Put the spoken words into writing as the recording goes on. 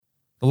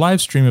The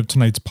live stream of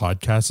tonight's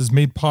podcast is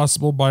made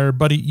possible by our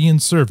buddy Ian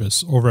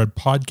Service over at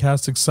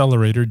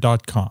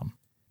podcastaccelerator.com.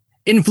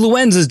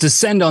 Influenzas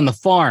descend on the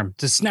farm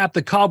to snap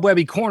the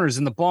cobwebby corners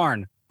in the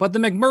barn, but the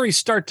McMurrays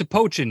start to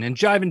poachin' and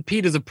Jivin'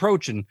 Pete is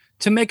approaching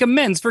to make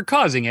amends for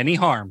causing any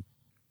harm.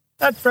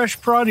 That fresh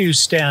produce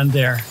stand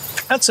there,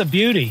 that's a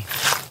beauty.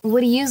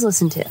 What do you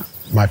listen to?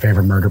 My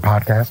favorite murder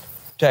podcast.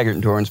 Taggart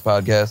and Torrance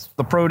podcast.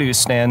 The produce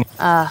stand.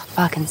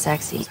 Fucking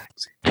sexy.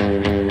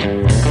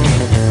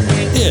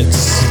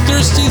 It's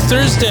Thirsty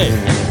Thursday.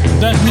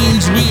 That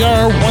means we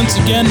are once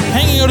again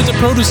hanging out at the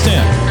Produce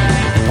Stand,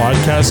 a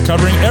podcast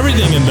covering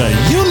everything in the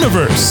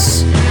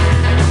universe.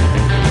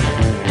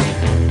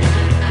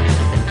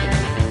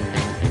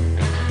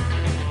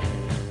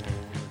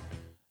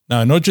 Now,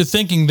 I know what you're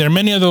thinking. There are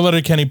many other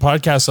Letterkenny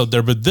podcasts out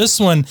there, but this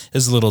one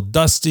is a little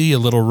dusty, a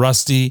little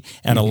rusty,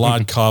 and a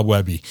lot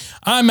cobwebby.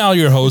 I'm Al,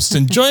 your host,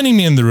 and joining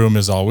me in the room,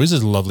 as always,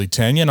 is the lovely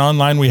Tanya. And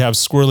online, we have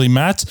Squirrely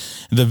Matt,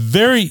 the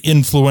very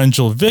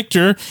influential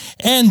Victor,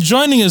 and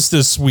joining us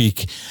this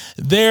week,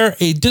 they're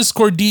a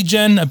Discord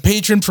degen, a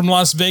patron from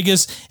Las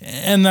Vegas,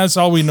 and that's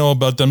all we know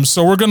about them.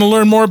 So we're going to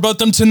learn more about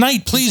them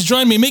tonight. Please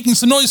join me making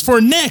some noise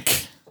for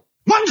Nick.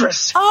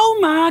 Wondrous! Oh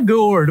my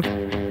gourd. Oh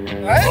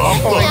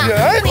my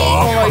god!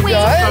 Oh my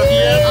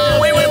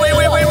god! Wait. Oh my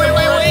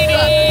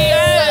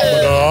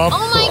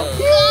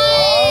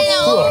god!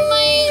 Oh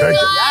my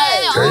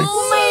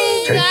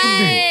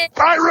god!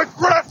 I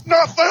regret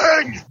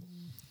nothing!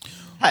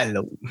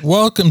 Hello.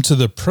 Welcome to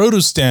the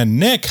Produce Stand.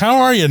 Nick, how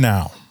are you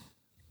now?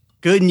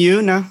 Good, and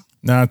you? No?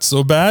 Not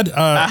so bad.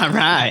 All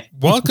right.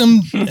 Welcome.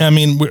 I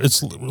mean,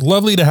 it's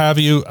lovely to have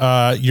you.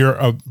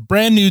 You're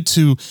brand new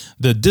to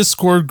the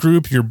Discord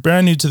group. You're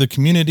brand new to the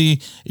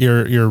community.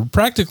 You're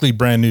practically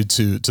brand new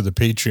to the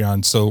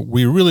Patreon. So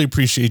we really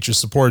appreciate your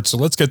support. So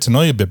let's get to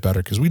know you a bit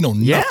better because we know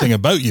nothing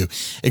about you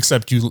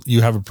except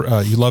you have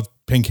you love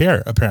pink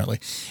hair apparently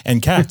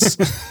and cats.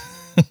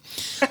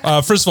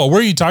 First of all,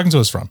 where are you talking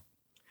to us from?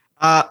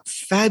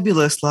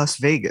 Fabulous Las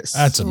Vegas.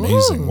 That's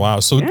amazing. Ooh.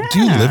 Wow. So do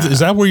you live? Is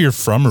that where you're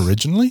from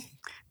originally?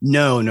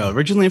 No.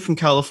 Originally I'm from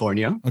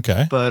California.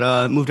 Okay.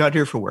 But moved out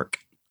here for work.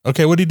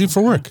 Okay. What do you do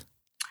for work?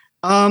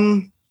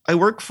 I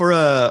work for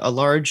a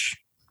large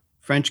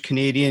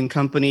French-Canadian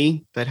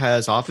company that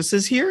has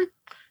offices here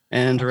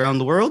and around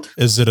the world.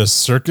 Is it a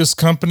circus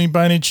company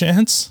by any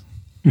chance?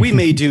 We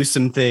may do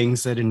some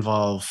things that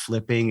involve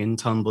flipping and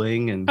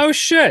tumbling and Oh,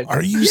 shit.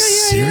 Are you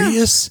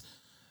serious?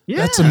 yeah.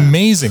 That's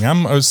amazing.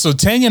 So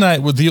Tanya and I,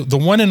 with the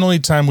one and only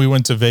time we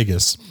went to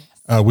Vegas,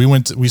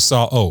 we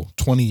saw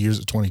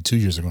 22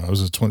 years ago. It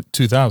was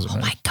 2000. Oh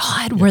right? my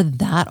God, we're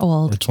that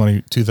old.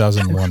 Or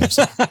 2001 or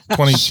something.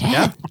 20. Shit.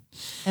 Yeah.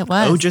 It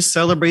was. just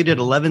celebrated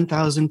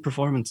 11,000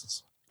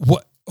 performances.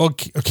 What?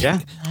 Okay. Yeah.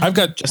 I've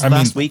got. Just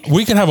last week.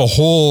 We could have a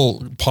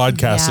whole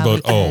podcast Yeah,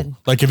 about we could.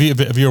 Like, have you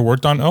ever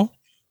worked on O?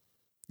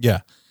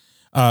 Yeah.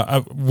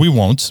 We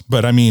won't.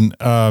 But I mean.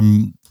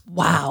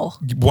 Wow.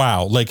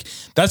 Like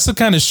that's the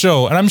kind of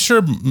show, and I'm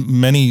sure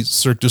many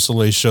Cirque du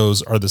Soleil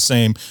shows are the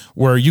same,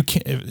 where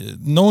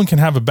no one can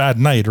have a bad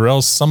night, or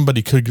else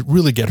somebody could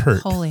really get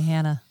hurt. Holy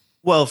Hannah.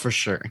 Well, for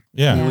sure.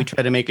 Yeah. We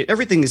try to make it.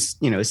 Everything is,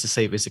 as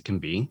safe as it can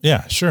be.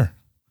 Yeah, sure.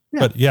 Yeah.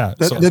 But yeah,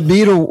 The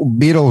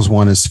Beatles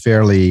one is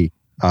fairly,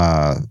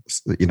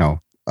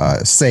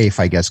 safe,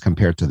 I guess,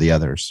 compared to the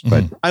others.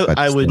 But I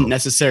still. wouldn't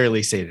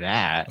necessarily say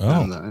that.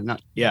 Oh.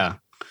 Yeah.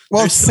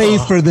 Well, it's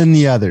safer than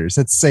the others.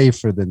 It's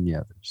safer than the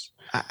others.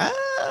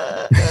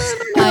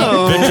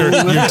 Victor,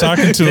 you're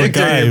talking to a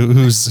guy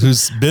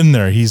who's been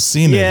there. He's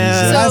seen it.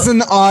 Yeah. As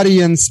an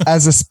audience,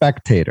 as a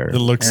spectator. It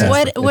looks.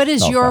 What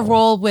is felt your that way.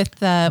 role with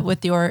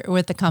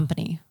the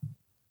company?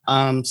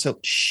 I am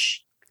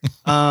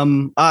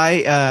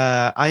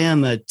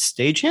a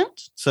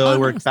stagehand. So I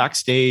work nice.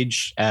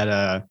 backstage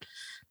at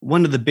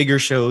one of the bigger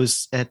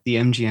shows at the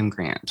MGM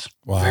Grand.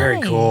 Wow. Very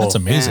cool. That's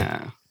amazing.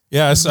 Yeah.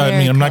 Yes, I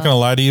Very mean, I'm not cool. going to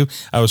lie to you.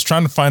 I was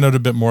trying to find out a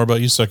bit more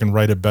about you so I can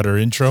write a better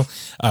intro.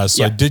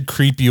 So I Yeah. did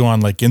creep you on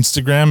like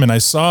Instagram, and I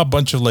saw a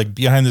bunch of like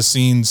behind the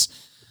scenes,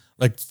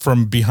 like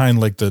from behind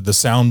like the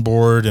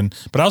soundboard,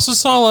 but I also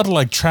saw a lot of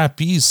like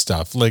trapeze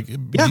stuff. Like, you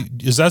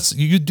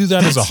do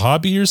that as a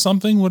hobby or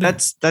something?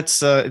 That's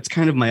it's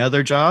kind of my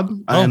other job.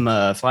 Oh. I'm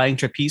a flying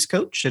trapeze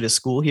coach at a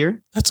school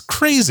here. That's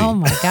crazy. Oh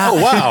my God.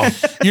 Oh, wow.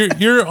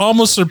 You're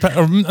almost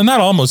not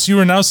almost. You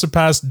are now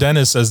surpassed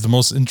Dennis as the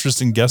most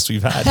interesting guest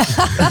we've had.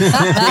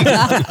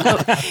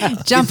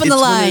 Jump on the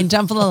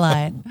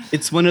line.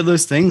 It's one of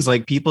those things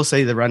like people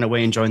say to run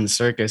away and join the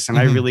circus, and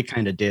I really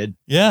kind of did.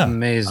 Yeah.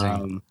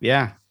 Amazing.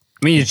 Yeah.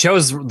 I mean, you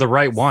chose the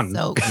right one.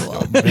 So cool.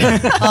 Did you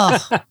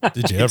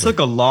It ever? took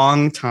a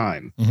long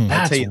time. I'll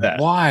That's tell you that.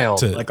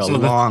 wild. Like a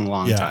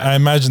long Yeah, time. I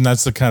imagine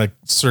that's the kind of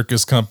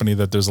circus company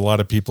that there's a lot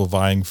of people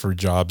vying for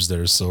jobs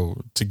there.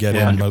 So to get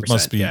in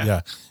must be,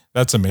 100%,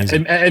 that's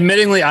amazing.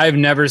 Admittingly, I've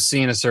never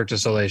seen a Cirque du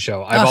Soleil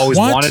show. I've always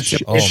what? wanted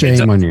to.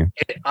 Shame on you.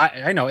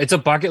 I know it's a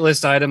bucket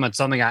list item. It's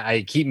something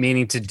I keep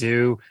meaning to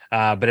do.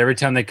 But every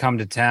time they come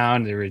to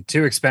town, they're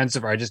too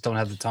expensive, or I just don't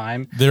have the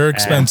time. They're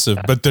expensive,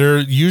 but they're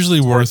usually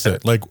worth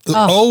it. Like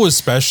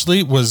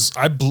especially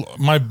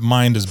my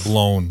mind is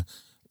blown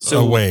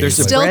away. There's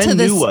a Still to brand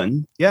this- new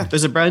one. Yeah,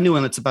 there's a brand new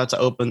one that's about to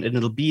open, and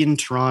it'll be in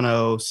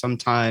Toronto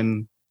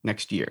sometime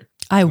next year.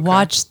 I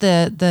watched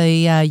the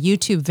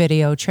YouTube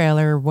video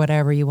trailer,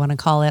 whatever you want to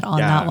call it, on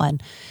that one.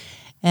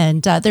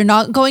 And they're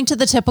not going to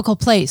the typical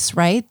place,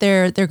 right?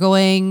 They're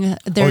going.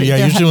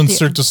 Usually when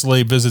Cirque du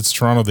Soleil visits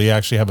Toronto, they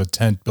actually have a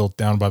tent built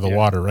down by the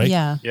water, right?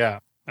 Yeah.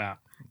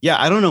 Yeah,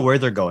 I don't know where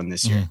they're going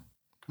this year.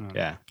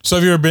 Yeah. So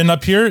have you ever been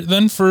up here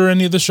then for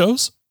any of the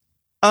shows?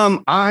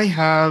 I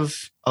have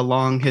a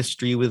long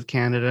history with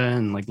Canada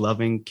and like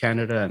loving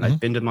Canada, and I've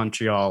been to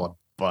Montreal a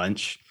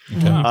bunch.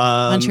 Okay.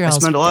 Montreal's I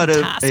spent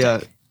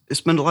fantastic. I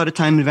spent a lot of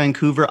time in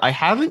Vancouver. I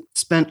haven't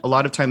spent a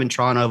lot of time in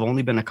Toronto. I've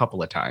only been a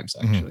couple of times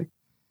actually.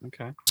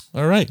 Okay.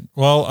 All right.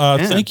 Well,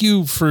 thank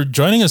you for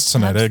joining us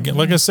tonight.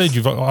 Like I said,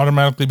 you've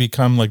automatically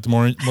become like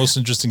the most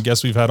interesting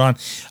guest we've had on.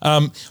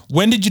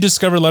 When did you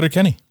discover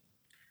Letterkenny?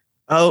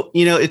 Oh,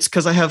 it's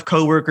because I have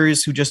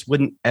coworkers who just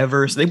wouldn't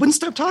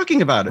stop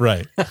talking about it.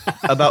 Right.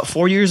 About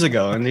 4 years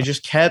ago, and they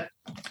just kept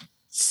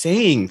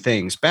saying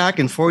things back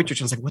and forth,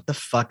 which I was like, what the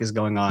fuck is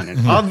going on?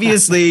 And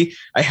obviously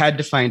I had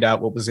to find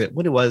out what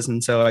it was.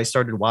 And so I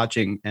started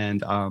watching,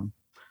 and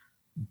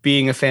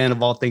being a fan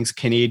of all things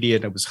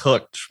Canadian, I was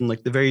hooked from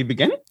like the very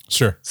beginning.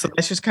 Sure. So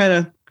that's just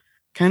kind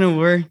of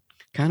where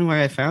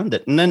I found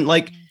it. And then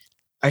like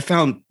I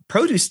found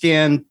Produce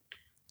Stand.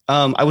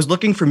 I was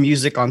looking for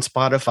music on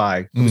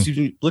Spotify. I was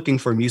looking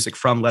for music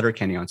from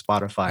Letterkenny on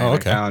Spotify. Oh,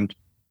 and okay. I found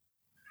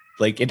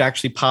like it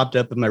actually popped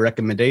up in my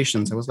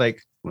recommendations. I was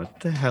like,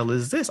 what the hell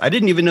is this? I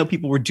didn't even know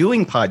people were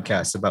doing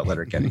podcasts about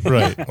Letterkenny.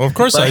 Right. Well, of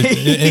course,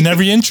 in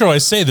every intro I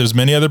say there's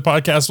many other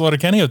podcasts of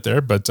Letterkenny out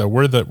there, but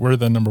we're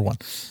the number one.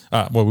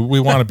 Well, we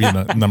want to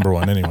be number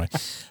one anyway.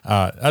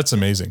 That's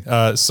amazing.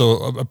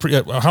 So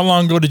how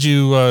long ago did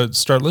you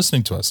start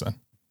listening to us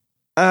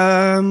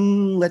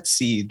then? Let's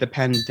see, the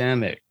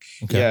pandemic.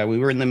 Okay. Yeah, we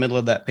were in the middle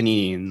of that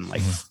panini, and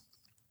like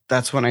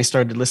that's when I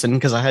started listening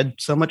because I had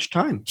so much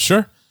time.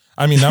 Sure.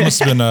 I mean, that must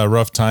have been a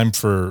rough time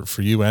for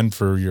you and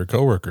for your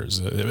coworkers,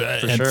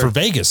 and sure. for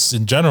Vegas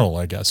in general,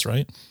 I guess,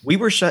 right? We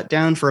were shut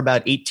down for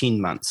about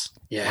 18 months.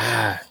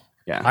 Yeah.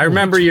 Yeah. I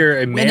remember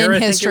your mayor, I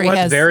think history it was,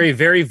 has- very,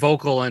 very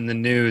vocal in the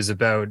news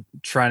about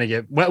trying to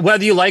get,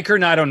 whether you like her or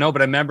not, I don't know,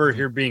 but I remember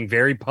her being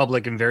very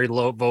public and very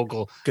low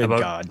vocal. Good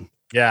about, God.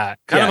 Yeah.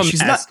 Kind of a she's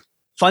mess. not,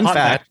 fun Hot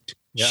fact,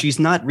 Yeah. she's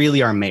not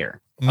really our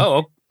mayor.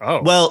 Oh.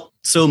 Well,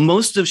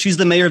 so she's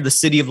the mayor of the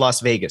city of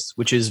Las Vegas,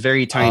 which is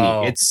very tiny.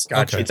 Oh, it's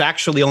gotcha. It's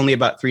actually only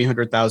about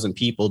 300,000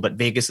 people, but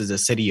Vegas is a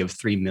city of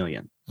 3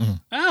 million.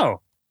 Oh,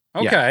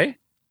 okay.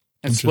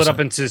 And split up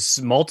into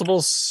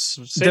multiple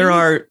cities? There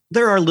are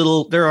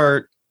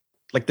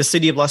like the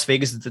city of Las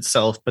Vegas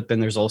itself, but then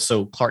there's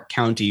also Clark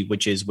County,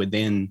 which is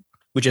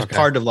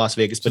part of Las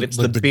Vegas, but it's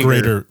like the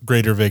bigger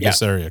greater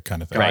Vegas area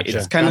kind of thing. Right. Gotcha.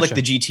 It's kind of like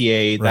Gotcha. the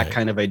GTA, that Right.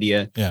 kind of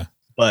idea. Yeah.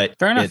 But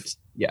Fair enough. it's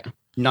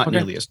not Okay.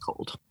 nearly as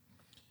cold.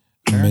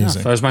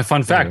 Amazing. That was my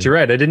fun fact. You're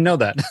right. I didn't know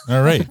that.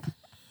 All right.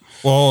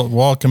 Well,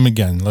 welcome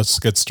again. Let's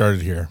get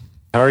started here.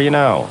 How are you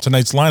now?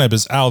 Tonight's lineup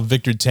is Al,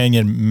 Victor, Tanya,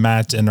 and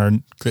Matt, and our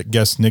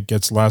guest Nick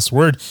gets last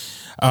word.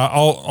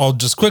 I'll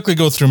just quickly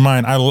go through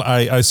mine.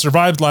 I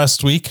survived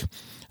last week,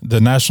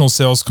 the National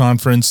Sales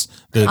Conference.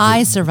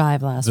 I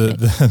survived last week.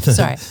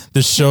 Sorry.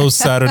 The show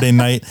Saturday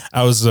night.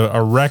 I was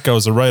a wreck. I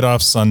was a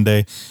write-off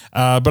Sunday.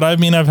 But I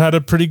mean, I've had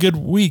a pretty good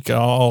week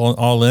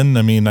all in.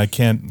 I mean,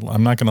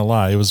 I'm not going to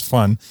lie. It was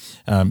fun.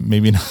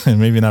 Maybe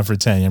not for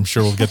Tanya. I'm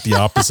sure we'll get the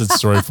opposite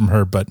story from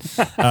her, but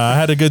I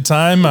had a good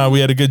time. We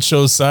had a good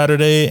show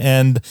Saturday,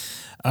 and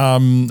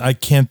I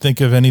can't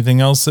think of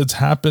anything else that's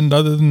happened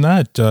other than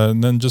that,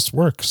 and then just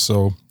work.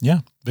 So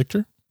yeah,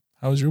 Victor,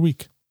 how was your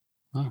week?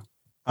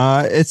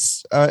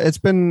 It's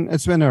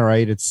been all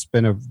right. It's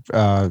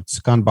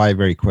gone by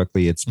very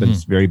quickly. It's been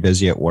very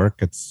busy at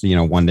work. It's,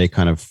 one day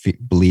kind of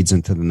bleeds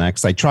into the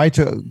next. I try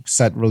to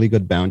set really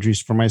good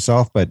boundaries for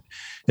myself, but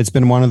it's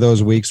been one of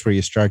those weeks where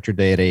you start your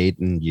day at 8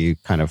 and you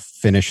kind of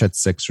finish at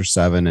 6 or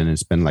 7. And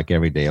it's been like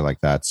every day like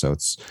that. So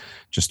it's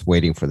just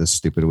waiting for this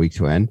stupid week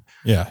to end.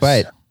 Yeah.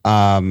 But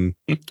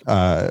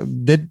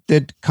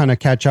did kind of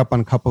catch up on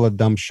a couple of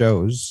dumb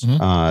shows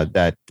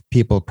that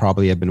people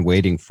probably have been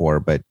waiting for,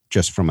 but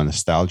just from a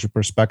nostalgia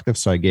perspective.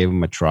 So I gave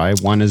them a try.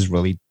 One is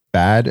really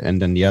bad,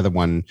 and then the other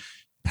one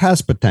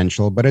has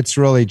potential, but it's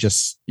really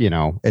just,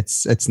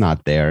 it's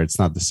not there. It's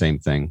not the same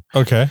thing.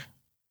 Okay.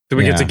 Do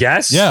we get to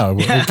guess? Yeah.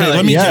 Okay,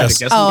 let me guess.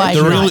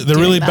 The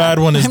really bad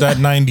one is that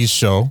 90s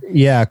show.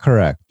 Yeah,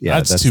 correct. Yeah,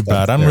 that's too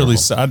bad. I'm really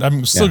sad.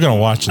 I'm still going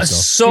to watch it though.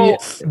 So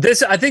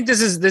I think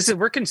this is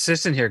we're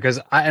consistent here because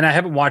I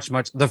haven't watched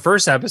much. The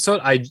first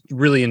episode I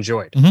really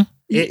enjoyed. But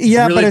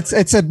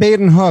it's a bait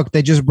and hook.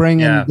 They just bring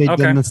in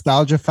the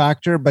nostalgia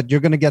factor, but you're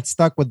going to get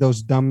stuck with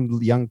those dumb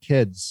young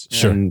kids.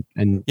 Sure. And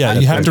you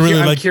have to really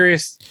I'm like.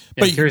 curious.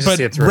 Yeah, But, curious to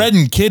see it through. Red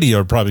and Kitty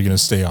are probably going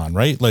to stay on,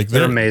 right? Like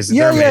They're amazing.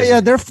 Yeah, They're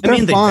amazing.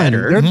 They're fine.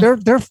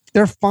 better.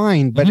 They're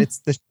fine. But it's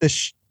the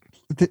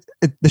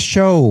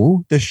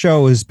show. The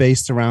show is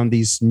based around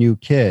these new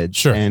kids.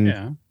 Sure.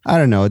 And I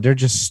don't know. They're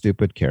just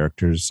stupid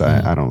characters.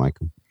 I don't like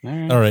them.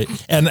 All right.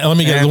 And let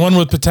me get the one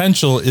with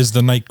potential is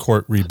the Night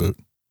Court reboot.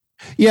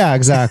 Yeah,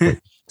 exactly.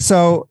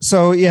 So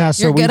yeah.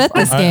 So You're good at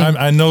this game.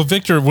 I know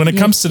Victor when it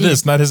comes to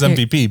this, not his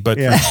MVP, but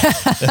yeah.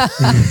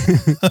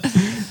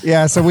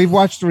 Yeah. So we've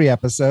watched 3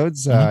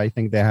 episodes. I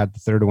think they had the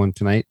third one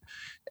tonight,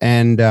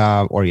 and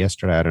or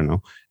yesterday. I don't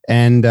know.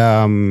 And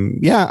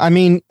yeah, I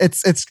mean,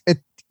 it's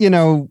you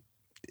know,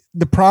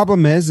 the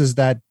problem is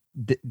that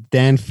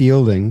Dan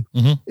Fielding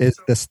is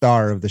the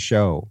star of the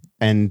show,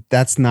 and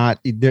that's not.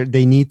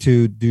 They need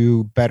to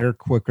do better,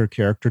 quicker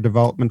character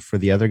development for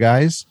the other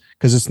guys,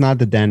 because it's not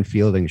the Dan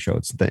Fielding show.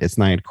 It's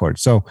Night Court.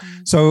 So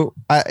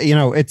you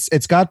know,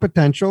 it's got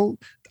potential.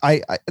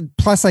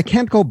 Plus I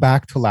can't go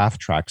back to laugh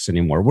tracks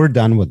anymore. We're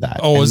done with that.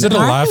 Oh, is it a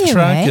laugh track?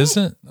 Right? Is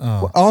it?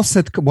 Oh.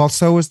 Well,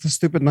 so is the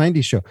stupid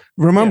 90s show.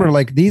 Remember,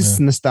 like these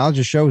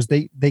nostalgia shows,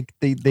 they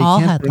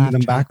can't bring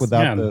them back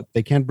without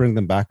they can't bring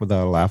them back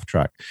without a laugh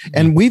track.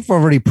 And we've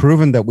already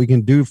proven that we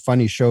can do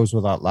funny shows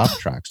without laugh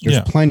tracks.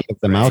 There's plenty of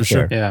them out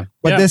there. Yeah.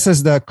 But this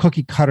is the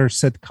cookie cutter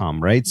sitcom,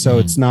 right? So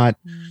it's not.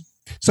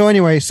 So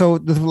anyway, so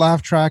the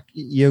laugh track,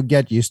 you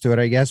get used to it,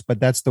 I guess.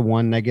 But that's the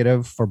one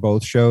negative for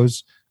both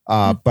shows.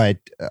 But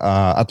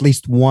at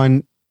least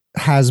one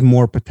has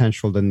more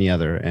potential than the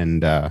other,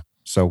 and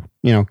so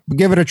you know,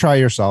 give it a try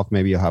yourself.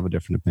 Maybe you'll have a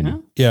different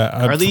opinion. Yeah.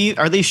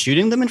 Are they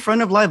shooting them in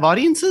front of live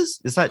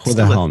audiences? Is that Who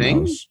the still hell a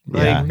thing? knows?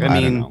 Like, Yeah, I don't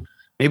mean, know.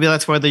 maybe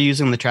that's why they're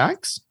using the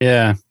tracks.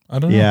 Yeah. I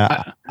don't know.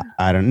 Yeah,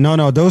 I don't.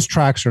 No, those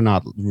tracks are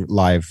not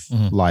live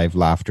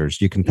laughters.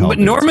 You can tell. But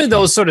normally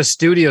those sort of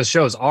studio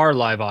shows are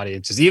live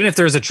audiences, even if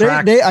there's a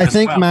track. I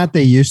think Matt,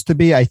 they used to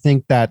be. I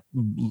think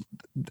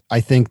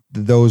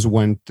those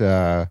went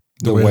the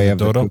way of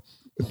Dodo.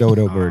 the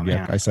dodo bird.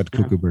 man. I said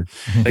cuckoo bird.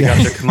 They got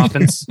their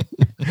comeuppance.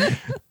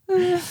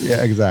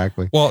 Yeah,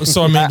 exactly. Well,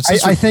 so I mean,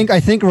 I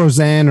think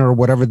Roseanne, or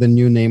whatever the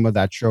new name of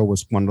that show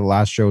was, one of the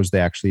last shows they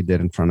actually did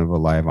in front of a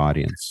live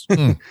audience.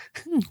 Well,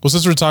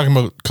 since we're talking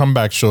about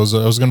comeback shows,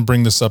 I was going to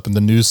bring this up in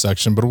the news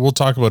section, but we'll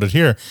talk about it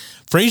here.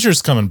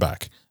 Frasier's coming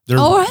back.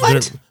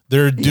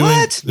 They're doing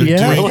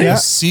a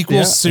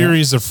sequel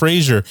series of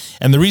Frasier,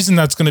 and the reason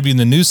that's going to be in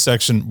the news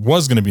section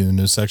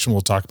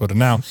we'll talk about it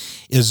now,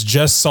 is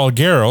Jess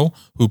Salguero,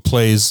 who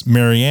plays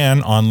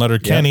Marianne on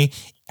Letterkenny,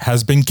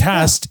 has been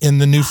cast in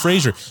the new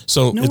Frasier.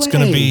 So it's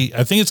going to be,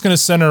 I think it's going to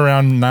center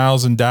around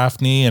Niles and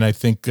Daphne, and I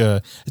think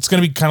it's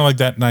going to be kind of like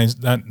that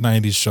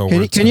 90s show.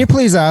 Can you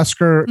please ask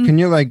her, can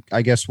you, like,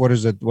 I guess, what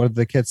is it? What did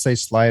the kids say?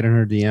 Slide in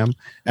her DM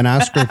and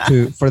ask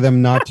her for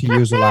them not to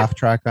use a laugh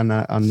track on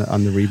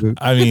the reboot.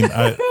 I mean,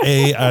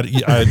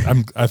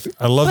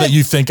 I love that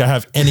you think I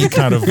have any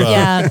kind of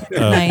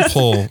nice.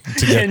 pull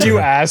to get Can to you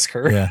her. ask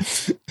her? Yeah.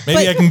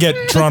 Maybe I can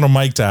get Toronto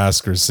Mike to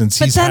ask her, since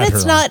he's But then had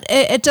it's her not.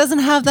 It doesn't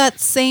have that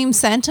same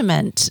sentiment.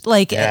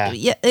 Like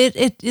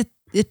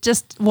it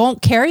just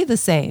won't carry the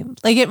same.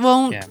 Like it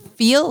won't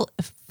feel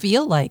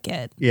like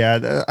it.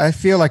 Yeah, I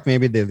feel like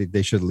maybe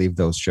they should leave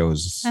those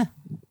shows.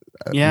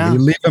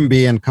 Leave them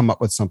be and come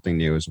up with something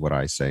new is what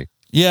I say.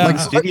 Yeah,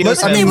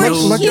 They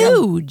were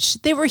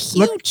huge. They were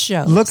huge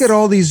shows. Look at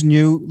all these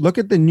look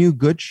at the new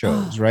good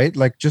shows, right?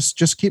 Like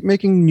just keep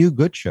making new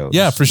good shows.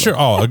 Yeah, for sure.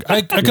 Oh,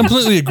 I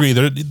completely agree.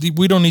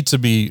 We don't need to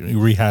be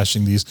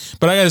rehashing these.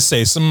 But I got to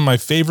say, some of my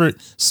favorite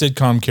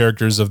sitcom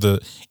characters of the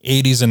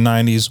 80s and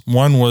 90s,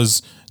 one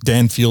was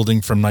Dan Fielding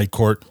from Night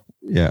Court.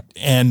 Yeah.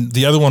 And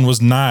the other one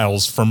was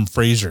Niles from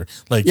Frasier.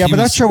 Like, yeah, but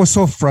that show was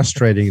so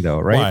frustrating though,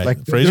 right? Why? Like,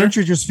 Frasier? don't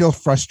you just feel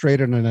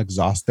frustrated and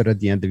exhausted at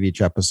the end of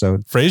each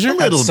episode? Frasier?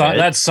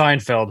 That's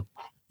Seinfeld.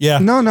 Yeah.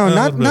 No,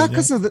 not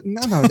because of the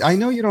no. I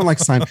know you don't like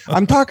Seinfeld.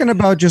 I'm talking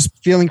about just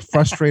feeling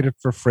frustrated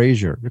for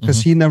Frasier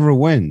because he never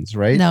wins,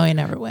 right? No, he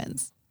never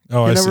wins.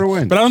 Oh, he I never see.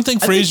 wins. But I don't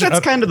think I think Frasier.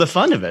 that's kind of the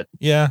fun of it.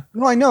 Yeah.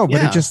 No, I know,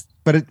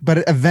 but but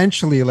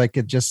eventually, like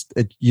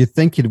you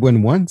think he'd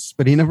win once,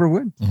 but he never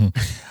wins.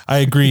 I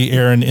agree.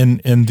 Aaron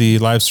in the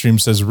live stream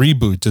says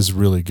Reboot is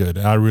really good.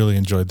 I really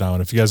enjoyed that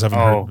one. If you guys haven't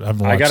watched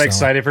I got that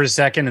excited for a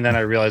second, and then I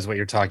realized what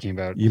you're talking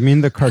about. You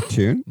mean the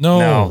cartoon?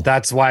 No,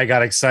 that's why I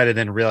got excited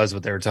and realized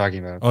what they were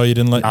talking about. Oh, you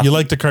didn't like you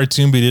liked the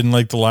cartoon, but you didn't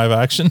like the live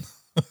action?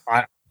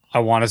 I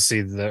want to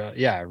see the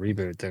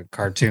reboot, the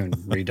cartoon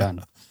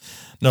redone.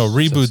 No,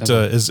 Reboot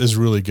is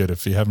really good.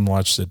 If you haven't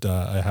watched it,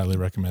 I highly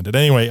recommend it.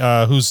 Anyway,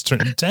 who's turn?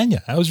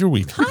 Tanya, how was your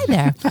week? Hi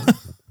there.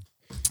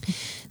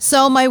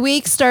 So my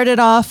week started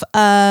off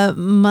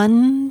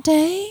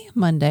Monday.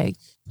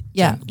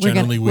 Yeah, we're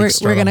gonna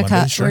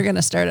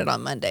start it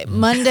on Monday.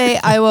 Monday,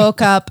 I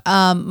woke up.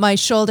 My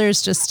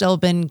shoulder's just still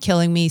been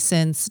killing me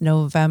since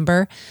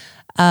November.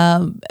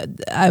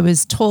 I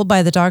was told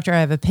by the doctor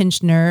I have a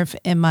pinched nerve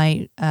in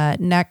my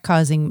neck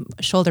causing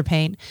shoulder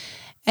pain.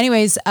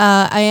 Anyways,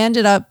 I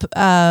ended up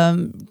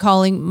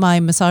calling my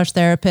massage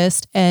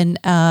therapist and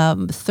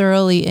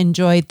thoroughly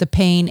enjoyed the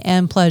pain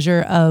and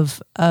pleasure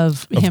of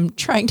him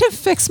trying to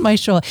fix my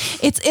shoulder.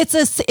 It's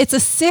a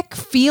sick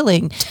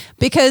feeling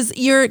because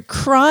you're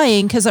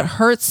crying because it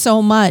hurts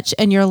so much,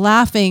 and you're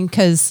laughing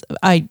because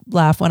I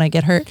laugh when I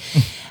get hurt.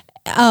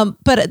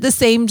 But at the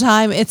same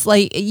time, it's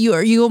like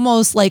you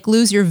almost like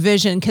lose your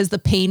vision because the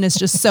pain is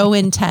just so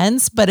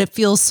intense, but it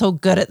feels so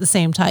good at the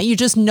same time. You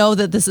just know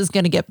that this is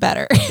going to get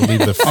better. I believe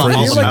the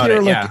phrase.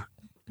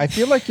 I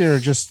feel like you're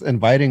just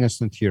inviting us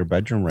into your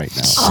bedroom right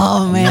now.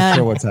 Oh I'm man, not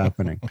sure what's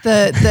happening.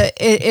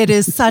 It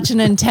is such an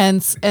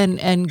intense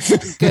and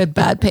good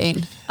bad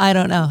pain. I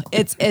don't know.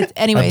 It's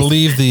anyways. I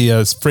believe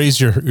the phrase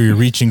you're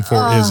reaching for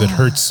is "it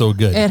hurts so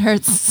good." It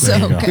hurts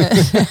so good.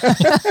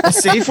 The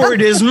safe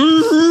word is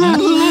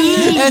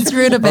It's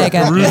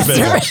rutabaga. Or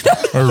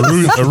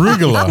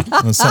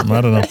arugula or something.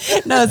 I don't know.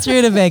 No, it's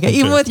rutabaga. Okay.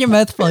 Even with your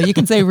mouth full, you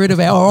can say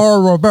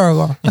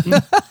rutabaga.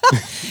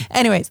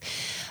 Anyways.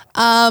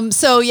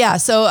 So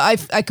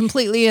I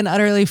completely and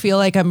utterly feel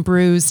like I'm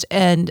bruised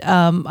and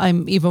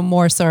I'm even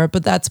more sore,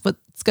 but that's what's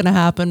going to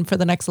happen for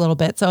the next little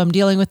bit. So I'm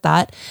dealing with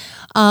that.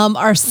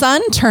 Our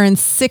son turned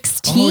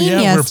 16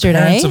 yesterday. We're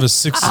parents of a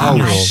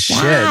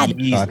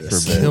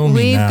 16-year-old.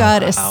 We've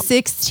got a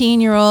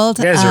 16-year-old.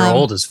 You guys are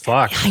old as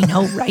fuck. I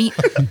know, right?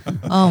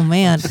 Oh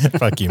man.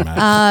 Fuck you,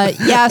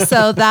 Matt.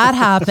 So that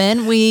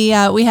happened. We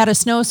had a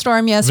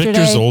snowstorm yesterday.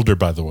 Victor's older,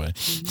 by the way.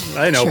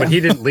 I know, but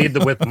he didn't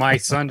lead with my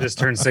son just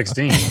turned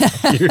 16.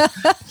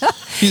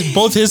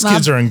 Both his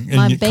kids are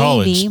in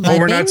college. But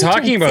we're not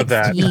talking about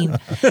that.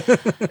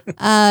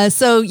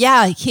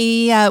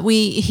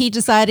 He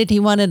decided he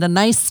wanted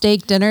a nice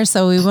steak dinner,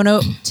 so we went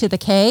out to the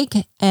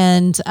Keg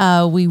and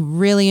we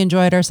really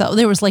enjoyed ourselves.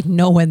 There was like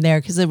no one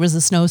there because it was a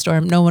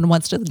snowstorm. No one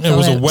wants to go. It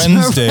was a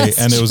Wednesday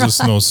and it was a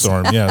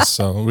snowstorm. Yes,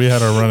 so we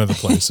had our run of the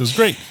place. It was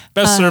great.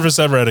 Best service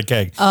ever at a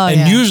Keg.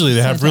 Usually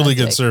they have really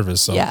good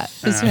service. So. Yeah,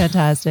 it's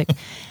fantastic.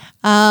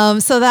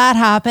 So that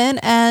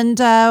happened. And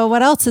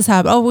what else has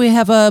happened? Oh, we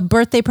have a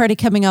birthday party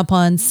coming up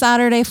on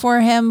Saturday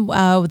for him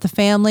with the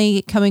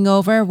family coming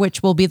over,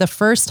 which will be the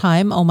first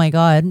time, oh my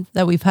God,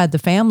 that we've had the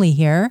family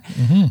here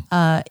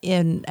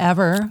in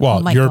ever.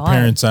 Well, your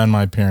parents and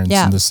my parents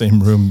in the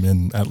same room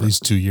in at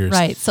least 2 years.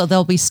 Right. So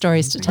there'll be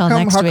stories to tell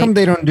next week. How come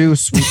they don't do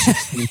Sweet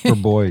 16 for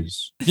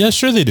boys? Yeah,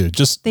 sure they do.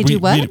 They do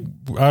what?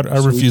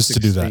 I refuse to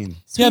do that.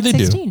 Sweet they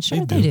 16, do.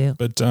 Sure they do.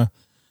 But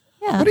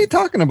what are you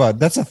talking about?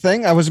 That's a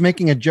thing? I was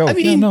making a joke. I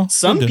mean,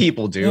 some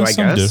people do, I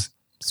guess. Do.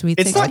 Sweet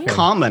it's 16. not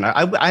common.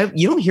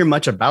 You don't hear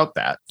much about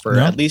that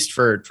at least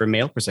for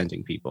male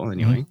presenting people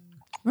anyway.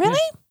 Really?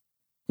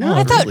 No,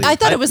 I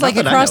thought it was like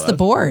across the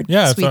board.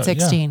 Yeah, Sweet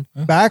 16.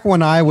 Yeah. Back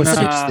when I was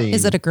 16,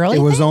 is it a girly?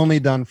 It was thing? only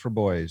done for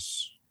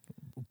boys.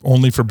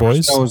 Only for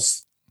boys?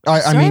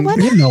 I mean,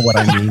 you know what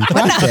I mean.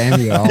 God damn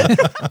you all.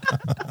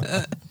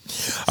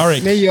 All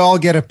right. May you all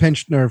get a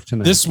pinched nerve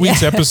tonight. This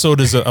week's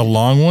episode is a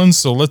long one,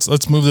 so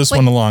let's move this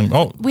one along.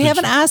 Oh, we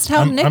haven't asked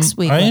how next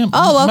week. I am.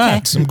 Oh, okay.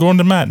 Matt. I'm going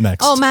to Matt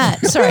next. Oh,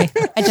 Matt. Sorry,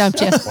 I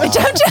jumped you.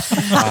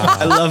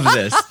 I love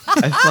this.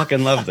 I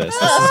fucking love this.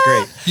 This is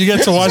great. You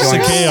get to watch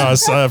the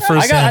chaos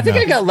firsthand. I think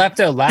I got left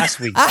out last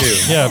week too.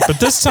 Yeah, but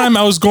this time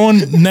I was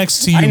going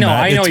next to you,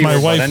 Matt. I know. It's my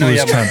wife who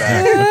was trying. Okay,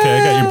 I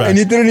got your back. And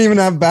you didn't even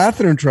have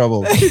bathroom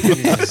trouble.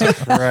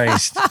 Jesus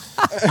Christ.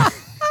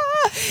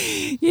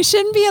 You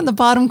shouldn't be in the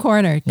bottom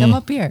corner. Come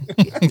up here.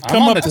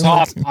 I'm on the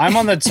top. I'm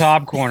on the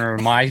top corner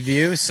of my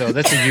view, so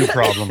that's a you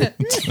problem.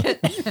 Let's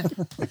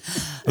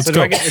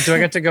go. Do I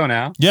get to go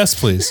now? Yes,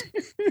 please.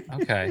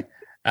 Okay.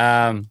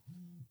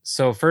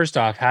 So first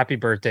off, happy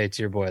birthday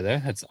to your boy there.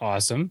 That's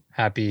awesome.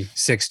 Happy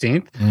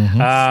 16th.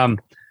 Mm-hmm.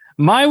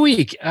 My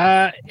week,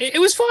 it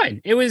was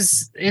fine. It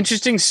was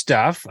interesting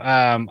stuff.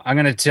 I'm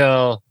going to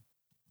tell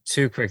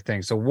two quick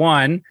things. So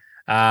one,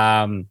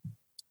 and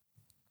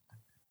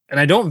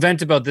I don't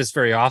vent about this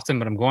very often,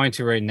 but I'm going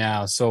to right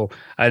now. So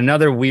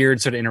another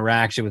weird sort of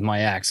interaction with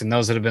my ex, and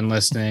those that have been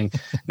listening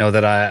know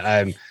that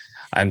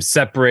I'm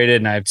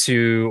separated, and I have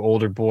two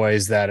older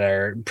boys that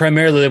are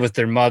primarily live with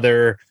their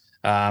mother.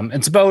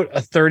 It's about a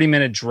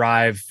 30-minute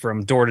drive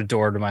from door to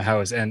door to my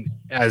house. And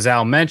as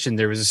Al mentioned,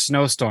 there was a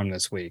snowstorm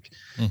this week.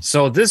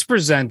 So this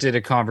presented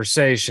a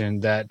conversation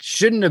that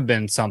shouldn't have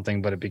been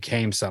something, but it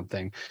became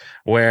something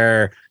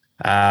where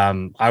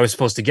I was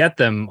supposed to get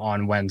them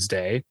on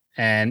Wednesday.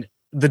 And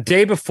the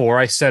day before,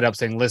 I set up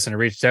saying, listen, I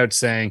reached out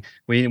saying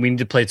we need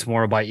to play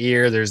tomorrow by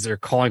ear. They're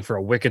calling for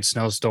a wicked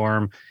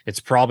snowstorm. It's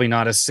probably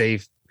not a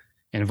safe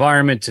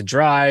environment to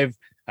drive.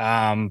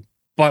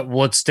 But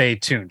let's stay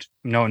tuned.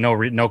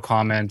 No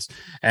comments.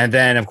 And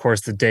then, of course,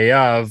 the day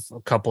of,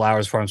 a couple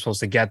hours before I'm supposed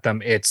to get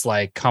them, it's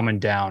like coming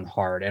down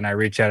hard. And I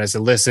reach out. I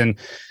said, listen,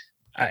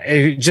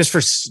 just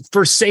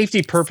for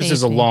safety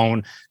purposes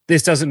alone,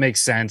 this doesn't make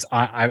sense.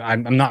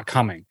 I'm not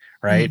coming.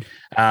 Right.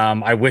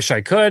 I wish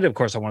I could. Of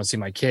course, I want to see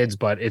my kids,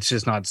 but it's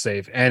just not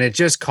safe. And it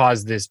just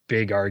caused this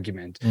big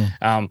argument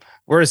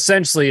where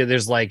essentially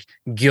there's like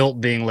guilt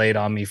being laid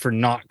on me for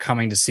not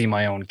coming to see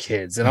my own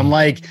kids. And I'm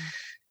like,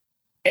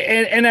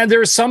 and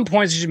there are some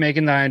points that you're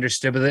making that I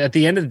understood, but at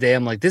the end of the day,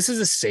 I'm like, this is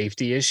a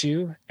safety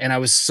issue. And I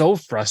was so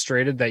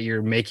frustrated that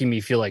you're making me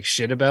feel like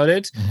shit about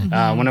it.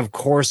 When of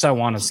course I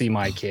want to see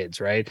my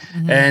kids. Right.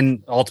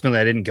 And ultimately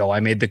I didn't go. I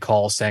made the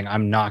call saying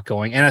I'm not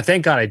going. And I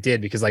thank God I did,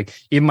 because like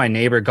even my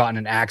neighbor got in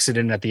an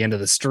accident at the end of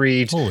the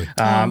street.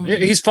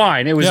 He's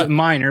fine. It was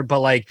minor, but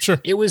like,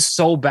 it was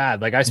so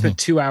bad. Like I spent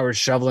 2 hours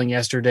shoveling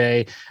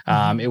yesterday.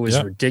 It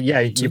was ridiculous.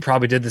 Yeah. You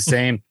probably did the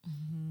same.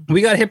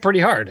 We got hit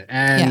pretty hard.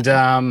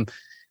 And,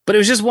 But it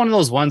was just one of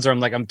those ones where I'm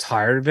like, I'm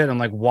tired of it. I'm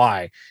like,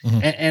 why?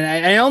 And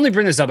I only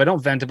bring this up. I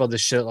don't vent about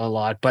this shit a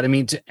lot, but I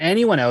mean, to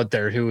anyone out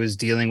there who is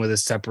dealing with a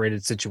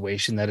separated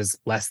situation that is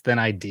less than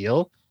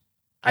ideal,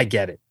 I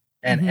get it.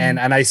 And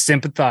I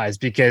sympathize,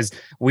 because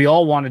we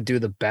all want to do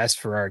the best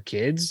for our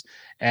kids.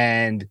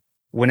 And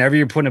whenever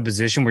you're put in a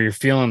position where you're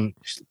feeling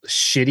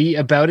shitty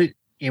about it,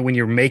 and when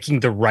you're making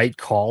the right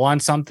call on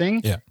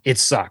something, it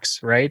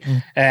sucks, right?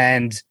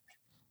 And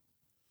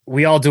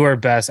we all do our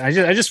best. I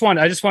just want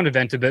to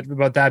vent a bit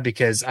about that,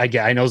 because I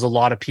know there's a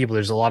lot of people.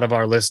 There's a lot of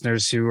our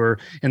listeners who are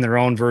in their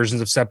own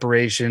versions of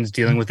separations,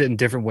 dealing with it in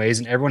different ways,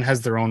 and everyone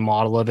has their own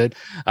model of it,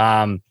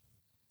 and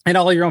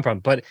all your own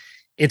problem. But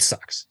it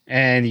sucks,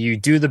 and you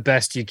do the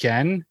best you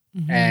can.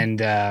 And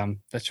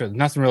that's true.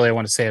 Nothing really I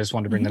want to say. I just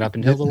wanted to bring that up.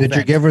 And did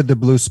you give her the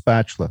blue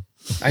spatula?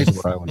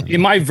 In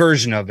my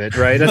version of it,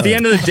 right? At the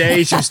end of the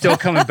day, she was still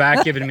coming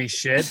back, giving me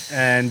shit,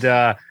 and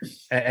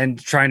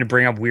trying to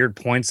bring up weird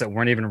points that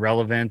weren't even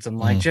relevant. I'm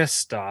like, just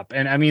stop.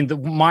 And I mean,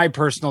 my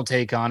personal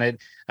take on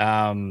it,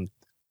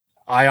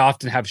 I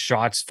often have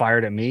shots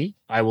fired at me.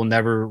 I will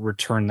never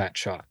return that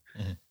shot.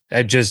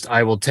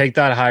 I will take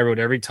that high road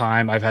every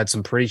time. I've had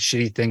some pretty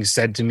shitty things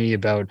said to me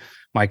about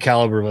my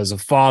caliber as a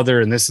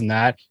father and this and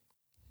that.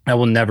 I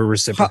will never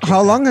reciprocate.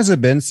 How long has it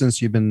been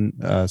since you've been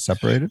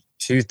separated?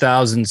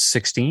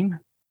 2016.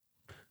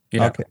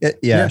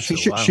 Yeah. She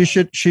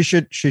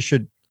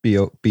should be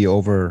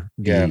over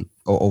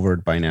over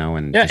it by now.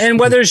 And and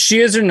whether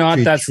she is or not,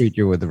 treat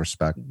you with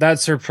respect.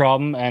 That's her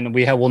problem. And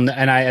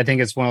I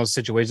think it's one of those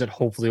situations that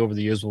hopefully over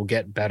the years will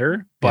get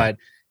better, but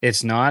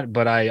it's not.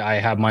 But I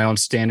have my own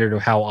standard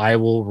of how I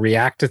will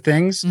react to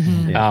things.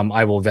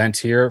 I will vent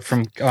here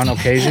on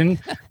occasion,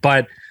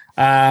 but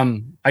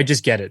I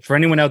just get it. For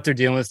anyone out there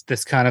dealing with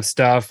this kind of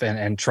stuff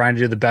and trying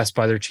to do the best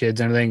by their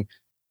kids and everything,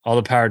 all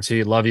the power to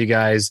you. Love you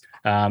guys.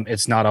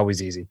 It's not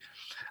always easy.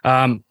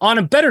 On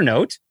a better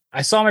note,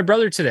 I saw my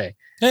brother today.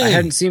 Hey. I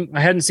hadn't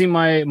seen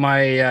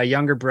my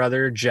younger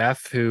brother,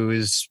 Jeff, who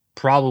is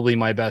probably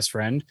my best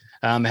friend.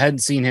 I hadn't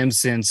seen him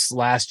since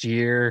last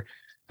year,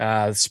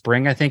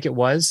 spring, I think it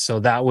was. So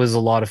that was a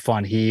lot of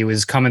fun. He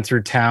was coming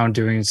through town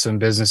doing some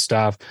business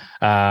stuff.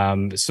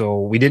 So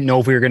we didn't know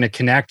if we were going to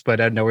connect,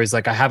 but I know he's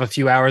like, I have a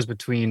few hours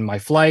between my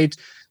flight.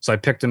 So I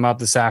picked him up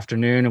this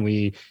afternoon, and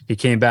he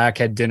came back,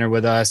 had dinner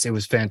with us. It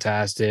was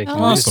fantastic.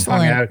 Oh, we just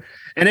hung out,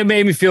 and it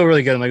made me feel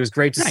really good. Like, it was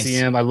great to see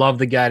him. I love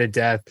the guy to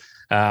death.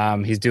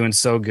 He's doing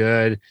so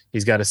good.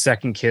 He's got a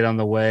second kid on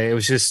the way.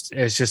 It's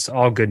just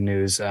all good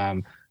news.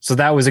 So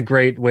that was a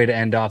great way to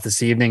end off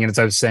this evening. And as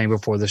I was saying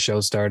before the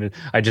show started,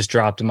 I just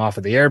dropped him off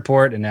at the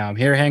airport, and now I'm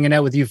here hanging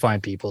out with you fine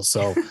people.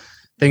 So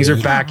things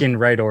are back in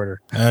right order.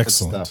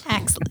 Excellent.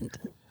 Excellent.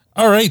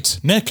 All right,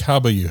 Nick, how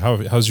about you?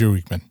 How's your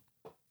week been?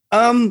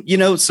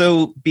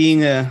 So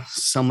being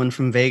someone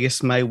from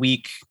Vegas, my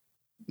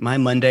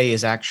Monday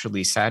is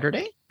actually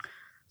Saturday.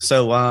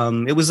 So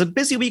it was a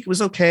busy week. It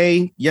was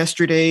okay.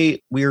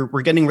 Yesterday, we're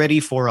getting ready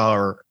for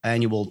our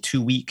annual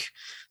 2-week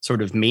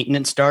sort of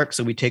maintenance start.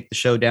 So we take the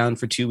show down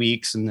for 2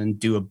 weeks and then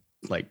do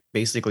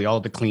basically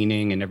all the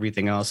cleaning and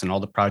everything else and all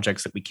the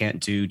projects that we can't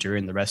do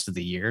during the rest of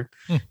the year,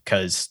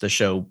 because the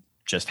show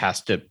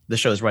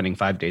is running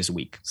 5 days a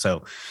week.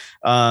 So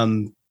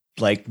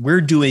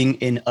we're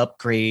doing an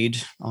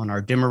upgrade on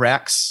our dimmer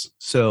racks.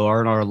 So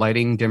on our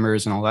lighting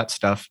dimmers and all that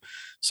stuff.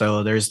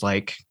 So there's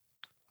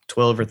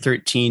 12 or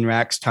 13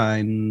 racks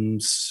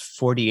times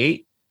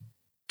 48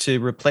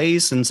 to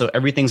replace. And so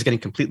everything's getting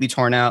completely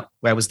torn out.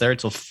 I was there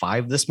until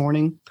 5 this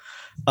morning.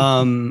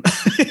 I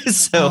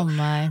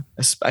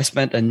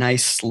spent a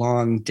nice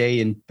long day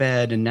in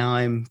bed, and now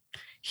I'm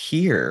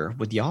here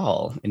with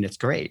y'all, and it's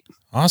great.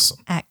 Awesome.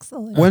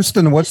 Excellent.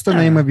 Winston, what's the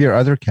name of your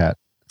other cat?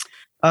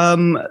 I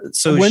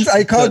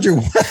called you.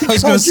 I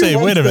was going to say,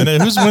 wait a minute,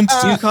 who's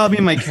Winston? You called me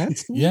my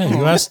cat? Yeah,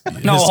 you asked.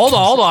 No, hold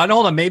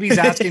on. Maybe he's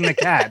asking the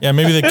cat. Yeah,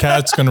 maybe the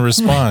cat's going to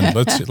respond.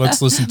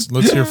 Let's listen.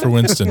 Let's hear for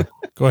Winston.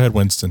 Go ahead,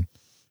 Winston.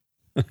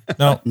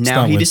 No,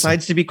 now he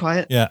decides to be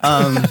quiet. Yeah.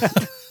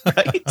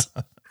 Right.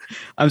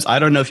 I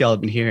don't know if y'all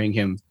have been hearing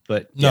him,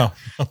 but no.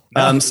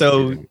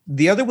 So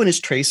the other one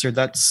is Tracer.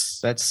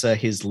 That's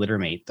his litter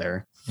mate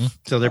there.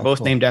 So they're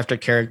both named after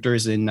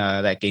characters in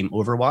that game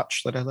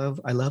Overwatch that I love.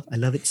 I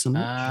love it so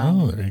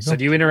much. There you go. So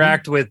do you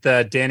interact with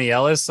Danny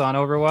Ellis on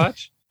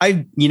Overwatch?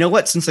 You know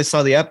what? Since I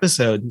saw the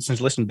episode,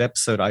 since I listened to the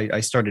episode, I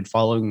started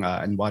following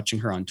and watching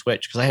her on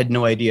Twitch because I had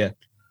no idea.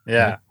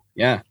 Yeah.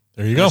 There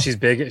you go. She's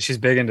big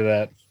into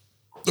that.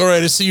 All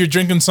right, I see you're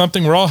drinking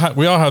something. We all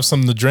have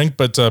something to drink,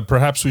 but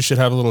perhaps we should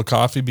have a little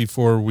coffee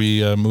before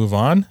we move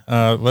on.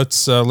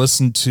 Let's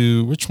listen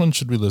to, which one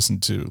should we listen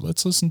to?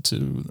 Let's listen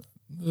to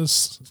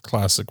this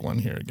classic one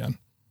here again.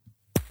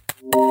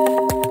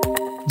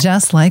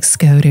 Just like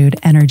Skodude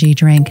Energy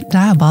Drink,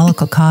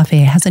 Diabolical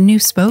Coffee has a new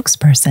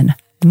spokesperson,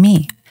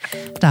 me.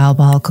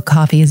 Diabolical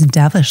Coffee is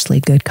devilishly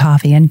good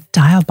coffee and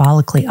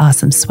diabolically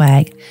awesome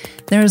swag.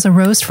 There is a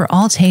roast for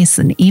all tastes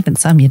and even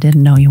some you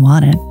didn't know you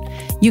wanted.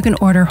 You can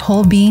order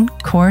whole bean,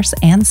 coarse,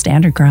 and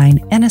standard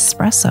grind, and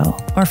espresso.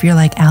 Or if you're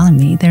like Al and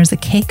me, there's a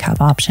K-Cup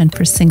option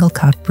for single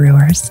cup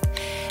brewers.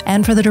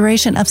 And for the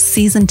duration of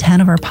season 10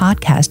 of our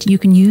podcast, you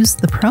can use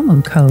the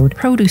promo code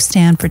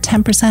PRODUCESTAND for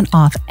 10%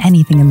 off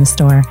anything in the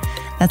store.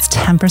 That's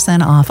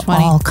 10% off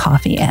all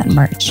coffee and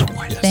merch.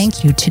 Yes.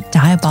 Thank you to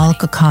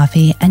Diabolical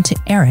Coffee and to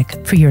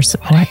Eric for your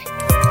support.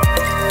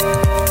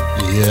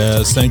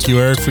 Yes, thank you,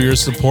 Eric, for your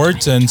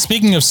support. And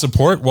speaking of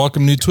support,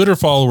 welcome new Twitter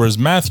followers: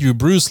 Matthew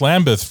Bruce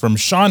Lambeth from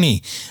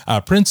Shawnee,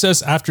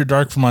 Princess After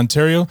Dark from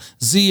Ontario,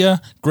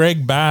 Zia,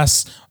 Greg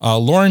Bass,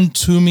 Lauren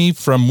Toomey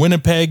from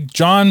Winnipeg,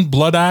 John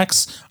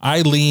Bloodaxe,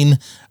 Eileen,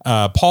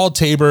 Paul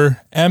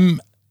Tabor,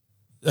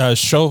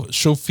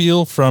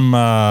 Schofield from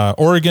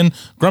Oregon,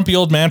 Grumpy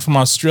Old Man from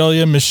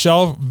Australia,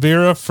 Michelle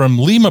Vera from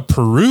Lima,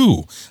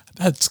 Peru.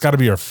 That's got to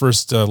be our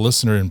first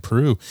listener in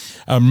Peru.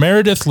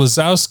 Meredith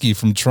Lazowski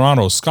from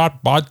Toronto,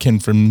 Scott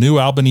Bodkin from New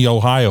Albany,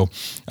 Ohio,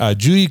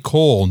 Judy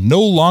Cole, No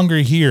Longer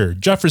Here,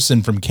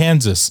 Jefferson from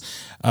Kansas,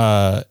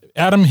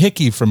 Adam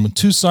Hickey from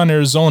Tucson,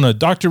 Arizona,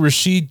 Dr.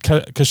 Rashid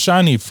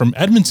Kashani from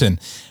Edmonton,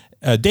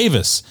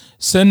 Davis,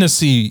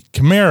 Senesi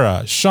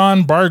Camara,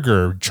 Sean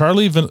Barger,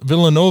 Charlie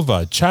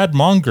Villanova, Chad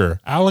Monger,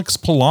 Alex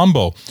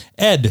Palombo,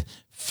 Ed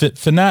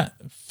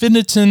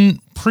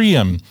Finiton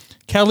Priam,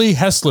 Kelly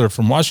Hessler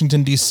from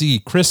Washington, D.C.,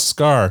 Chris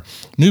Scarr,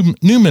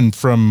 Newman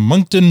from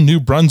Moncton, New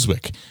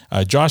Brunswick,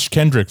 Josh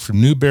Kendrick from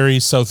Newberry,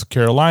 South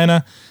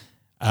Carolina,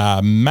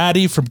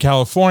 Maddie from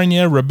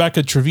California,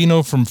 Rebecca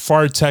Trevino from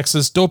Far,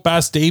 Texas, Dope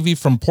Ass Davey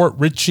from Port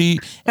Richey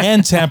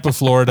and Tampa,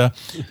 Florida,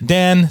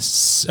 Dan,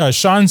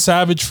 Sean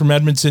Savage from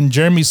Edmonton,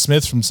 Jeremy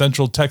Smith from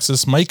Central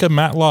Texas, Micah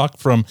Matlock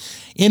from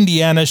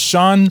Indiana,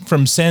 Sean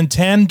from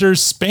Santander,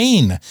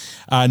 Spain,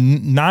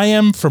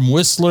 Niam from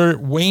Whistler,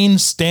 Wayne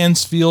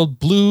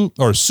Stansfield,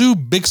 Sue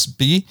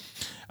Bixby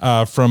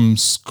from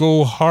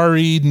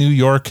Schoharie, New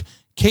York,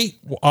 Kate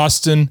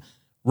Austin,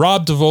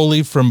 Rob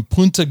DeVoli from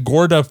Punta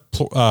Gorda,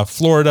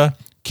 Florida,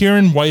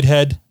 Kieran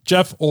Whitehead,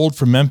 Jeff Old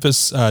from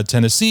Memphis,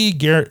 Tennessee,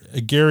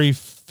 Gary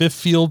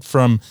Fifield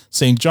from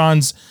St.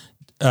 John's,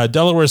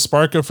 Delaware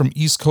Sparka from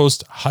East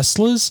Coast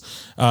Hustlers,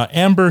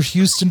 Amber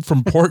Houston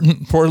from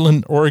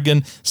Portland,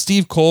 Oregon,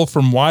 Steve Cole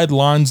from Wide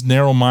Lawns,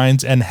 Narrow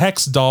Minds, and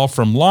Hex Doll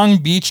from Long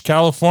Beach,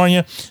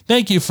 California.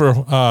 Thank you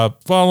for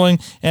following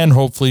and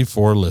hopefully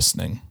for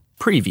listening.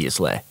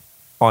 Previously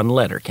on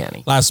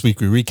Letterkenny. Last week,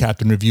 we recapped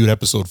and reviewed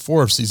episode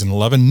 4 of season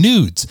 11,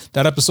 Nudes.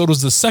 That episode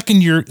was the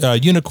second year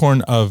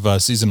unicorn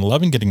of season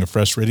 11, getting a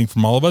fresh rating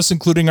from all of us,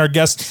 including our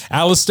guest,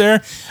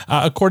 Alistair.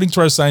 According to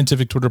our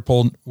scientific Twitter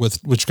poll,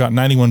 which got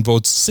 91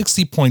 votes,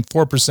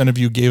 60.4% of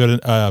you gave it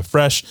a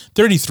fresh,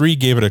 33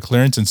 gave it a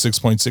clearance, and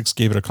 6.6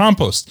 gave it a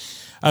compost.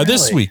 Really?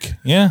 This week,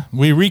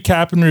 we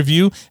recap and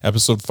review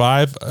episode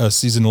 5,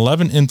 season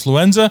 11,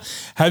 Influenza.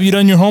 Have you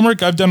done your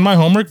homework? I've done my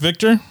homework.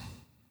 Victor?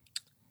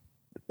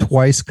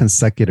 Twice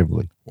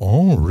consecutively.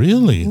 Oh,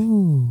 really?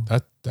 Ooh.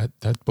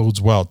 That bodes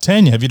well.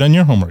 Tanya, have you done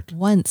your homework?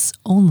 Once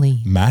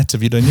only. Matt,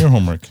 have you done your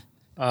homework?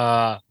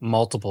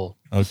 Multiple.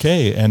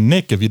 Okay. And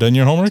Nick, have you done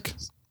your homework?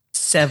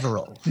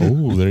 Several.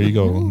 Oh, there you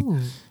go. Ooh.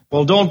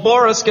 Well, don't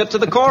bore us. Get to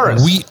the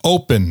chorus. We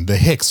open. The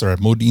Hicks are at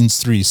Modine's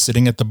 3,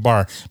 sitting at the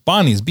bar.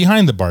 Bonnie's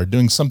behind the bar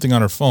doing something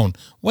on her phone.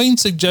 Wayne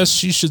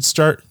suggests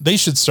they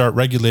should start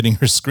regulating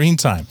her screen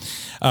time.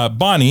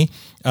 Bonnie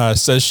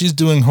says she's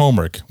doing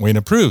homework. Wayne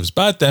approves,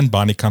 but then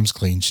Bonnie comes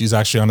clean. She's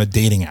actually on a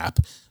dating app.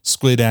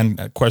 Squid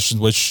Ann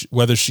questions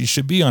whether she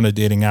should be on a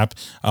dating app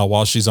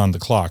while she's on the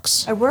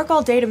clocks. I work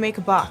all day to make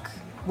a buck.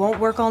 Won't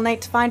work all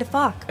night to find a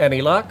fuck.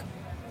 Any luck?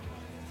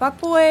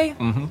 Fuck boy.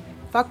 Mm-hmm.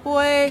 Fuck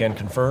boy. Can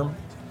confirm.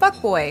 Fuck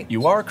boy.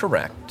 You are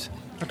correct.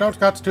 I don't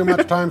got too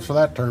much time for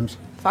that terms.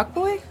 Fuck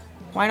boy?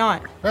 Why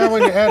not? Well,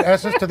 when you add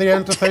S's to the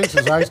ends of things,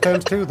 as I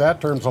tends to, that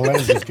term's a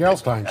Landy's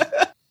Gelstein.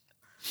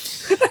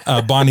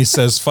 Bonnie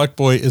says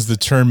fuckboy is the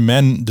term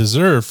men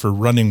deserve for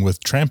running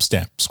with tramp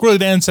stamp. Squirrely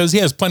Dan says he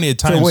has plenty of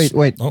time. So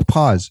wait,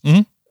 pause.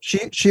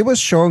 Mm-hmm. She was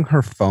showing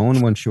her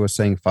phone when she was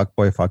saying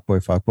fuckboy,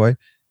 fuckboy, fuckboy.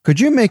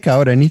 Could you make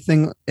out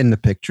anything in the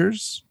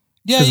pictures?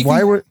 Yeah,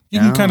 you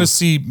can kind of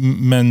see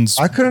men's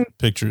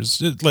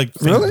pictures.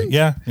 Really?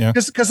 Yeah.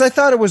 Because I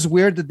thought it was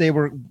weird that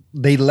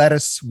they let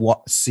us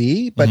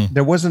see, but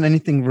there wasn't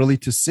anything really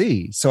to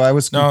see. So I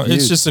was confused. No,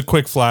 it's just a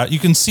quick flat. You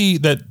can see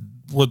that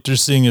what they're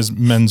seeing is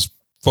men's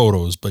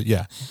photos, but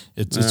yeah,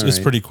 it's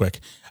pretty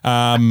quick.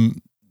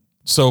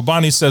 So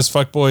Bonnie says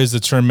fuckboy is the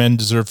term men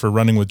deserve for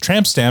running with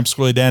tramp stamps.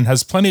 Willie Dan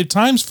has plenty of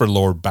times for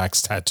lower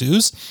backs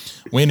tattoos.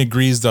 Wayne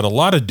agrees that a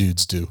lot of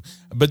dudes do.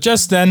 But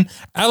just then,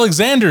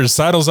 Alexander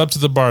sidles up to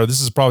the bar.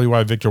 This is probably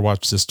why Victor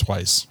watched this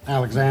twice.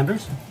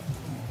 Alexander's?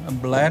 A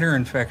bladder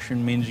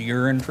infection means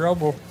you're in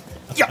trouble.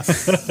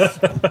 Yes! What's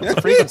the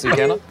frequency,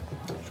 Kenna?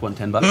 Just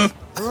 $110.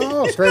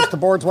 Oh, straight to the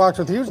boards walks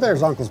with you.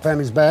 There's Uncle's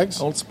Penny's bags.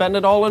 Don't spend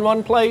it all in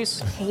one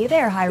place. Hey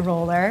there, high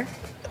roller.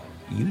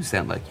 You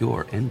sound like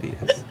you're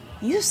envious.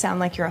 You sound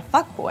like you're a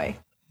fuckboy.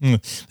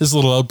 This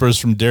little outburst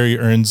from Derry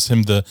earns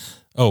him the...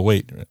 Oh,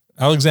 wait.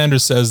 Alexander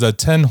says that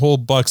 10 whole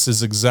bucks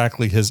is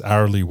exactly his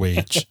hourly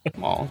wage.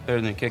 Well, better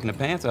than kicking the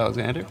pants,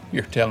 Alexander.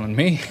 You're telling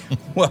me.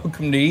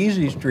 Welcome to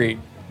Easy Street.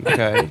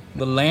 Okay.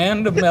 The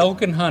land of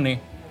milk and honey.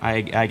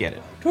 I get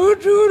it.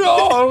 Toot toot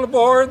all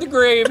aboard the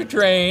gravy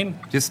train.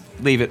 Just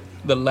leave it.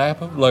 The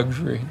lap of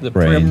luxury, the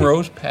Brain.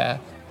 primrose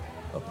path,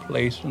 a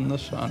place in the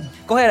sun.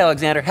 Go ahead,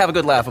 Alexander. Have a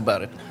good laugh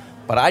about it.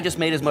 But I just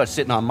made as much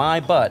sitting on my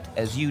butt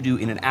as you do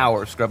in an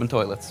hour scrubbing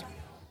toilets.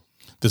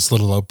 This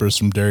little outburst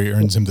from Derry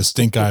earns him the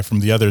stink eye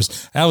from the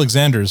others.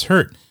 Alexander is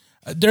hurt.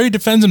 Derry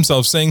defends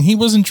himself, saying he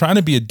wasn't trying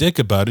to be a dick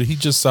about it. He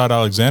just thought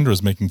Alexander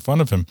was making fun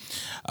of him.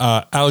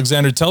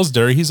 Alexander tells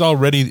Derry he's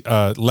already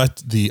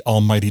let the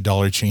almighty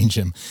dollar change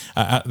him.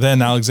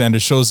 Then Alexander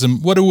shows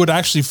him what it would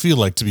actually feel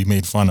like to be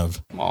made fun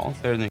of. Well,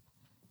 better than...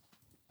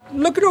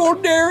 Look at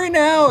old Derry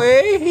now,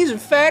 eh? He's a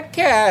fat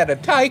cat, a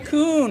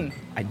tycoon.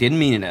 I didn't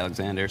mean it,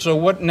 Alexander. So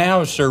what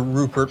now, Sir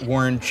Rupert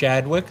Warren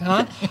Chadwick,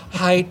 huh?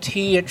 High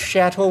tea at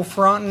Chateau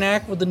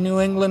Frontenac with the New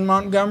England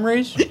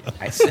Montgomerys?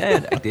 I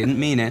said I didn't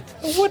mean it.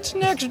 What's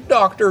next,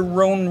 Dr.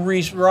 Roan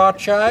Reese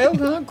Rothschild,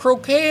 huh?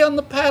 Croquet on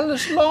the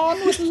palace lawn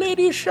with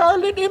Lady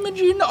Charlotte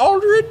Imogen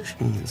Aldridge?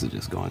 This is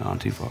just going on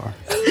too far.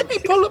 Let me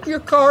pull up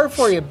your car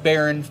for you,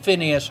 Baron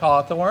Phineas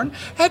Hawthorne.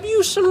 Have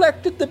you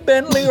selected the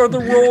Bentley or the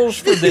Rolls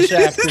for this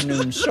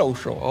afternoon's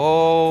social?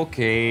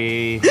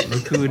 Okay.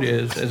 Look who it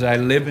is, as I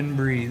live and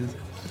breathe.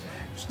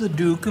 It's the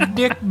Duke of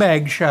Dick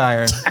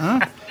Bagshire,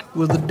 huh?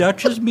 Will the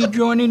Duchess be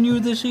joining you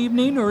this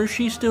evening, or is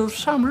she still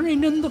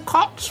summering in the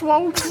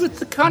Cotswolds with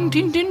the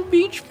Huntington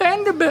Beach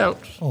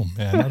Vanderbilts? Oh,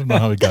 man, I don't know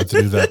how he got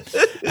to do that.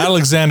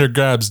 Alexander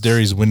grabs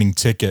Derry's winning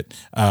ticket,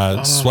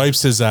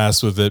 swipes his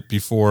ass with it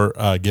before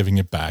giving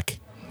it back.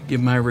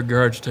 Give my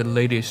regards to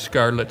Lady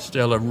Scarlet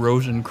Stella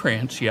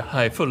Rosencrantz, you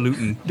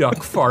highfalutin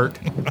duck fart.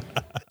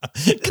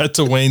 Cut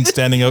to Wayne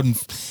standing out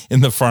in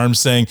the farm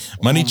saying,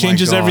 money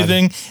changes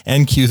everything,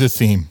 and cue the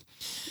theme.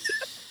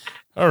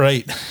 All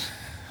right.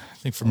 I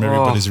think from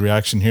everybody's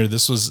reaction here,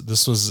 this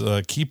was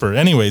a keeper.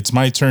 Anyway, it's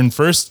my turn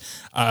first.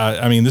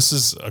 I mean, this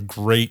is a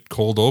great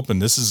cold open.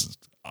 This is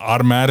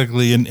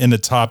automatically in a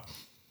top.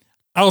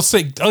 I'll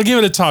give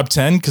it a top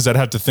 10 because I'd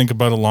have to think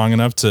about it long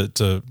enough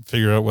to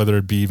figure out whether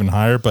it'd be even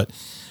higher. But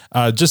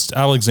just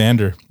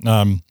Alexander.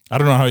 I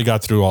don't know how he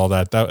got through all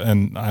that.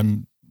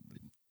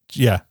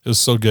 It was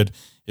so good.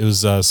 It was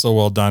so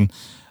well done.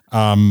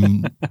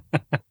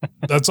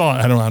 That's all.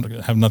 I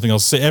don't have nothing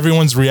else to say.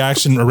 Everyone's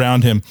reaction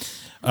around him,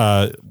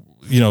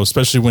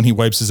 especially when he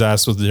wipes his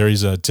ass with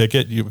Derry's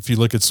ticket. If you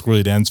look at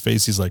Squirrely Dan's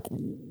face, he's like,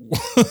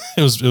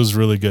 it was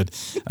really good.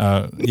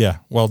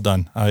 Well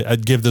done.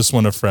 I'd give this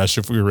one a fresh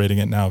if we were rating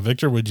it now.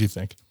 Victor, what do you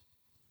think?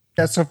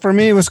 Yeah, so for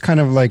me, it was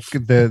kind of like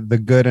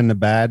the good and the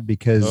bad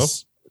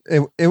because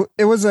it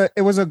was a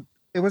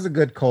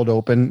good cold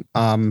open.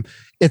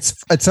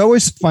 It's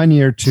always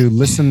funnier to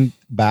listen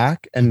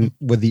back and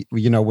with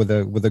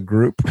a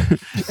group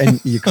and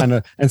you kind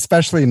of,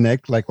 especially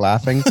Nick, like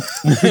laughing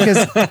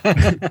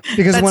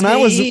because when I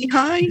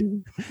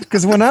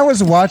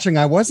was watching,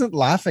 I wasn't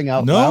laughing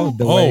out loud.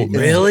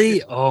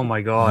 Really? Oh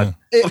my God.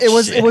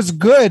 It was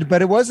good,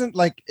 but it wasn't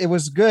like it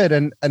was good.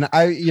 And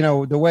I,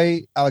 the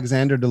way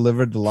Alexander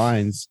delivered the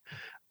lines,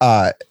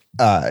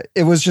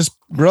 it was just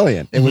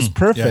brilliant. It was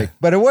perfect,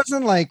 but it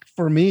wasn't like,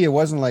 for me, it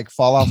wasn't like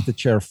fall off the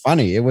chair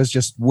funny. It was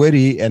just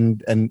witty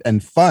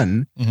and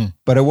fun,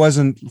 but it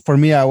wasn't, for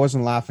me, I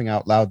wasn't laughing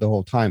out loud the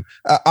whole time.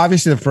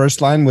 Obviously the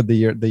first line with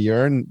the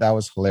urine, that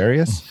was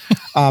hilarious.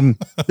 The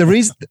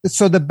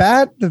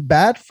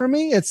bad for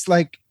me, it's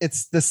like,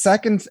 it's the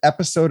second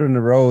episode in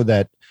a row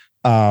that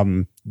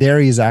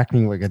Derry is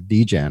acting like a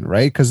degen,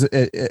 right? Because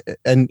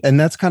and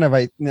that's kind of,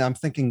 I'm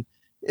thinking,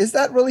 is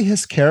that really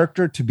his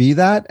character to be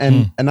that?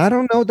 And I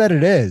don't know that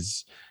it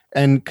is.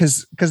 And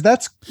because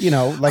that's,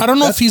 like, I don't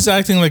know if he's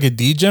acting like a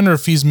degen or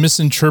if he's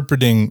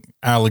misinterpreting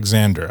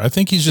Alexander. I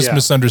think he's just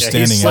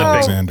misunderstanding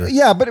Alexander.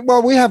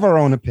 But we have our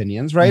own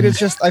opinions, right? It's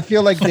just, I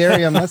feel like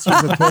Derry, unless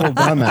he's a total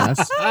dumbass,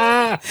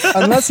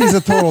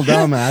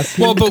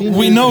 but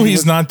we know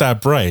he's not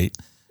that bright.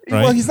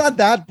 Right? Well, he's not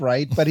that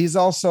bright, but he's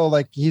also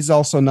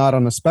not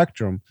on a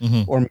spectrum,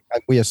 or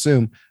we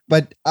assume.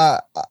 But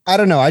I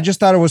don't know. I just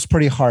thought it was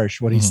pretty harsh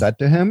what he said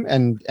to him,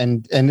 and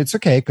it's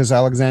okay because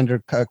Alexander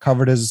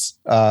covered his,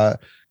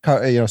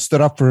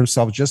 stood up for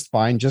himself just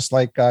fine, just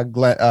like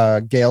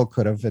Gail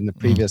could have in the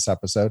previous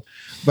episode.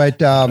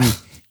 But I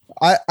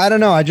don't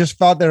know. I just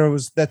felt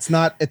it's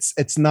not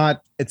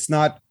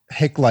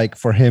Hick-like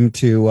for him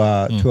to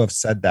have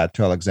said that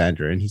to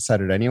Alexander, and he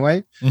said it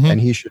anyway, and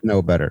he should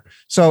know better.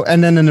 So,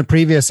 and then in the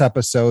previous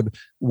episode,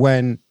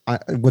 when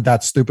with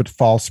that stupid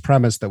false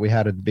premise that we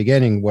had at the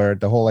beginning, where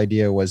the whole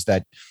idea was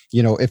that,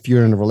 if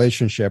you're in a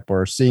relationship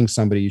or seeing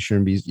somebody, you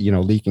shouldn't be,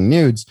 leaking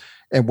nudes.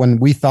 And when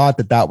we thought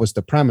that was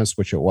the premise,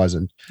 which it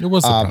wasn't. It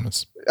was the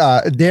premise.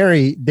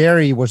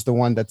 Derry was the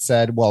one that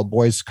said, well,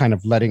 boys kind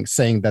of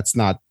saying that's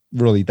not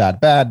really that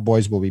bad,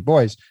 boys will be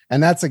boys,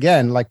 and that's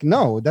again like,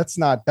 no, that's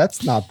not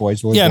boys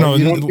will be boys.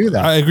 You don't do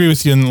that. I agree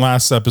with you. In the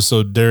last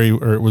episode, Derry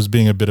was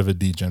being a bit of a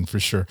degen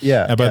for sure.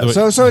 By the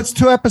way, so it's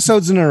 2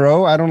 episodes in a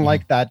row. I don't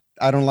like that.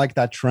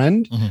 that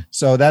trend.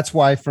 So that's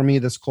why for me,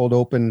 this cold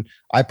open,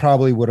 I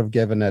probably would have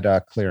given it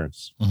a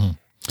clearance.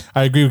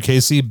 I agree with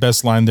Casey.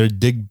 Best line there,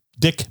 Dick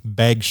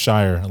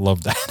Bagshire. I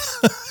love that.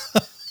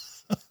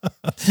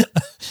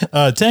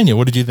 Tanya,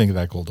 what did you think of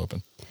that cold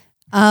open?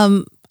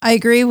 I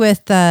agree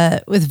with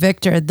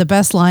Victor. The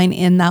best line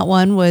in that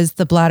one was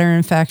the bladder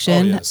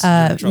infection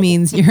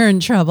means you're in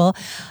trouble.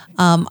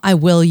 I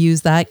will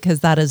use that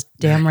because that is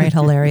damn right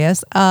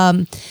hilarious.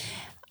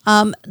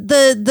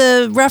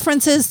 The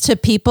references to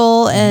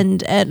people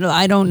and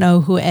I don't know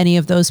who any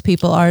of those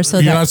people are. So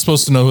you're not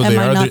supposed to know who they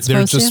are.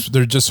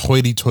 They're just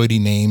hoity-toity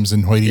names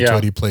and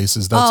hoity-toity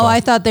places. That's all.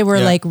 I thought they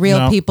were like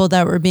real people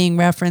that were being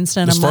referenced.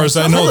 And as far as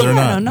I know, they're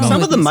not. No.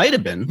 Some of them might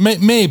have been.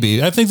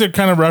 Maybe. I think they're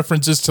kind of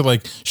references to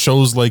like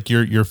shows like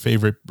your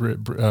favorite.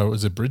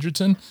 Was it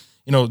Bridgerton?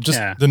 You know, just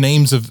the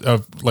names of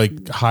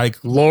like high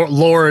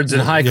lords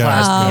and high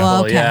class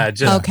people. Okay.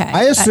 Yeah, okay.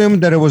 I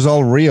assumed that it was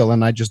all real,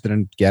 and I just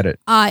didn't get it.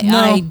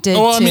 I did too.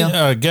 I mean,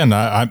 again,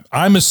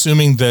 I'm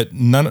assuming that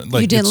none.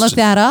 Like you didn't look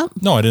that up.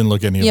 No, I didn't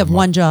look any of them. You have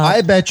one job.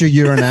 I bet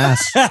you're an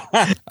ass.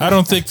 I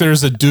don't think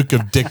there's a Duke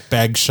of Dick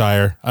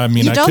Bagshire. I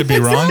mean, I could be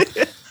wrong.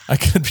 I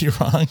could be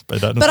wrong,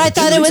 but I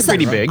thought it was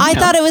pretty big. I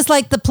thought it was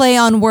like the play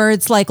on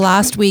words, like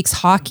last week's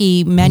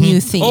hockey menu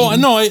theme. Oh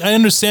no, I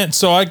understand.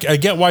 So I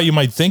get why you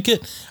might think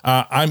it.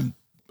 I'm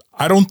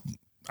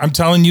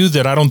telling you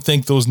that I don't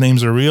think those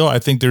names are real. I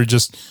think they're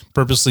just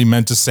purposely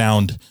meant to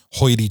sound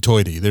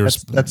hoity-toity.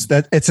 That's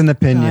it's an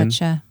opinion.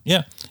 Gotcha.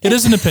 Yeah, it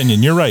is an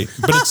opinion. You're right,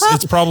 but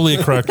it's probably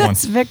a correct one.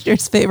 That's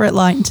Victor's favorite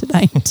line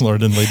tonight.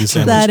 Lord and Lady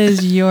Sanders. That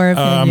is your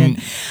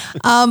opinion.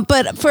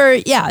 But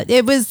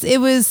it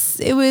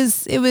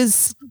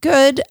was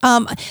good.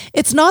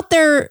 It's not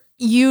their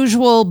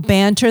usual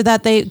banter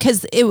that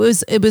because it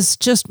was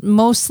just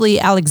mostly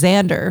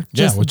Alexander.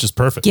 Which is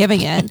perfect.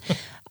 Giving it.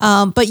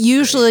 But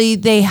usually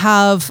they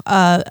have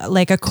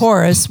like a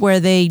chorus where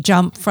they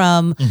jump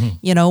from,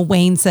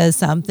 Wayne says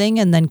something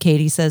and then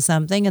Katie says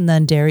something and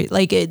then Derry.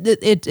 Like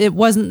it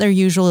wasn't their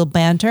usual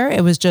banter.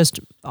 It was just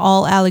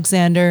all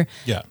Alexander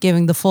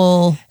giving the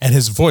full. And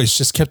his voice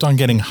just kept on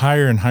getting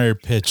higher and higher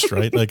pitched,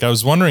 right? Like I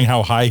was wondering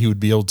how high he would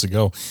be able to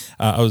go.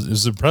 It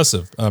was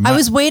impressive. I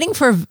was waiting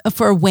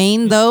for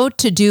Wayne though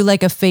to do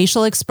like a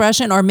facial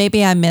expression, or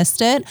maybe I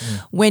missed it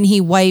when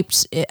he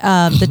wiped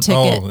the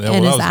ticket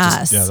in his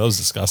ass. That was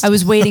disgusting. I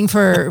was waiting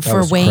for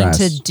Wayne crass.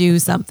 to do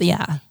something.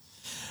 Yeah.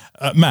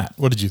 Matt,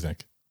 what did you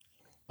think?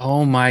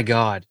 Oh my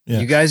God. Yeah.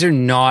 You guys are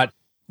not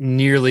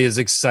nearly as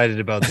excited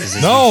about this.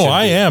 As No, you should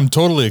I be. am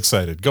totally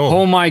excited. Go.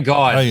 Oh my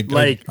God.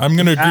 I'm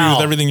going to agree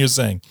with everything you're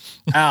saying.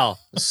 Al,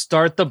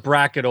 start the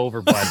bracket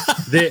over, bud.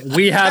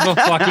 We have a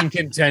fucking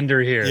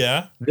contender here.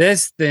 Yeah.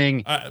 This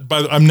thing.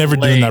 But I'm never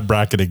doing that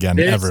bracket again,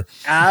 ever.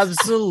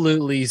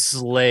 Absolutely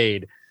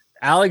slayed.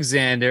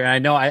 Alexander, and I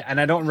know,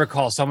 I don't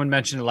recall, someone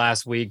mentioned it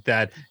last week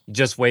that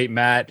just wait,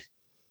 Matt,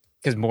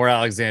 because more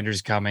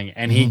Alexander's coming,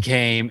 and he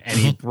came and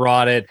he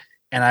brought it,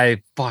 and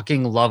I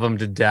fucking love him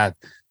to death.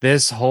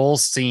 This whole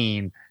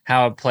scene,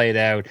 how it played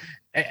out.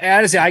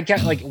 Honestly, I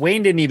can't, like,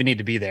 Wayne didn't even need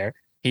to be there.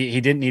 He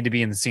didn't need to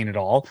be in the scene at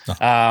all.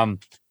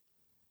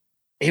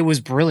 It was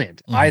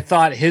brilliant. I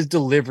thought his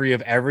delivery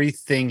of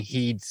everything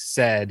he'd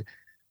said.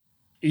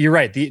 You're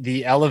right.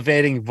 The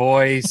elevating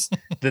voice,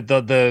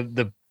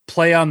 the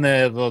play on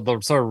the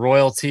sort of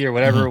royalty or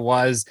whatever it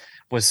was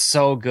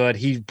so good.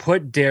 He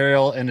put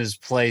Daryl in his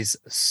place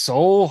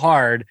so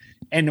hard,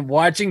 and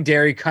watching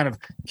Derry kind of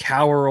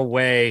cower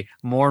away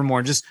more and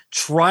more, just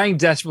trying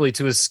desperately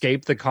to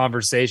escape the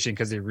conversation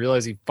because he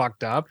realized he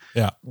fucked up,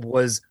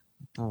 was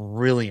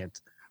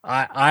brilliant.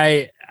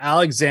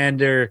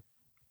 Alexander,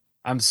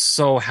 I'm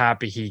so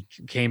happy he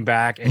came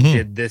back and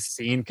did this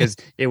scene because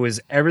it was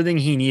everything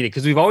he needed.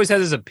 Because we've always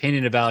had this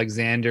opinion of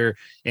Alexander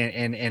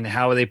and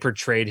how they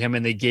portrayed him,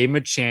 and they gave him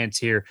a chance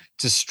here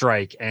to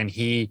strike, and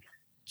he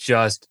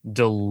just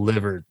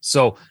delivered.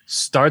 So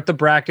start the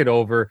bracket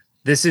over.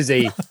 This is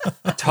a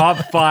top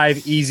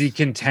 5 easy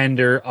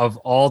contender of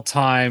all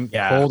time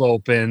cold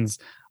opens.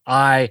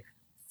 I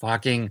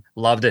fucking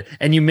loved it.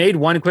 And you made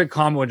one quick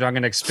comment, which I'm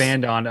going to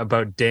expand on,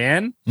 about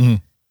Dan.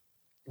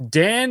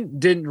 Dan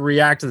didn't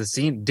react to the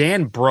scene.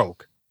 Dan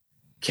broke.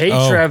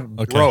 K-Trev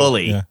broke.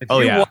 Fully. If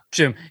you watch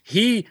him,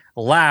 he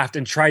laughed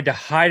and tried to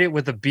hide it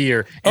with a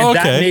beer. And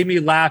that made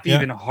me laugh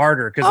even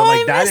harder. Because I'm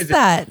like, that is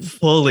that.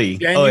 Fully.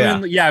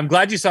 Genuinely, I'm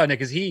glad you saw it, Nick,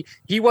 because he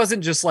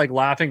wasn't just like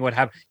laughing what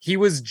happened. He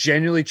was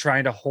genuinely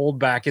trying to hold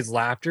back his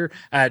laughter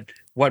at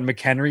what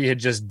McHenry had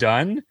just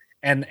done.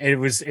 And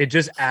it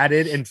just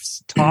added and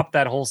topped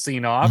that whole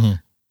scene off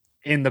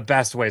in the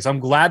best way. So I'm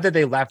glad that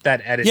they left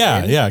that edit.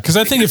 Yeah. Because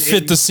I think it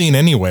fit the scene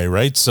anyway,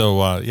 right?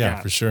 So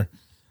for sure.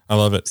 I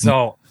love it.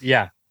 So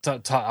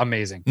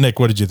amazing. Nick,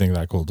 what did you think of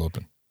that cold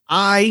open?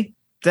 That's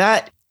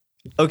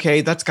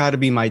got to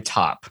be my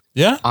top.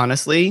 Yeah.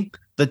 Honestly,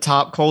 the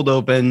top cold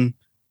open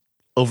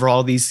over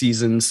all these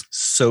seasons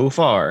so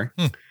far.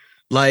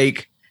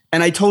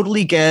 And I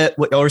totally get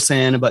what y'all are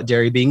saying about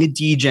Derry being a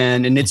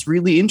degen, and it's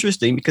really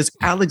interesting because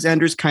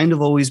Alexander's kind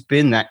of always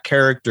been that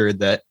character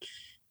that,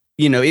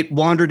 it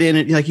wandered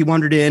in, he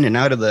wandered in and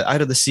out of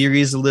the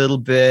series a little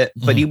bit,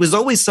 but he was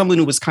always someone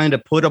who was kind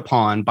of put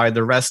upon by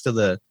the rest of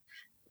the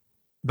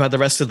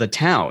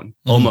town.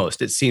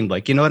 Almost, it seemed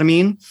like, you know what I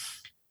mean?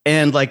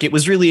 And like, it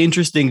was really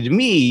interesting to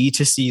me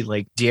to see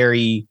like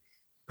Derry,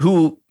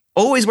 who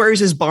always wears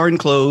his barn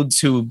clothes,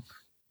 who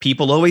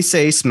people always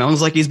say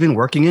smells like he's been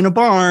working in a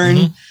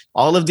barn,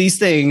 all of these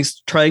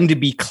things, trying to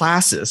be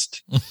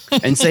classist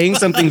and saying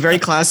something very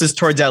classist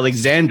towards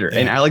Alexander.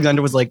 And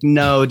Alexander was like,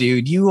 no,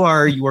 dude, you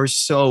are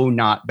so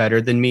not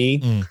better than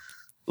me.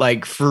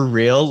 Like, for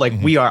real, like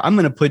I'm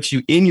going to put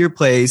you in your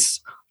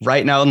place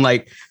right now. And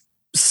like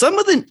some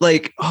of the,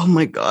 like, oh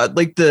my God,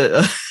 like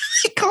the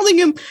calling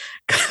him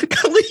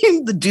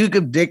the Duke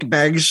of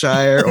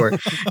Dickbagshire, or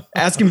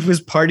asking if he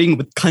was partying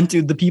with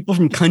the people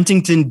from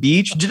Cuntington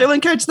Beach. Did anyone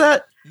catch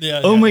that?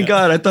 Yeah. Oh my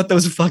God. I thought that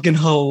was fucking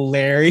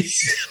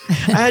hilarious.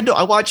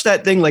 I watched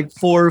that thing like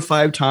 4 or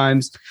 5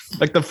 times.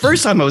 Like the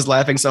first time I was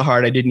laughing so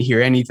hard, I didn't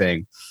hear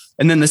anything.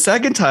 And then the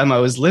second time I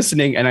was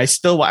listening, and I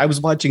was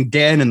watching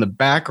Dan in the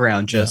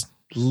background just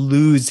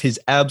lose his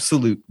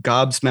absolute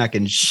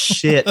gobsmacking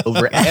shit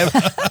over it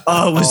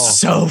was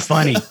so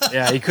funny.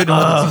 Yeah, he couldn't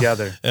hold it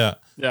together.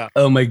 Yeah.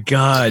 Oh my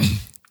God.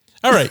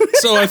 All right.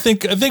 So I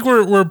think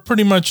we're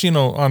pretty much,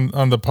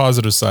 on the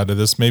positive side of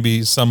this,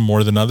 maybe some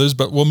more than others,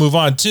 but we'll move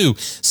on to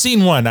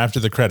scene 1 after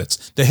the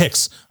credits. The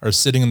Hicks are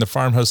sitting in the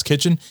farmhouse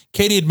kitchen.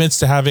 Katie admits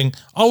to having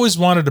always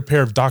wanted a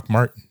pair of Doc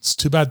Martens.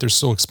 Too bad they're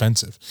so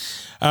expensive.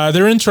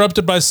 They're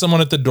interrupted by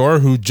someone at the door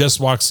who just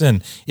walks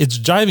in. It's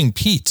jiving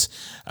Pete.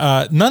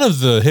 None of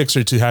the Hicks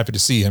are too happy to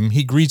see him.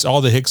 He greets all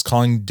the Hicks,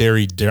 calling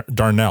Derry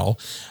Darnell.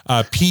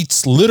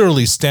 Pete's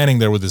literally standing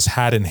there with his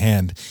hat in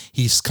hand.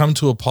 He's come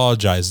to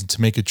apologize and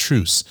to make a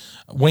truce.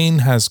 Wayne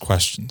has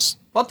questions.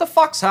 What the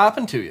fuck's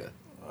happened to you?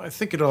 I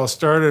think it all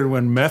started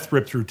when meth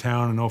ripped through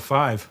town in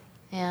 2005.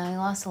 Yeah, we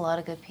lost a lot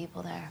of good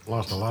people there.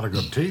 Lost a lot of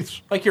good teeth.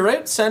 Like, you're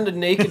out sending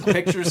naked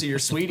pictures of your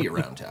sweetie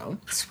around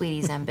town.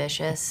 Sweetie's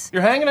ambitious.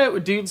 You're hanging out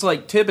with dudes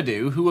like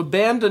Thibodeau, who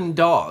abandoned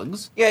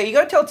dogs. Yeah, you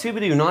gotta tell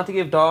Thibodeau not to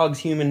give dogs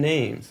human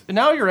names. And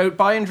now you're out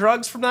buying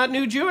drugs from that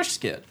new Jewish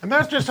skid. And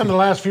that's just in the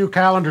last few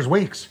calendars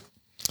weeks.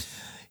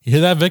 You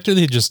hear that, Victor?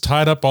 They just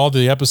tied up all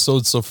the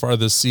episodes so far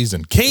this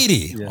season.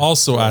 Katie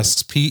also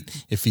asks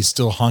Pete if he's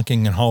still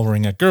honking and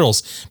hollering at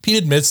girls.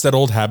 Pete admits that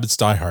old habits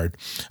die hard.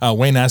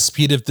 Wayne asks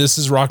Pete if this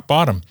is rock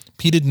bottom.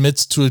 Pete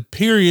admits to a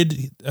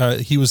period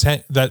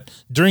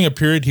during a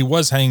period he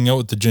was hanging out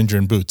with the Ginger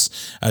and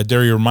Boots.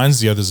 Derry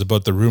reminds the others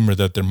about the rumor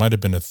that there might have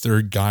been a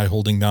third guy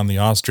holding down the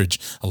ostrich,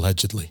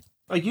 allegedly.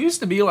 Like, you used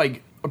to be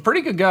like a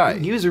pretty good guy.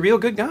 He was a real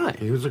good guy.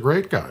 He was a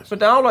great guy.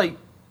 But now, like,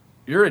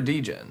 you're a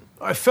degen.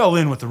 I fell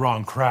in with the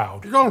wrong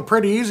crowd. You're going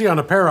pretty easy on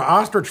a pair of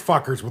ostrich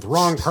fuckers with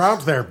wrong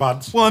crowds there,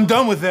 buds. Well, I'm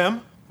done with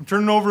them. I'm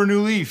turning over a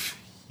new leaf.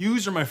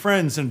 Yous are my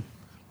friends, and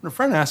when a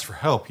friend asks for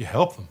help, you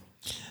help them.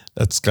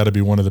 That's got to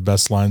be one of the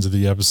best lines of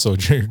the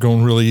episode. You're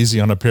going really easy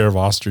on a pair of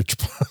ostrich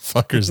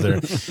fuckers there.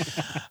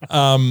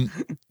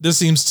 This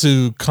seems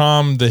to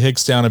calm the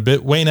Hicks down a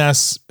bit. Wayne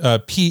asks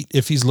Pete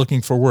if he's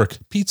looking for work.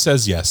 Pete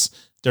says yes.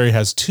 Derry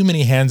has too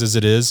many hands as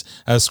it is.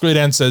 Squid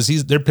Ant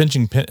says they're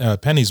pinching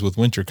pennies with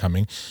winter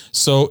coming.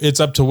 So it's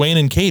up to Wayne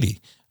and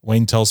Katie.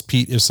 Wayne tells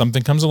Pete if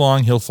something comes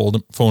along, he'll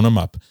phone him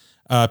up.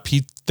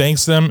 Pete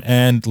thanks them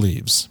and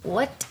leaves.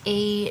 What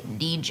a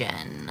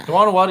degen. You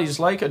want to what? He's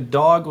like a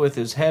dog with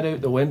his head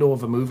out the window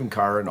of a moving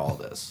car and all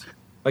this.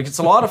 Like, it's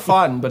a lot of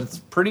fun, but it's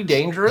pretty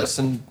dangerous,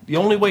 and the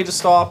only way to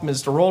stop him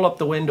is to roll up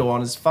the window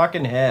on his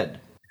fucking head.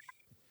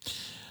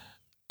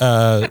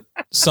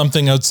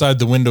 Something outside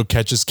the window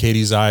catches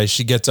Katie's eye.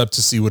 She gets up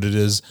to see what it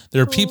is.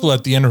 There are people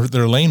at the end of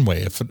their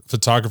laneway, a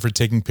photographer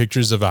taking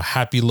pictures of a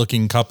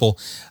happy-looking couple.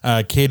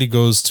 Katie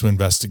goes to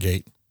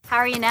investigate. How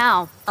are you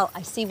now? Oh,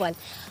 I see one.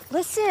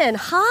 Listen,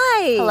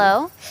 hi.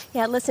 Hello?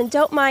 Yeah, listen,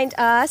 don't mind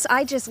us.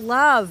 I just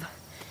love,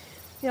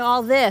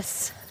 all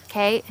this.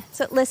 Okay.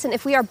 So listen,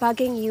 if we are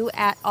bugging you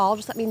at all,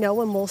 just let me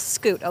know and we'll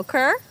scoot,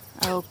 okay?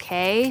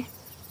 Okay.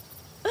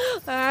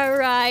 All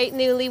right,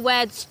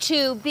 newlyweds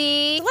to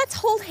be. Let's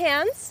hold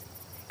hands,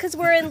 because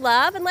we're in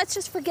love, and let's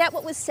just forget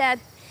what was said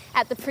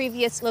at the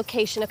previous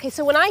location, okay?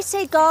 So when I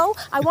say go,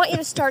 I want you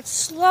to start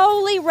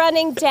slowly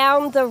running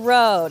down the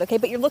road, okay?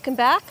 But you're looking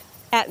back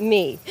at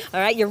me, all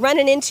right? You're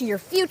running into your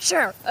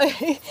future.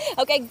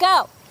 Okay,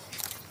 go.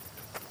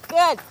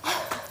 Good.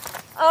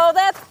 Oh,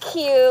 that's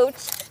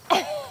cute.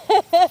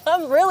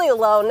 I'm really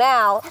low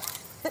now.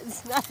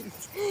 It's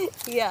nice.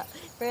 Yeah,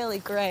 really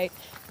great.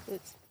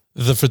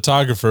 The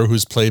photographer,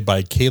 who's played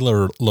by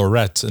Kayla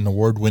Lorette, an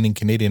award-winning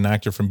Canadian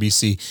actor from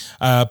BC,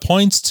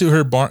 points to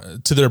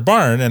their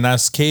barn and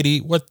asks Katie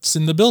what's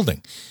in the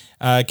building.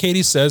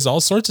 Katie says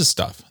all sorts of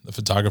stuff. The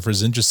photographer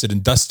is interested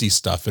in dusty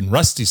stuff and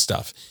rusty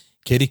stuff.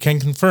 Katie can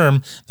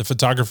confirm. The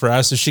photographer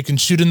asks if she can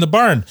shoot in the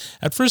barn.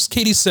 At first,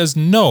 Katie says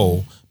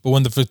no, but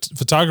when the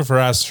photographer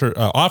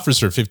offers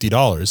her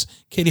 $50,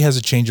 Katie has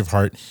a change of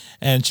heart,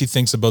 and she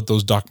thinks about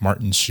those Doc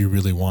Martens she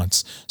really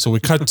wants. So we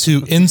cut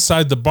to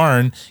inside the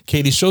barn.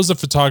 Katie shows the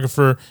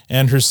photographer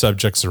and her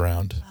subjects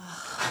around.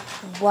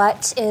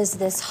 What is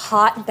this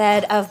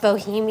hotbed of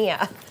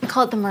Bohemia?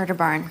 call it the murder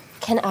barn.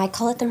 Can I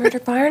call it the murder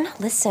barn?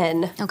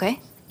 Listen. Okay.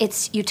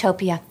 It's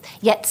utopia,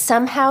 yet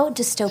somehow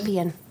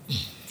dystopian.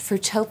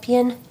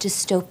 Fruitopian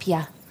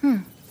dystopia.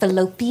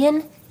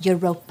 Fallopian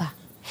Europa.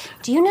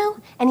 Do you know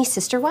any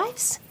sister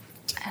wives?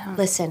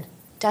 Listen,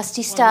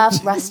 dusty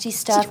stuff, rusty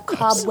stuff,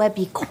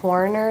 cobwebby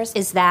corners.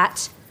 Is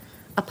that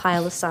a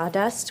pile of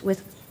sawdust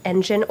with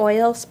engine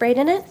oil sprayed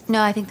in it?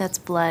 No, I think that's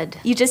blood.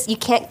 You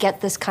can't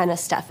get this kind of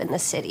stuff in the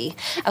city.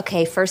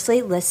 Okay,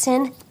 firstly,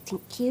 listen.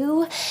 Thank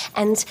you.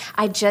 And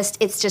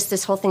it's just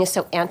this whole thing is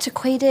so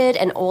antiquated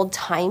and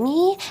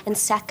old-timey. And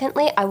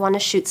secondly, I want to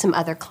shoot some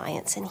other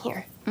clients in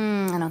here.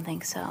 I don't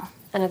think so.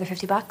 Another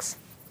 $50?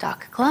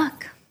 Dock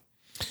clock.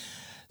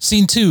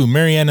 Scene 2,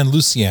 Marianne and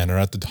Lucienne are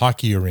at the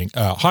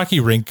hockey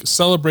rink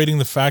celebrating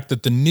the fact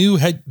that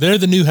they're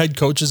the new head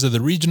coaches of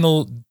the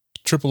regional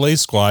AAA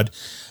squad.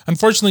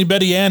 Unfortunately,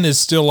 Betty Ann is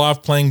still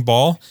off playing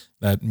ball.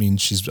 That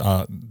means she's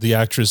the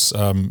actress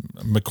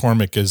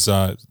McCormick is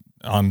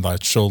on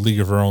that show League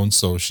of Her Own,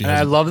 so she.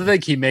 I love that they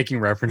keep making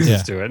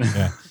references to it.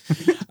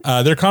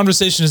 Yeah. Their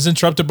conversation is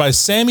interrupted by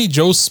Sammy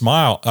Joe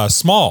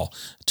Small,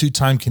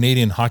 two-time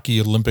Canadian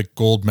hockey Olympic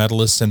gold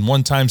medalist and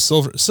one-time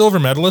silver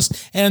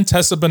medalist, and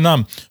Tessa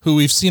Bonham, who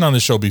we've seen on the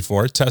show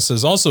before. Tessa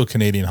is also a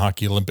Canadian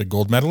hockey Olympic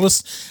gold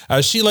medalist.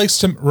 She likes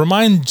to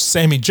remind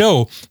Sammy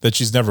Joe that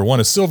she's never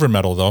won a silver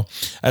medal, though.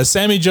 As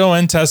Sammy Joe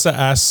and Tessa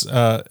ask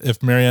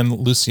if Marianne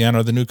and Lucienne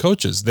are the new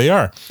coaches. They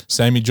are.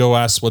 Sammy Joe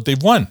asks what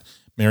they've won.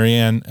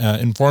 Marianne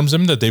informs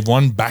him that they've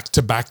won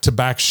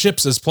back-to-back-to-back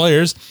ships as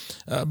players,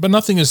 but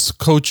nothing as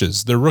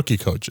coaches. They're rookie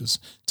coaches.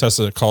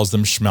 Tessa calls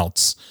them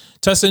schmelts.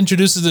 Tessa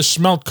introduces the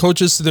schmelt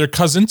coaches to their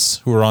cousins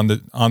who are on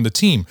the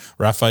team,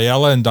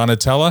 Raffaella and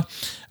Donatella.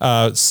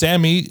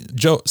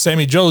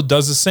 Sammy Joe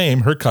does the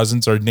same. Her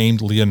cousins are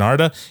named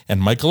Leonarda and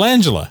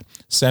Michelangelo.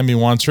 Sammy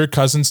wants her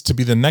cousins to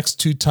be the next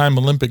two-time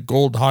Olympic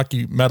gold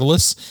hockey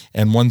medalists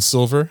and one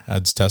silver,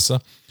 adds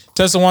Tessa.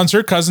 Tessa wants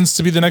her cousins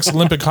to be the next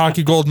Olympic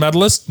hockey gold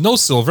medalist, no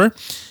silver.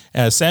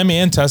 Sammy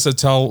and Tessa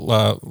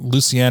tell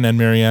Lucienne and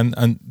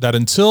Marianne that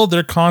until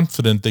they're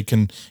confident they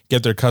can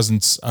get their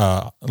cousins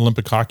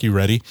Olympic hockey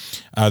ready,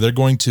 they're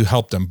going to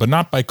help them, but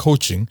not by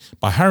coaching,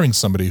 by hiring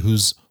somebody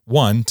who's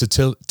won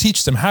to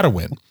teach them how to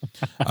win.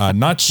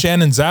 Not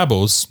Shannon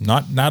Zabos,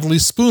 not Natalie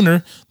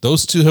Spooner.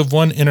 Those two have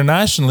won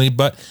internationally,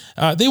 but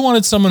they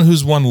wanted someone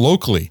who's won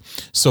locally.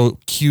 So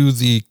cue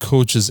the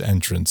coach's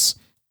entrance.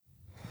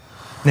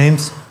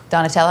 Names?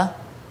 Donatella,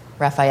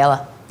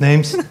 Raffaella.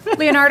 Names?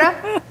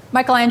 Leonardo,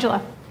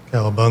 Michelangelo.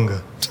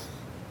 Cowabunga.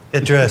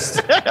 Get dressed.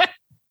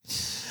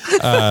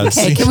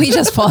 Okay, can we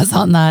just pause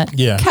on that?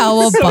 Yeah.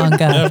 Cowabunga.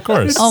 Yeah, of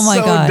course. Oh my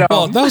God.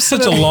 Well, that was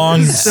such a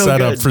long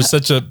setup good. for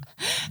such a,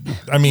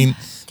 I mean,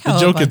 the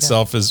joke Cowabunga.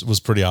 itself was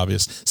pretty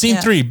obvious. Scene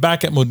 3,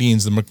 back at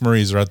Modine's, the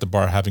McMurrays are at the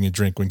bar having a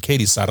drink when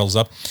Katie saddles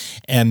up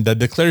and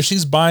declares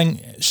she's buying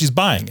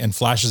and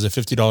flashes a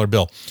 $50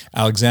 bill.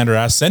 Alexander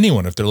asks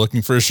anyone if they're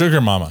looking for a sugar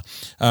mama.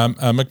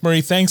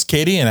 McMurray thanks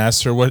Katie and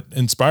asks her what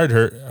inspired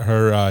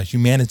her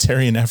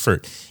humanitarian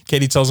effort.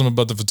 Katie tells him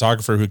about the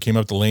photographer who came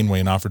up the laneway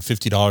and offered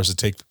 $50 to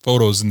take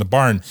photos in the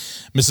barn.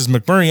 Mrs.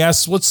 McMurray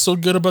asks what's so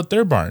good about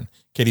their barn.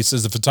 Katie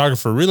says the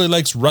photographer really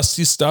likes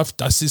rusty stuff,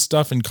 dusty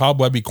stuff, and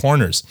cobwebby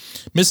corners.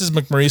 Mrs.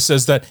 McMurray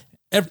says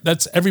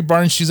that's every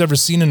barn she's ever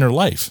seen in her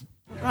life.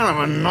 Kind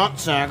of a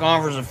nutsack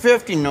offers a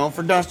 50 note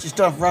for dusty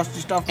stuff,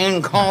 rusty stuff,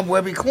 and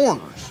cobwebby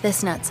corners.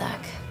 This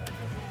nutsack.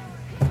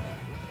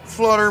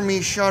 Flutter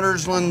me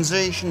shudders,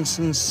 lensation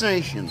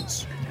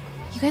sensations.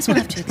 You guys will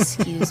have to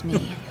excuse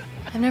me.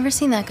 I've never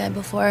seen that guy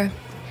before,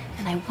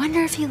 and I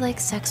wonder if he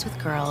likes sex with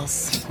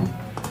girls.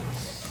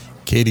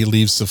 Katie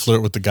leaves to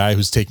flirt with the guy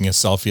who's taking a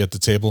selfie at the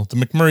table. The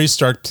McMurrays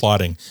start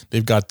plotting.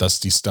 They've got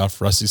dusty stuff,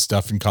 rusty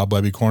stuff, and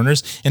cobwebby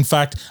corners. In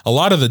fact, a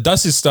lot of the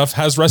dusty stuff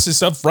has rusty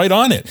stuff right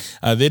on it.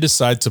 They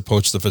decide to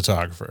poach the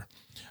photographer.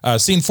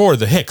 Scene 4,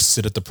 the Hicks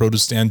sit at the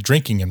produce stand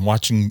drinking and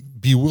watching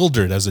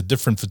bewildered as a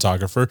different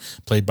photographer,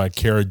 played by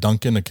Cara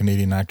Duncan, a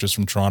Canadian actress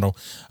from Toronto,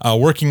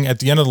 working at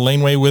the end of the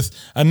laneway with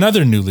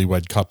another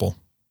newlywed couple.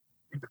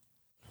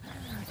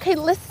 Okay,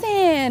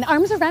 listen,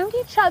 arms around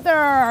each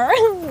other.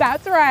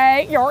 That's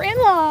right, you're in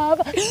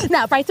love.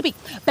 Now, right to be,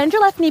 bend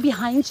your left knee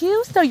behind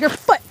you so your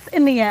foot's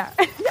in the air.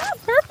 Yeah,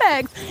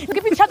 perfect.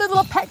 Give each other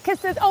little pet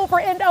kisses over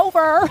and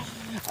over.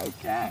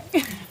 Okay.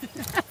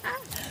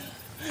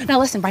 Now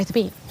listen, right to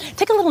be,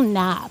 take a little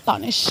nap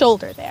on his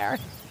shoulder there.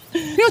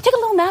 Take a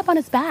little nap on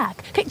his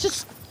back. Okay,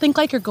 just think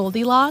like your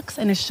Goldilocks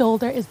and his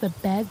shoulder is the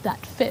bed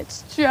that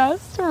fits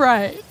just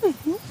right.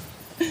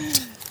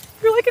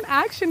 You're like an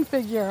action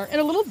figure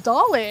and a little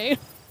dolly.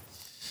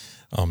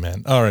 Oh,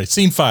 man. All right.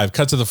 Scene 5.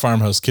 Cut to the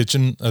farmhouse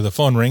kitchen. The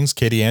phone rings.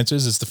 Katie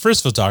answers. It's the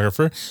first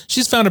photographer.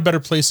 She's found a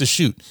better place to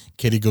shoot.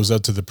 Katie goes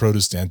out to the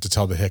produce stand to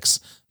tell the Hicks.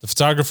 The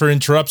photographer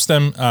interrupts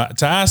them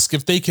to ask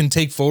if they can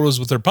take photos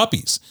with their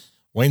puppies.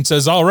 Wayne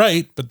says, all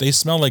right, but they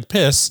smell like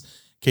piss.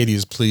 Katie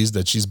is pleased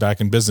that she's back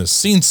in business.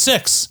 Scene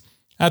 6.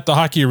 At the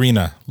hockey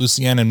arena,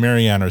 Lucienne and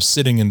Marianne are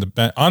sitting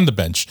on the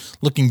bench,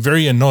 looking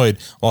very annoyed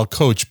while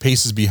Coach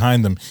paces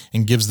behind them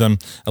and gives them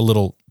a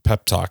little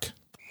pep talk.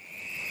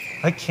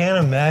 I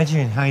can't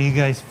imagine how you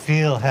guys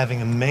feel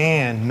having a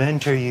man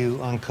mentor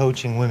you on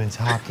coaching women's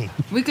hockey.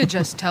 We could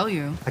just tell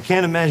you. I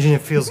can't imagine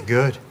it feels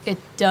good. It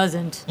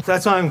doesn't.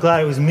 That's why I'm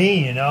glad it was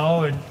me, you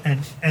know,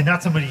 and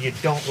not somebody you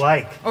don't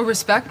like. Or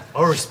respect.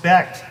 Or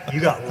respect.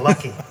 You got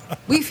lucky.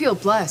 We feel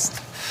blessed.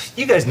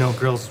 You guys know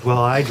girls as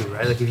well as I do,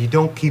 right? Like, if you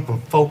don't keep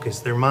them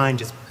focused, their mind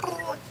just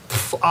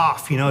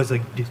off, you know? It's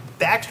like just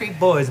Backstreet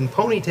Boys and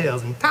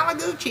ponytails and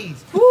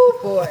Tamagotchis. Ooh,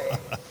 boy.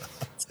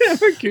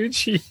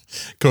 Tamagotchi.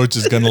 Coach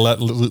is going to let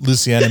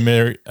Lucianne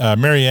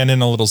and Marianne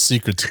in a little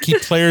secret to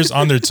keep players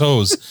on their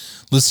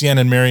toes. Lucianne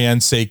and Marianne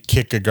say,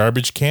 kick a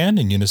garbage can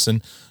in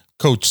unison.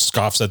 Coach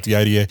scoffs at the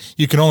idea.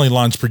 You can only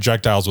launch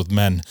projectiles with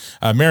men.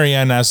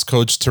 Marianne asks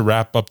Coach to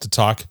wrap up the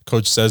talk.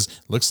 Coach says,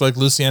 looks like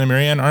Lucianne and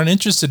Marianne aren't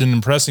interested in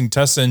impressing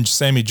Tessa and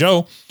Sammy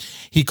Joe.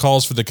 He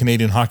calls for the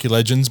Canadian hockey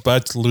legends,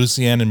 but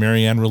Lucianne and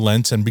Marianne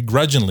relent and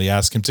begrudgingly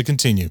ask him to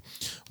continue.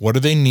 What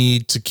do they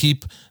need to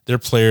keep their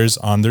players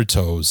on their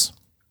toes?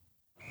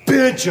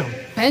 Bench him.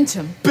 Bench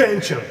him.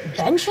 Bench him.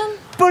 Bench him?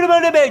 Put him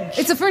on the bench.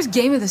 It's the first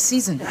game of the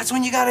season. That's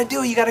when you got to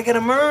do it. You got to get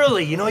him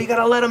early. You know, you got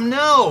to let him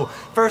know.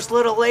 First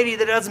little lady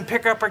that doesn't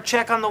pick up her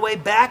check on the way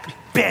back,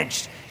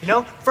 benched. You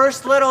know,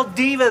 first little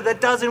diva that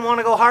doesn't want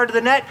to go hard to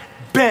the net,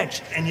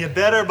 benched. And you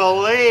better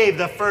believe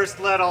the first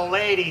little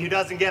lady who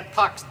doesn't get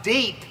pucks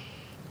deep.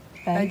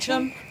 Bench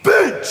him?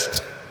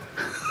 Benched.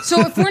 So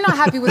if we're not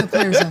happy with a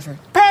player's effort,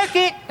 pack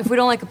it. If we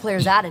don't like a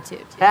player's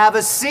attitude, have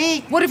a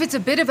seat. What if it's a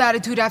bit of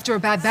attitude after a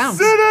bad bounce?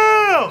 Sit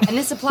down. And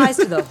this applies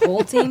to the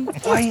whole team.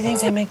 Why do you think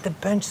they make the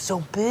bench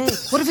so big?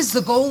 What if it's the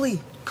goalie?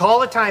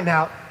 Call a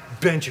timeout.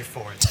 Bench her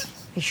for it.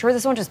 You sure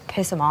this won't just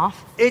piss him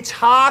off? It's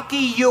hockey.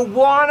 You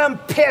want them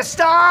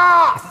pissed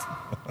off.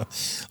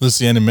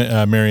 Lucianne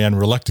and Marianne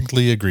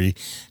reluctantly agree.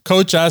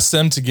 Coach asks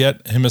them to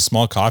get him a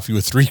small coffee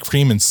with 3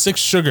 cream and 6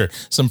 sugar,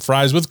 some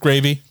fries with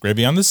gravy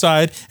on the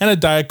side, and a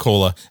Diet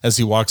Cola as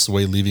he walks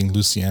away, leaving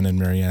Lucianne and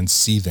Marianne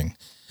seething.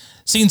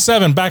 Scene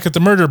 7, back at the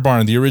murder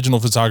barn. The original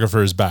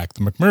photographer is back.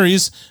 The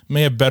McMurrays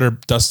may have better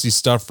dusty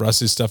stuff,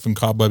 rusty stuff, and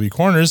cobwebby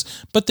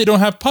corners, but they don't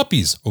have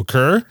puppies.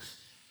 Occur.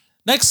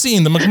 Next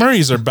scene, the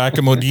McMurrays are back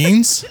at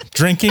Modine's,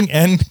 drinking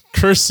and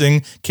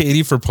cursing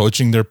Katie for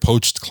poaching their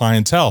poached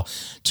clientele.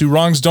 2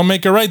 wrongs don't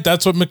make a right.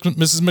 That's what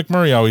Mrs.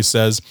 McMurray always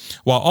says.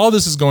 While all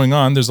this is going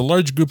on, there's a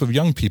large group of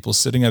young people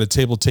sitting at a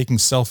table taking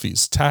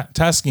selfies.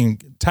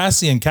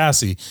 Tassie and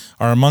Cassie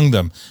are among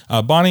them.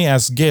 Bonnie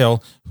asks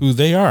Gail who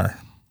they are.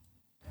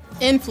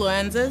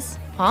 Influenzas.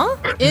 Huh?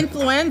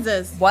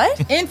 Influenzas. What?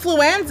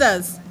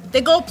 Influenzas.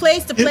 They go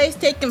place to place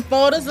taking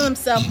photos of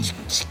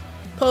themselves,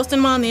 posting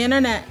them on the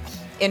internet.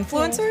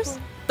 Influencers?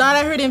 Thought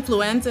I heard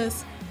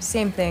influenzas.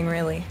 Same thing,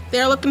 really.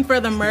 They're looking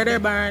for the murder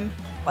barn.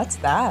 What's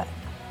that?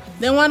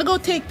 They want to go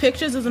take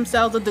pictures of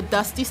themselves with the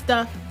dusty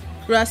stuff,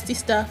 rusty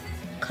stuff,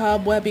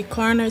 cobwebby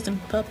corners,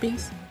 and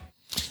puppies.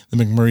 The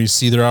McMurrays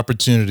see their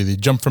opportunity. They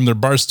jump from their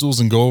bar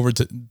stools and go over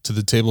to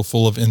the table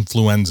full of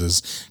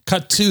influenzas.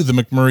 Cut to the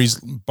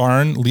McMurrays'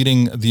 barn,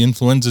 leading the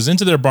influenzas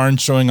into their barn,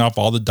 showing off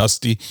all the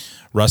dusty,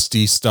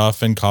 rusty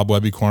stuff and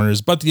cobwebby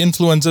corners. But the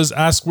influenzas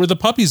ask where the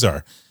puppies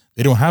are.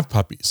 They don't have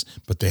puppies,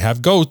 but they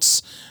have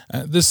goats.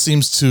 This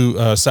seems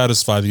to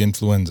satisfy the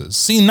influenzas.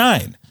 Scene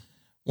 9.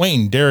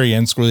 Wayne, Derry,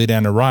 and Squirrely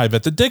Dan arrive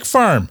at the Dick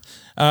Farm.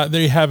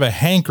 They have a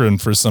hankering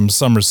for some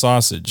summer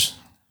sausage.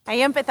 I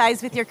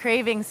empathize with your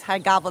cravings. I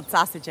gobbled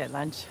sausage at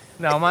lunch.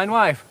 No, mine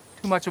wife.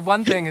 Too much of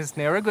one thing is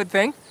never a good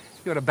thing.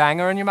 You got a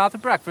banger in your mouth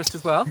at breakfast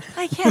as well.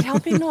 I can't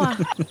help it, Noah.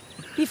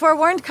 Before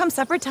warned come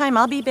supper time,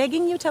 I'll be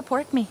begging you to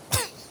pork me.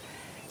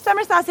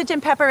 Summer sausage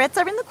and pepperettes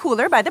are in the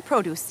cooler by the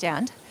produce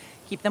stand.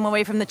 Keep them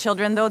away from the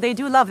children, though they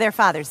do love their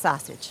father's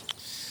sausage.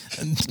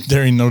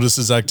 Derry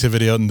notices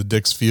activity out in the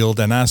Dick's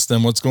field and asks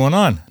them what's going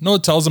on. Noah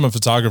tells them a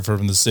photographer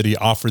from the city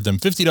offered them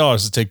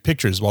 $50 to take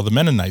pictures while the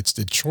Mennonites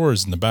did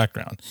chores in the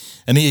background.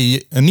 And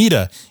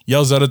Anita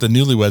yells out at the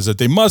newlyweds that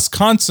they must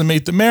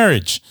consummate the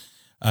marriage.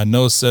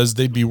 Noah says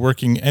they'd be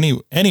working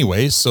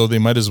anyway, so they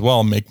might as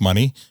well make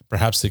money.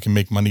 Perhaps they can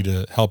make money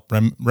to help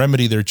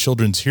remedy their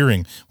children's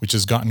hearing, which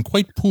has gotten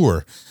quite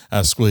poor,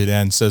 Squilly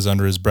Dan says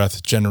under his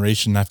breath,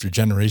 generation after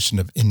generation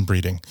of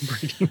inbreeding.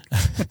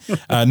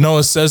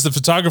 Noah says the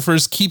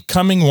photographers keep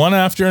coming one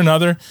after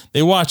another.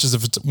 They watch as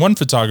one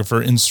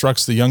photographer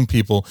instructs the young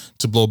people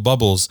to blow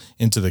bubbles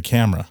into the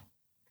camera.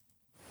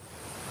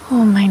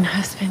 Oh, mine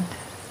husband,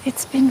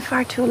 it's been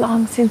far too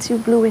long since you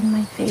blew in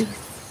my face.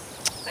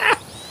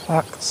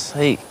 Fuck's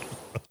sake.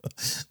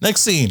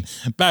 Next scene,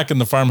 back in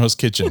the farmhouse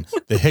kitchen.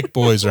 The Hick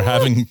boys are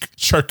having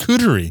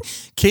charcuterie.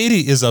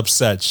 Katie is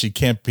upset. She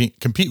can't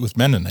compete with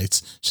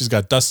Mennonites. She's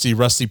got dusty,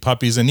 rusty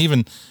puppies, and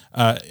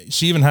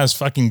she even has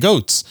fucking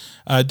goats.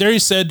 Derry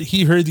said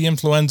he heard the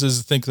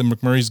influenzas think the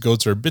McMurray's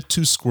goats are a bit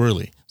too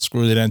squirrely.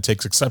 Squirrely then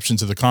takes exception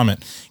to the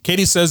comment.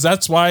 Katie says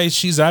that's why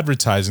she's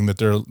advertising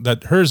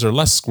that hers are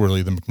less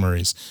squirrely than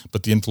McMurray's,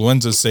 but the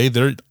influenzas say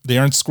they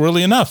aren't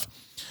squirrely enough.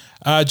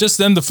 Just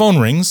then the phone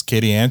rings.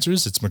 Katie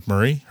answers. It's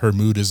McMurray. Her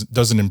mood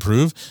doesn't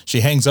improve. She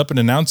hangs up and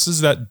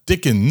announces that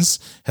Dickens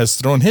has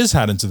thrown his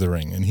hat into the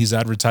ring, and he's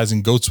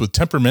advertising goats with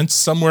temperaments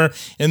somewhere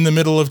in the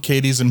middle of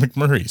Katie's and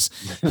McMurray's.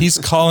 He's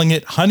calling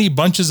it Honey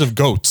Bunches of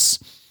Goats,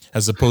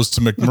 as opposed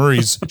to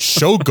McMurray's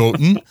Show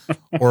Goatin'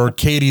 or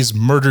Katie's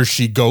Murder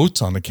She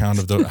Goat on account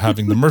of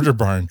having the murder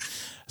barn.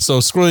 So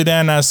Squirrely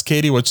Dan asks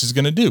Katie what she's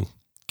going to do.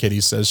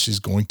 Katie says she's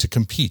going to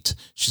compete.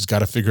 She's got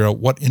to figure out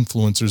what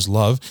influencers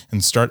love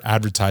and start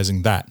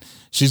advertising that.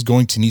 She's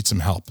going to need some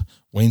help.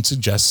 Wayne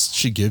suggests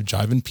she give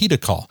Jive and Pete a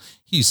call.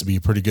 He used to be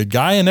a pretty good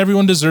guy, and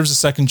everyone deserves a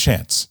second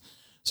chance.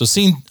 So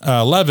scene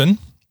 11,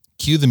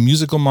 cue the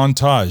musical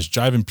montage.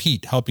 Jive and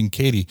Pete helping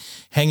Katie,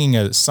 hanging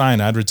a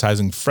sign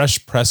advertising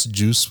fresh pressed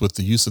juice with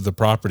the use of the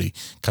property.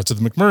 Cut to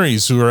the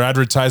McMurrays, who are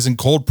advertising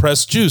cold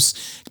pressed juice.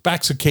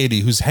 Back to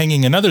Katie, who's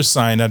hanging another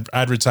sign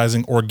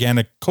advertising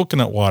organic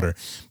coconut water.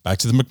 Back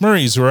to the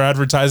McMurrays, who are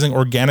advertising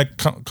organic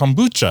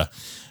kombucha.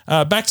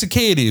 Back to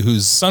Katie,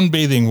 who's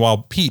sunbathing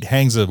while Pete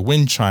hangs a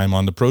wind chime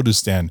on the produce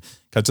stand.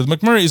 Cut to the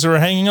McMurrays, who are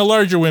hanging a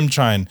larger wind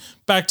chime.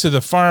 Back to the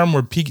farm,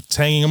 where Pete's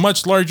hanging a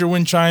much larger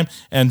wind chime,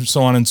 and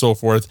so on and so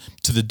forth.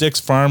 To the Dick's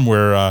farm,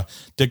 where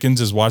Dickens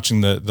is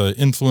watching the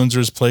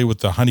influencers play with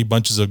the honey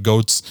bunches of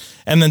goats.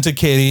 And then to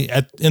Katie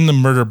in the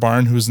murder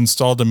barn, who's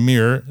installed a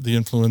mirror the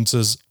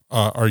influencers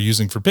are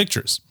using for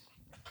pictures.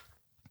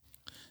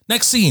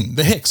 Next scene,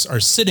 the Hicks are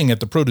sitting at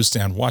the produce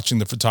stand watching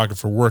the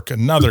photographer work.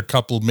 Another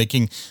couple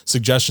making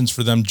suggestions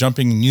for them,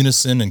 jumping in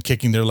unison and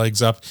kicking their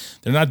legs up.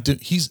 They're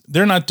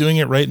not doing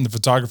it right, and the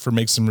photographer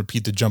makes them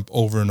repeat the jump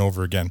over and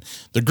over again.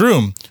 The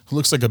groom, who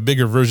looks like a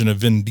bigger version of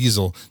Vin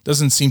Diesel,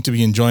 doesn't seem to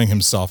be enjoying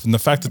himself, and the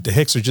fact that the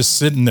Hicks are just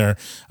sitting there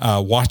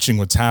watching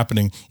what's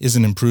happening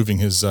isn't improving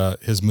his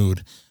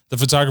mood. The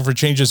photographer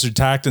changes her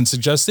tact and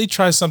suggests they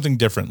try something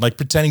different, like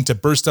pretending to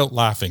burst out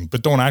laughing,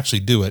 but don't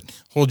actually do it.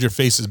 Hold your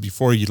faces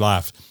before you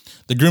laugh.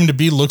 The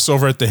groom-to-be looks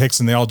over at the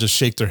Hicks and they all just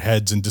shake their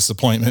heads in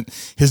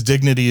disappointment. His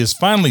dignity is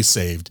finally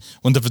saved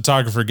when the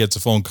photographer gets a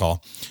phone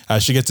call.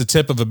 She gets a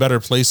tip of a better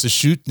place to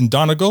shoot in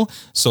Donegal,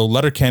 so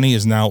Letterkenny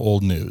is now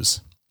old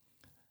news.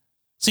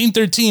 Scene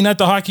 13 at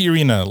the hockey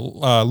arena.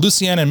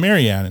 Luciana and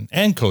Marianne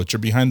and Coach are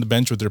behind the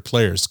bench with their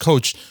players.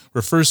 Coach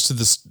refers to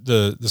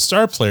the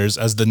star players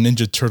as the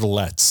Ninja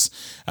Turtleettes.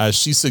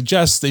 She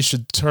suggests they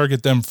should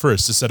target them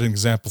first to set an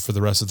example for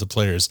the rest of the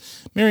players.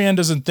 Marianne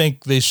doesn't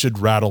think they should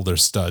rattle their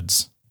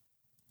studs.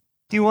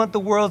 Do you want the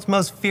world's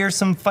most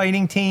fearsome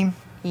fighting team?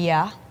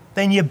 Yeah.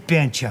 Then you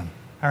bench them.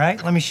 All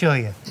right, let me show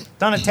you.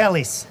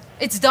 Donatelli's.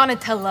 It's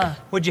Donatella.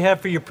 What'd you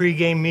have for your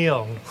pregame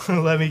meal?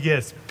 Let me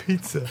guess.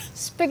 Pizza.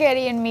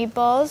 Spaghetti and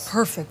meatballs.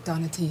 Perfect,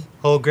 Donati.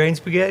 Whole grain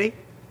spaghetti?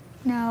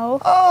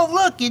 No. Oh,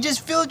 look, you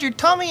just filled your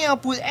tummy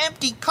up with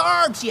empty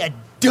carbs, you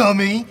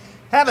dummy.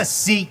 Have a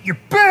seat. You're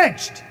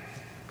benched.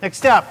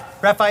 Next up,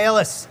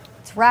 Rafaelis.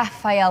 It's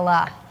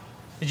Rafaela.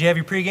 Did you have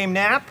your pregame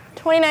nap?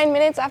 29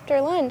 minutes after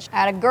lunch.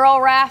 At a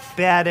girl, Raf.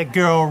 Bad a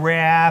girl,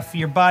 Raph.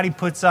 Your body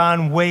puts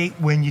on weight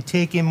when you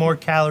take in more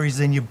calories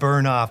than you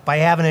burn off. By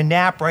having a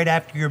nap right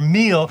after your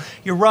meal,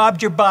 you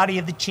robbed your body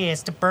of the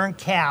chance to burn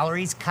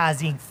calories,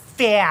 causing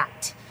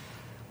fat.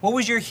 What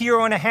was your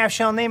hero and a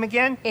half-shell name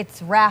again?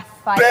 It's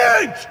Rafaela.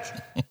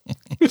 Benched!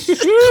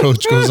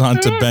 Coach goes on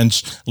to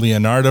bench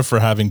Leonardo for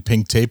having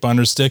pink tape on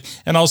her stick,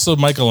 and also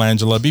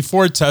Michelangelo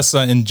before Tessa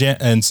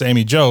and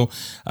Sammy Joe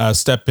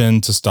step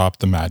in to stop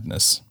the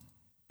madness.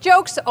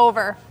 Joke's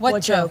over.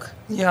 What joke?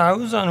 Yeah, I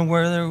was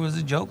unaware there was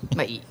a joke.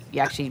 But you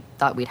actually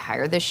thought we'd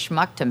hire this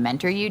schmuck to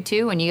mentor you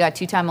two, and you got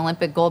two-time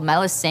Olympic gold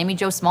medalist Sammy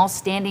Joe Small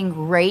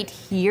standing right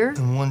here?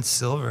 And one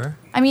silver.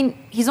 I mean,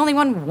 he's only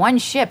won one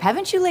ship.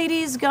 Haven't you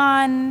ladies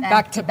gone...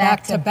 Back to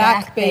back to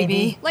back,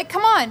 baby. Like,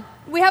 come on.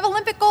 We have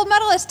Olympic gold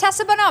medalist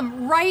Tessa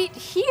Bonham right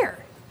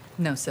here.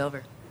 No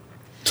silver.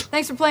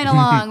 Thanks for playing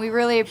along. We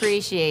really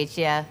appreciate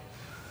you.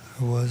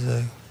 Who was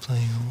I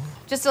playing along?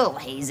 Just a little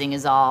hazing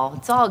is all.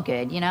 It's all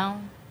good, you know?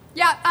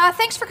 Yeah,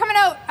 thanks for coming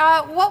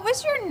out. What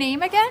was your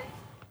name again?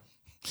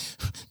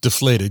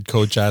 Deflated,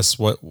 Coach asks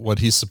what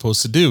he's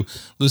supposed to do.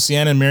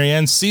 Luciana and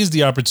Marianne seize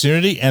the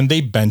opportunity and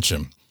they bench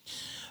him.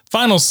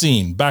 Final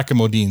scene, back at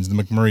Modine's, the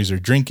McMurrays are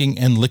drinking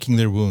and licking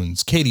their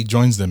wounds. Katie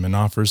joins them and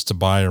offers to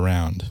buy a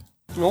round.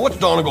 Well, what's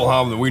Donegal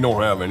have that we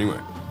don't have anyway?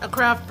 A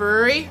craft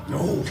brewery?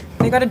 No.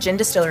 They got a gin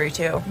distillery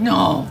too.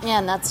 No. Yeah,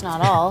 and that's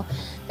not all.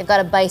 They've got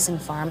a bison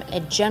farm, a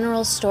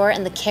general store,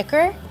 and the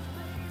kicker?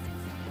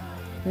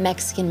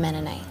 Mexican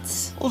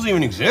Mennonites. Those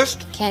even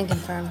exist? Can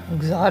confirm.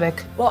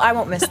 Exotic. Well, I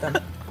won't miss them.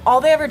 All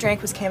they ever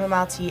drank was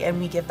chamomile tea, and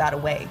we give that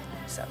away,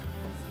 so.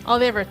 All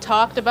they ever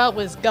talked about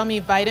was gummy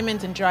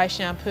vitamins and dry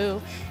shampoo.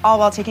 All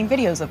while taking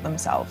videos of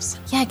themselves.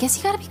 Yeah, I guess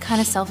you gotta be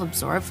kind of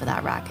self-absorbed for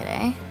that racket,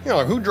 eh? Yeah,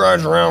 like who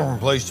drives around from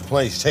place to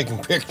place taking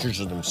pictures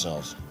of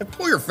themselves? And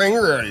pull your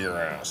finger out of your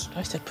ass.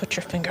 I said put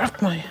your finger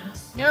up my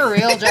ass. Your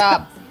real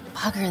job.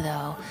 Bugger,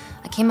 though.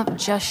 I came up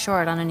just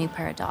short on a new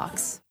pair of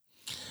docs.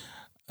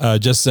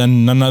 Just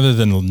then, none other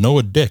than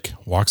Noah Dick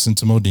walks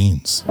into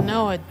Modine's.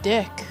 Noah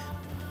Dick.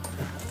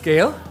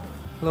 Gail,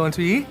 hello and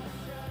to ye.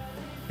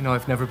 You know,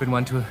 I've never been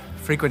one to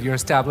frequent your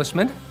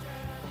establishment,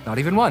 Not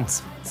even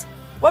once.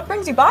 What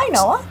brings you by,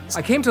 Noah?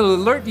 I came to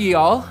alert ye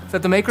all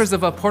that the makers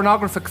of a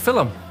pornographic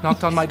film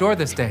knocked on my door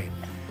this day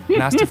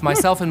and asked if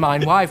myself and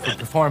mine wife would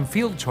perform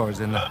field chores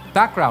in the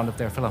background of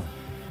their film,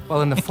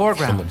 while in the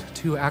foreground,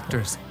 2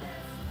 actors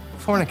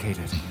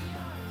fornicated.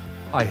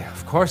 I,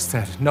 of course,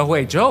 said, no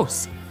way,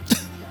 Jose.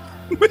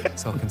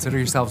 So consider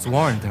yourselves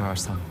warned, there are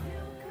some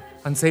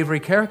unsavory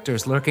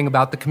characters lurking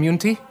about the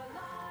community,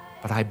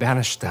 but I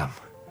banished them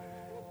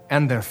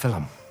and their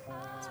film.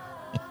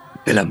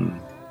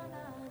 Film.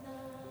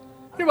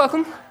 You're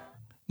welcome.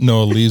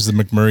 Noah leaves the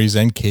McMurrays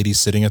and Katie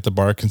sitting at the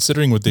bar,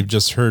 considering what they've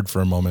just heard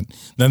for a moment.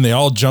 Then they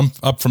all jump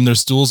up from their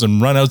stools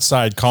and run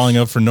outside, calling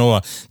out for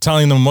Noah,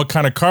 telling them what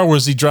kind of car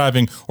was he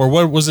driving, or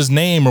what was his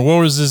name, or what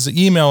was his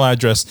email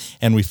address,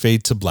 and we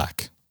fade to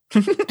black.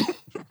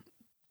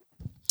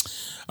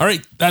 All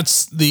right,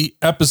 that's the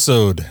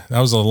episode.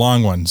 That was a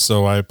long one,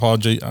 so I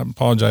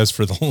apologize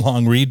for the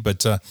long read,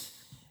 but there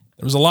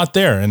was a lot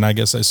there, and I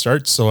guess I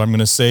start. So I'm going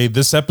to say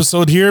this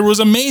episode here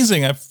was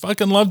amazing. I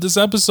fucking loved this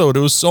episode.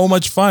 It was so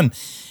much fun.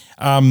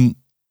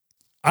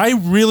 I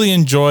really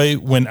enjoy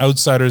when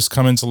outsiders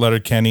come into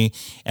Letterkenny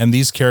and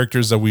these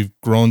characters that we've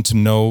grown to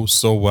know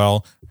so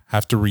well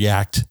have to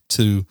react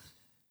to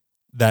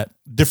that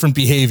different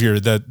behavior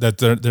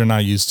that they're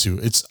not used to.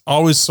 It's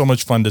always so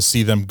much fun to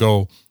see them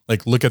go,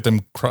 like, look at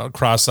them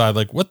cross-eyed,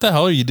 like, what the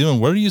hell are you doing?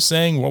 What are you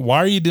saying? Why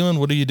are you doing?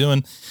 What are you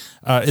doing?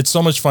 It's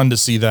so much fun to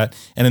see that.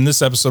 And in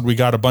this episode, we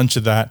got a bunch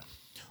of that.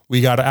 We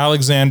got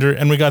Alexander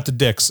and we got the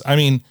Dicks. I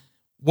mean,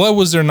 what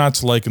was there not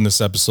to like in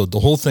this episode? The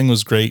whole thing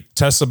was great.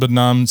 Tessa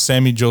Bonham,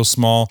 Sammy Jo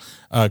Small,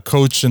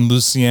 Coach and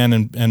Lucienne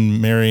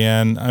and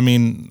Marianne. I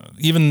mean,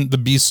 even the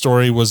Beast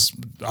story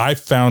I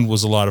found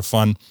was a lot of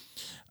fun.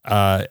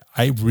 I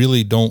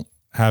really don't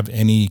have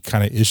any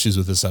kind of issues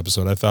with this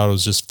episode. I thought it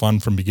was just fun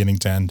from beginning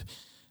to end.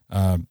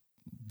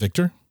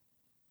 Victor?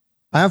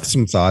 I have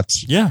some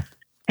thoughts. Yeah.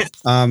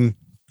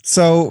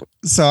 So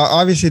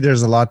obviously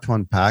there's a lot to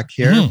unpack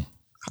here.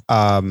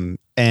 And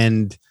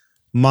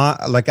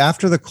like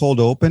after the cold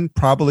open,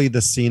 probably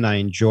the scene I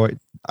enjoyed,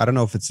 I don't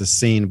know if it's a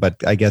scene, but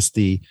I guess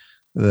the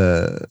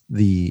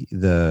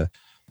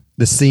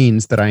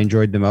scenes that I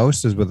enjoyed the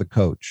most is with the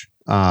coach.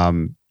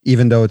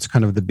 Even though it's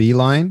kind of the B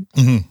line,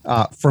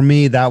 for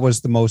me, that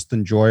was the most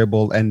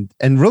enjoyable and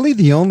really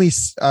the only,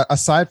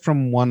 aside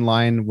from one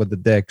line with the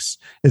Dicks,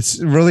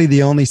 it's really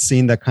the only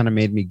scene that kind of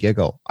made me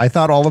giggle. I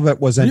thought all of it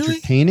was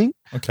entertaining.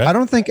 Okay. I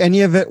don't think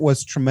any of it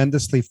was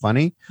tremendously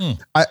funny.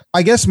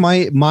 I guess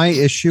my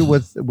issue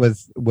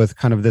with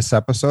kind of this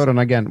episode, and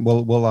again,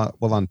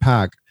 we'll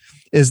unpack,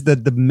 is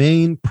that the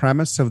main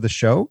premise of the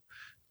show,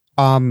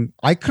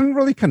 I couldn't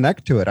really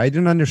connect to it. I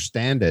didn't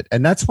understand it.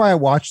 And that's why I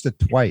watched it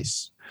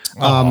twice.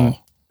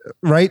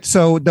 Right.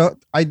 So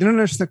I didn't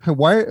understand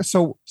why.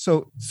 So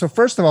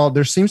first of all,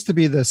 there seems to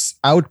be this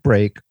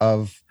outbreak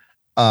of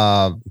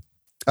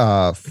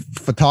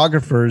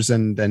photographers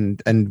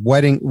and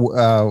wedding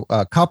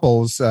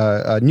couples,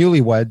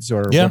 newlyweds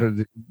or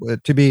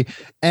what to be,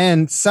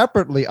 and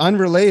separately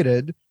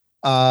unrelated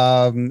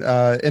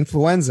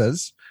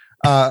influenzas.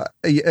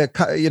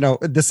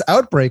 This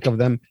outbreak of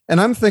them, and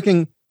I'm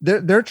thinking.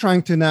 They're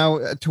trying to now,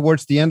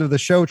 towards the end of the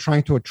show,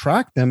 trying to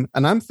attract them.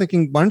 And I'm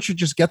thinking, why don't you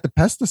just get the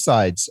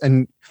pesticides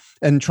and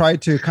try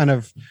to kind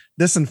of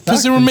disinfect?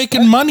 Because they were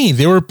making money.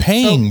 They were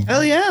paying.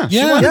 Hell yeah.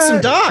 Yeah. She wanted some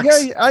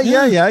docs.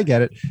 Yeah, I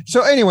get it.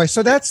 So anyway,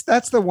 so that's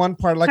the one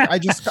part. Like I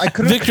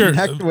couldn't Victor,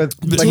 connect with.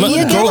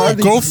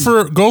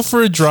 Go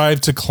for a drive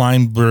to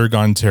Kleinburg,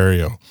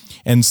 Ontario.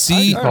 And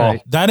see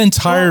that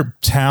entire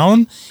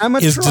town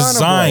is Toronto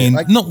designed.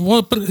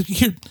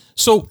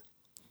 So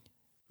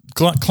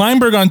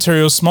Kleinburg,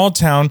 Ontario, small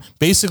town.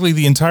 Basically,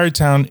 the entire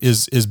town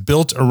is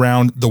built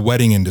around the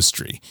wedding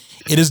industry.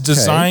 It is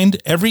designed.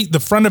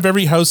 The front of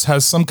every house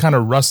has some kind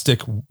of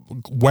rustic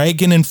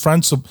wagon in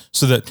front, so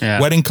that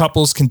wedding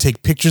couples can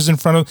take pictures in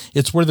front of.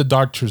 It's where the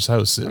doctor's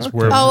house is.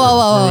 Okay.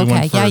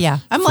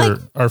 I'm like,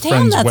 our damn,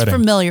 friend's that's wedding.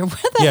 familiar.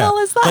 Where the hell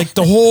is that? Like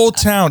the whole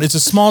town. It's a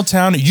small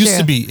town. It used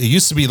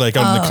to be like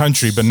out in the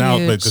country, but now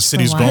like the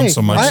city's grown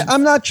so much.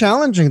 I'm not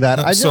challenging that.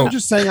 I'm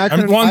just saying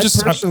I'm just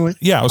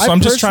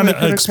trying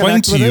to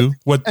explain to you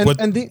what.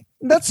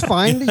 That's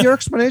fine. Your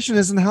explanation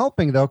isn't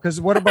helping though,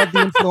 because what about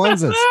the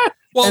influenzas?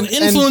 Well,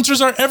 influencers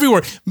are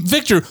everywhere.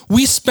 Victor,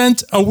 we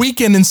spent a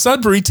weekend in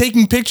Sudbury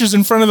taking pictures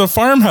in front of the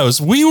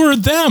farmhouse. We were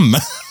them.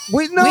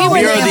 We were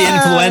the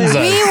influenza.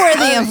 We were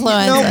the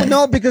influenza.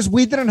 No, because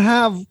we didn't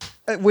have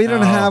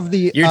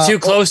the. You're too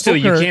close to it.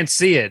 You can't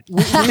see it.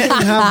 We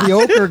didn't have the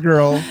ochre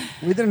girl.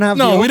 We didn't have.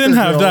 No, we didn't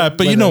have that.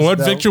 But you know what,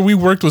 Victor? We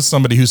worked with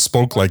somebody who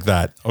spoke like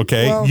that.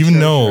 Okay, well, you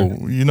know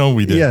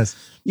we did. Yes.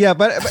 Yeah,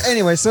 but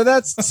anyway, so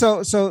that's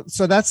so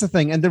that's the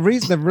thing, and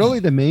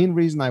the main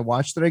reason I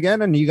watched it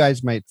again, and you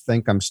guys might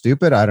think I'm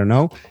stupid, I don't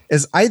know,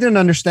 is I didn't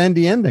understand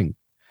the ending,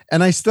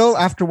 and I still,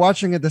 after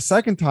watching it the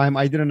second time,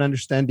 I didn't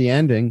understand the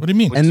ending. What do you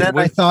mean? And then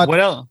I thought,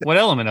 what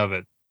element of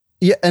it?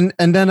 Yeah, and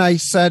then I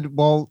said,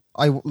 well,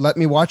 let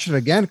me watch it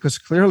again because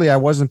clearly I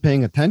wasn't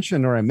paying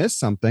attention or I missed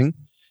something,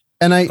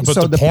 and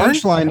the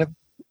punchline,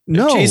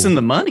 chasing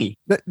the money.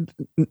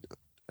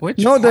 Which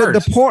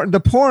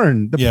the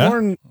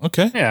porn.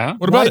 Okay. Yeah.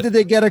 What about Why it? did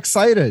they get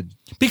excited?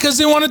 Because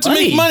they wanted to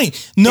make money.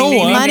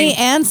 Noah. Money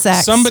and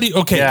sex. Somebody.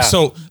 Okay.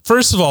 So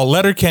first of all,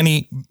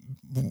 Letterkenny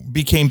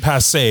became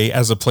passe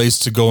as a place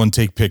to go and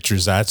take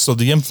pictures at. So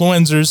the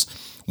influencers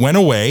went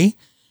away,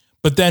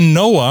 but then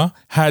Noah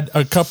had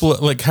a couple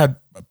of had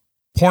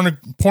porn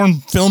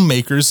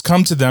filmmakers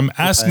come to them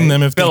asking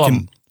them if they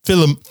can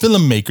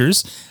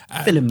filmmakers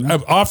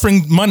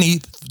offering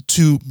money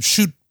to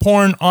shoot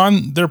porn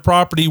on their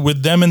property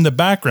with them in the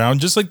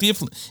background, just like the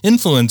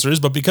influencers.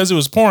 But because it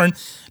was porn,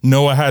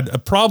 Noah had a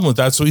problem with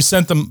that, so he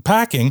sent them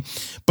packing.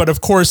 But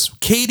of course,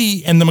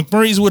 Katie and the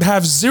McMurrays would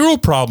have zero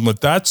problem with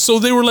that, so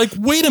they were like,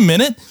 "Wait a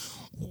minute,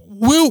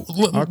 we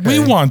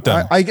want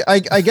them." I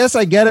guess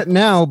I get it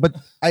now, but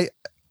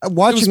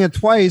watching it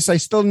twice, I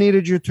still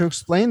needed you to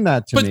explain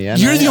that to me. And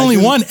you're the only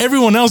one.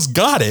 Everyone else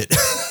got it.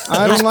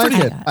 I don't like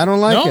it. I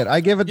don't like it. I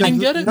give it. You didn't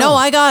get it? No,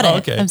 I got it. Oh,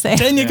 okay. I'm saying.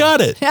 Then you got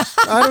it.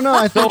 I don't know.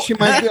 I think she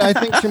might be. I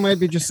think she might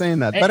be just saying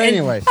that. But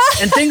anyway.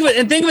 And think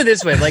of it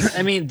this way. Like,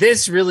 I mean,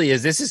 this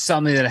is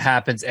something that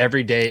happens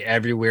every day,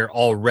 everywhere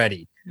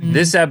already.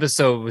 This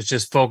episode was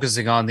just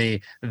focusing on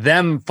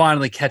them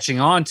finally catching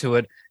on to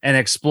it and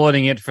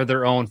exploiting it for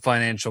their own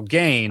financial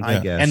gain. I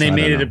guess. And they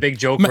made it a big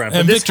joke around.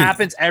 But this Victor,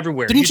 happens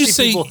everywhere. Didn't you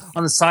say people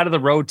on the side of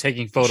the road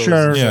taking photos?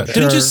 Sure. Yeah.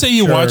 Didn't you say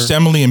you watched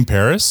Emily in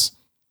Paris?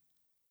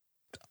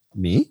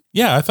 Me?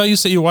 Yeah, I thought you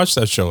said you watched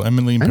that show,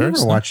 Emily in I Paris.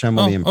 never watched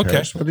Emily in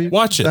Paris. Okay.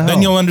 Watch it,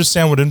 then you'll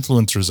understand what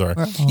influencers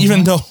are.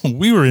 Even though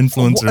we were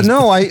influencers.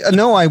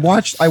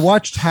 I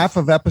watched half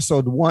of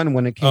episode 1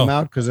 when it came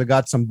out because it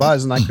got some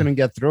buzz and I couldn't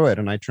get through it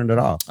and I turned it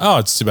off. Oh,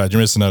 it's too bad.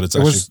 You're missing out. It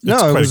was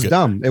good.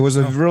 Dumb. It was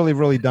a really,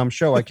 really dumb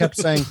show. I kept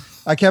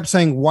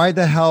saying, why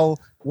the hell?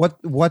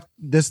 What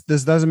this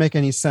doesn't make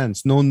any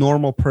sense. No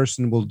normal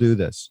person will do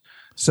this.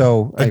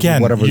 So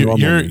again, whatever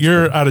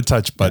you're out of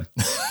touch, bud.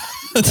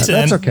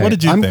 That's okay. What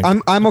did you think?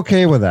 I'm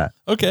okay with that.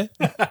 Okay.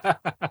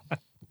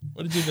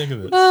 What did you think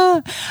of it?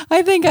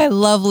 I think I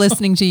love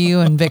listening to you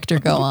and Victor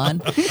go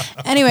on.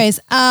 Anyways,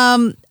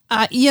 I'm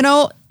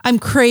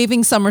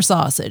craving summer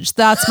sausage.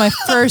 That's my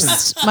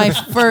first.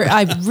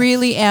 I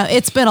really am.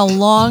 It's been a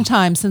long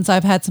time since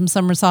I've had some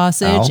summer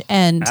sausage.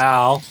 And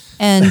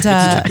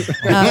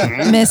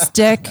Miss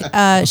Dick,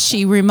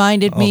 she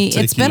reminded me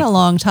it's been a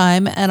long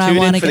time, and I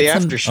want to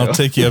get some. I'll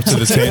take you up to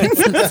the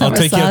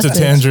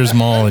Tangiers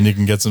Mall, and you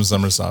can get some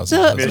summer sausage.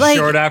 So,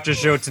 short after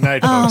show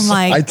tonight, folks. Oh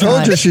my! I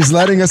told you she's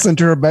letting us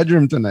into her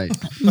bedroom tonight.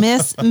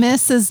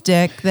 Mrs.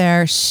 Dick,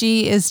 there,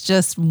 she is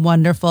just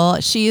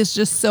wonderful. She is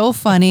just so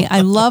funny. I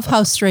love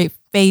how straight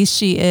face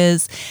she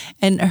is,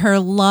 and her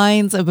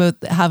lines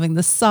about having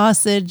the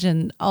sausage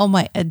and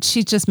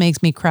she just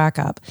makes me crack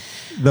up.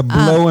 The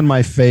blow in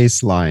my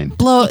face line.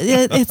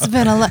 It's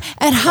been a lot,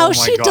 and how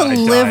she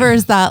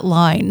delivers that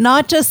line,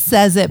 not just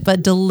says it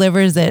but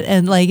delivers it,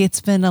 and it's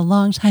been a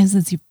long time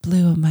since you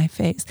blew in my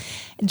face.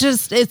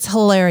 It's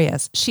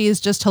hilarious. She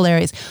is just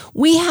hilarious.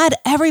 We had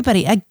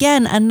everybody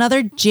again,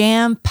 another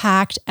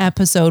jam-packed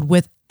episode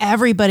with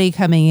everybody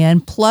coming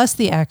in, plus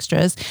the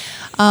extras.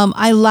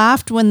 I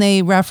laughed when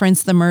they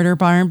referenced the murder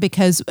barn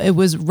because it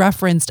was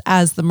referenced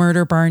as the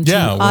murder barn to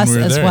us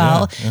as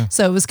well. Yeah.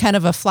 So it was kind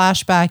of a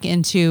flashback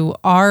into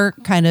our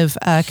kind of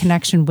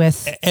connection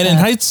with. And in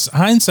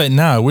hindsight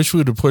now, I wish we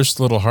would have pushed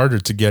a little harder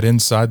to get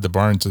inside the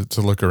barn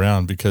to look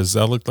around, because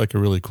that looked like a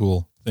really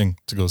cool thing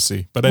to go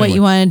see. But anyway. What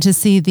you wanted to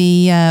see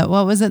the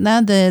what was it now,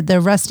 the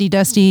rusty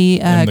dusty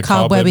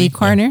cobwebby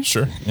corner? Yeah,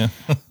 sure. Yeah.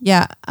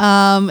 Yeah.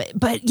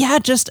 But yeah,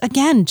 just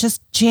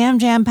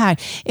jam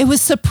packed. It was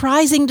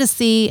surprising to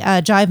see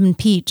Jive and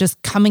Pete just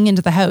coming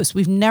into the house.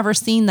 We've never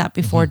seen that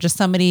before. Just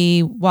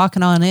somebody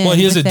walking on in. Well,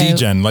 he is a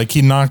D-gen.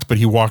 He knocked, but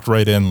he walked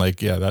right in.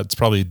 That's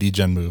probably a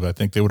D-gen move. I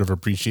think they would have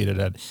appreciated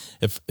it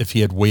if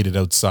he had waited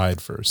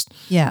outside first.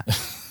 Yeah.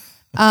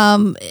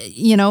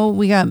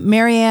 We got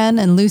Marianne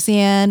and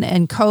Lucianne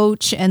and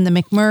Coach and the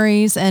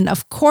McMurrays. And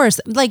of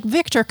course,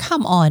 Victor,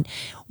 come on.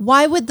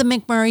 Why would the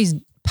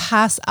McMurrays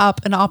pass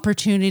up an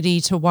opportunity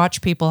to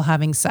watch people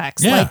having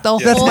sex? Yeah.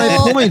 That's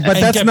my point,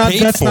 but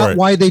that's not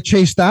why they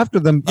chased after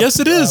them. Yes,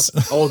 it is.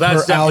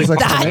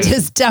 That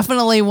is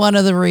definitely one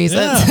of the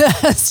reasons. Yeah.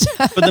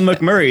 For the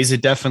McMurrays,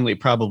 it definitely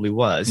probably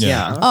was.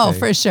 Yeah. Okay. Oh,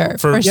 for sure.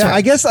 Sure. I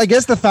guess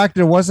the fact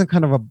that it wasn't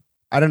kind of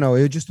I don't know.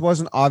 It just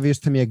wasn't obvious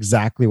to me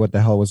exactly what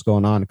the hell was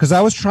going on, because I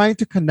was trying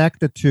to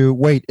connect it to,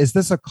 wait, is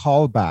this a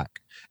callback?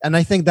 And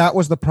I think that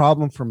was the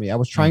problem for me. I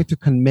was trying to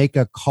make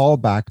a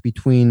callback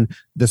between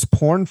this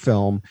porn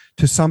film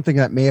to something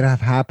that may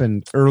have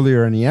happened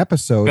earlier in the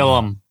episode.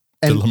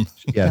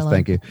 Yes,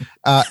 thank you.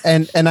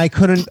 And I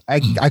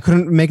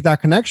couldn't make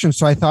that connection.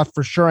 So I thought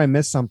for sure I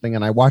missed something,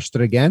 and I watched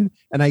it again,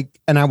 and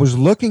I was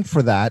looking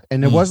for that,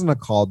 and it wasn't a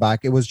callback.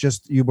 It was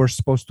just, you were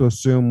supposed to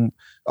assume,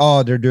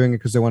 they're doing it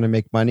because they want to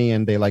make money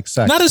and they like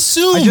sex. Not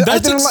assume.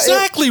 That's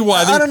exactly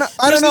why. I don't know.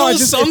 There's no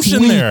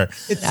assumption there.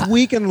 It's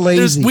weak and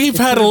lazy. We've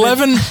had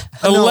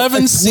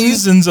 11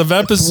 seasons of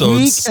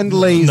episodes. Weak and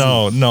lazy.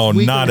 No,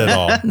 not at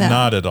all.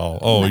 Not at all.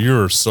 Oh,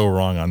 you're so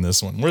wrong on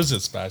this one. Where's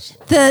this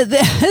spatula?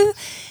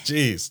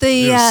 Jeez,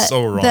 you're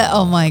so wrong.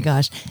 Oh my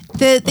gosh.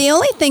 The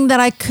only thing that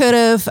I could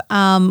have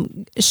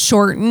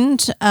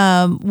shortened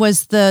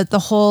was the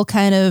whole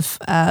kind of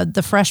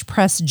the fresh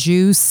pressed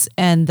juice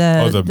and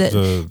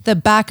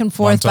the back and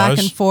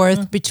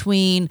forth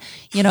between,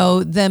 you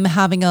know, them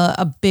having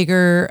a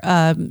bigger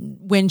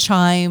wind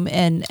chime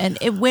and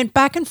it went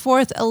back and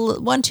forth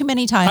one too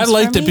many times. I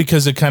liked it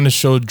because it kind of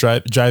showed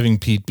driving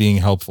Pete being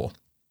helpful.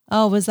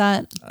 Oh, was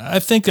that? I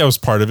think that was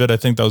part of it. I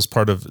think that was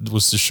part of it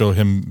was to show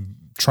him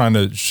trying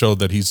to show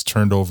that he's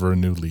turned over a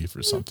new leaf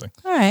or something.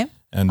 All right.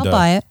 And I'll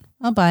buy it.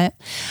 I'll buy it.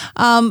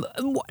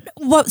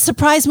 What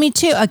surprised me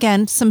too,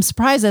 again, some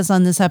surprises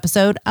on this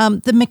episode.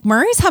 The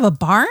McMurrays have a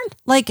barn.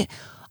 Like,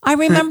 I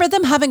remember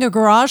them having a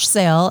garage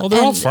sale. Well,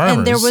 they're all farmers.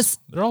 And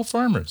they're all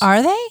farmers.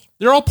 Are they?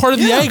 They're all part of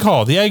the ag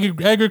hall, the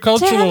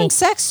agricultural. They're having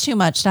sex too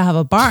much to have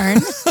a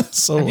barn.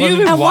 So Have you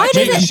even watched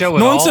the show at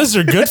no all? one says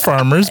they're good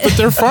farmers, but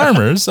they're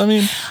farmers. I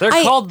mean, they're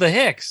called the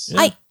Hicks.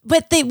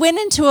 But they went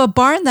into a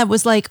barn that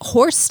was like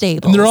horse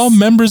stables. And they're all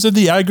members of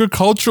the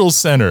agricultural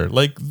center.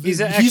 Like he's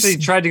actually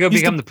tried to go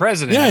become the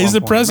president. Yeah, he's the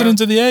president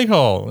of the ag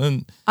hall.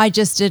 And I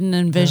just didn't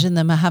envision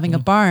them having a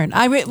barn.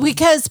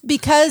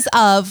 Because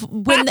of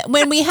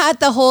when we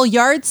had the whole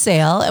yard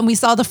sale and we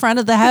saw the front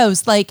of the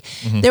house, like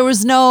there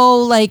was no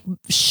like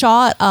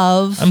shot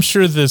of. I'm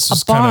sure this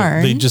was kind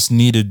of they just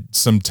needed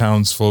some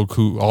townsfolk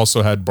who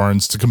also had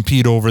barns to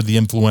compete over the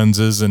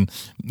Influenzas, and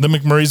the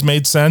McMurrays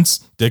made sense.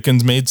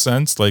 Dickens made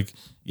sense. Like.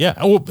 Yeah.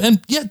 Oh,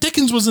 and yeah,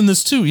 Dickens was in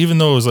this too, even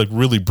though it was like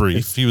really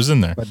brief. He was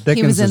in there. But Dickens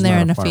he was in is there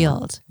not in a farmer.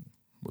 field.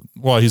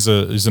 Well, he's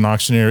an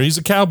auctioneer. He's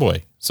a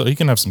cowboy, so he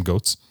can have some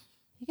goats.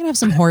 You can have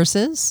some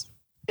horses.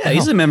 Yeah,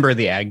 he's a member of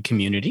the ag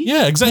community.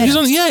 Yeah, exactly.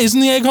 He's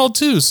in the ag hall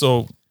too.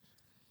 So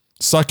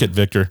suck it,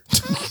 Victor.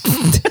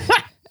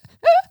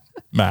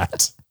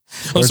 Matt.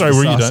 Oh, Where's sorry. the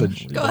Were you done?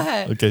 sausage? Go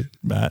ahead. Okay,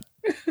 Matt.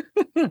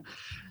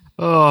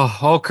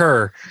 Oh,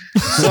 Kerr.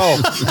 So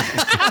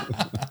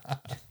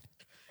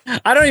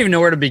I don't even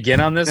know where to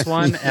begin on this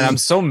one. And I'm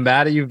so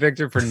mad at you,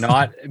 Victor, for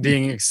not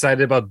being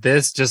excited about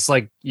this, just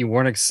like you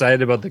weren't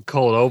excited about the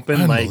cold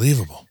open.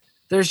 Unbelievable. Like,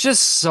 there's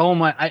just so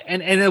much.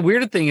 And the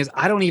weird thing is,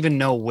 I don't even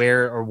know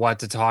where or what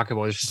to talk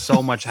about. There's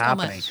so much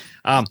happening.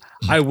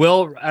 I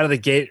will, out of the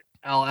gate,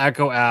 I'll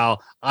echo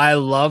Al. I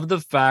love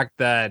the fact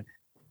that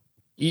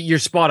you're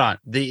spot on.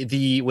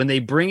 The when they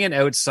bring in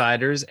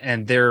outsiders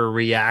and their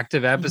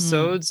reactive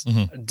episodes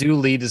do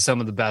lead to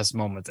some of the best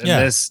moments. And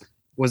this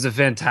was a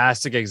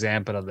fantastic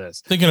example of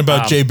this. Thinking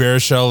about Jay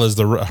Baruchel as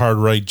the hard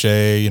right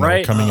Jay,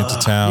 coming into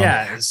town.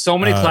 Yeah, so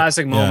many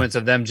classic moments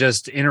of them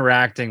just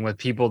interacting with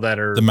people that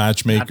are the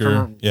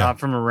matchmaker, not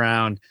from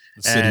around.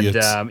 And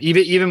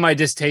even my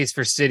distaste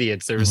for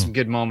Sidiots, there was some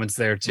good moments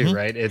there too,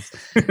 right? It's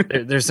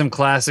there's some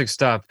classic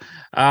stuff.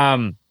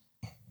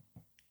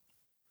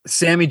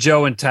 Sammy,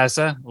 Joe, and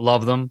Tessa,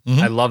 love them.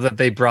 I love that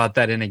they brought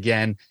that in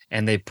again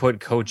and they put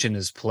Coach in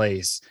his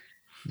place.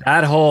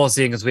 That whole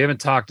scene, because we haven't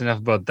talked enough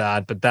about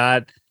that, but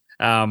that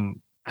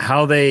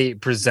how they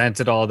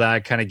presented all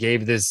that kind of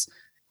gave this,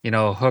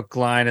 hook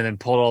line and then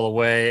pulled all the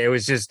way. It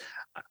was just,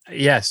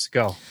 yes,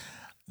 go.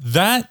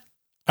 That,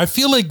 I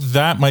feel like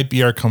that might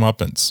be our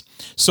comeuppance.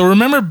 So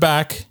remember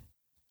back,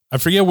 I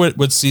forget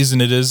what season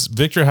it is.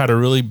 Victor had a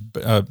really,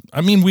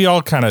 we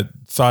all kind of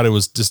thought it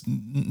was just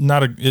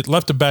it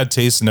left a bad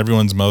taste in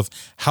everyone's mouth,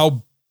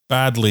 how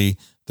badly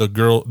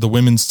the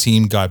women's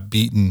team got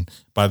beaten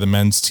by the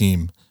men's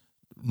team.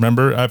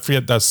 Remember, I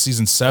forget that's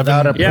season 7.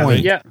 Without a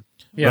point. Yeah.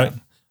 Right?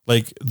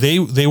 Like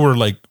they were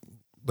like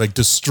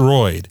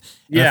destroyed.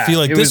 And I feel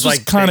like this was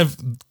kind of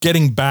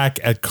getting back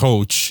at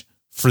Coach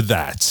for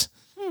that.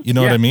 You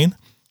know what I mean?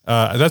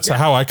 That's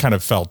how I kind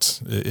of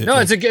felt.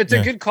 It's a good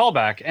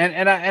callback,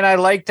 and I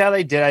liked how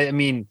they did.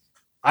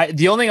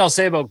 The only thing I'll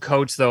say about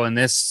Coach though in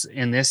this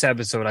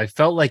episode, I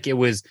felt like it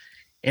was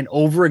an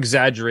over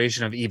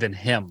exaggeration of even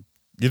him.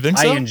 You think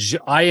so?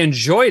 I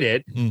enjoyed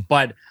it,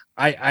 but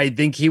I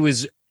think he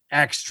was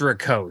extra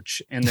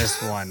Coach in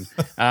this one.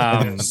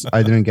 I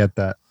didn't get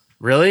that.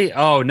 Really?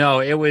 Oh no,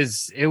 it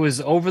was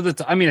over the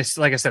top. I mean,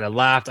 like I said, I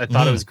laughed. I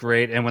thought it was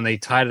great, and when they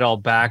tied it all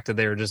back to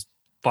they were just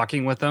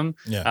fucking with them,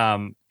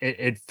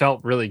 it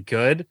felt really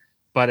good,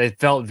 but it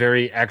felt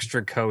very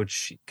extra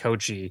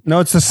coachy. No,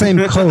 it's the same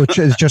coach.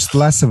 It's just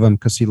less of him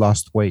because he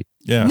lost weight.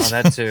 Yeah,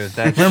 that too.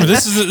 Remember,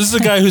 this is a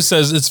guy who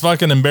says it's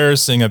fucking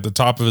embarrassing at the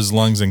top of his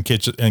lungs and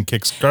kicks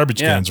garbage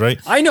cans, right?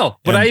 I know,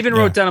 but I even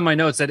wrote down in my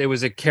notes that it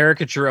was a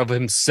caricature of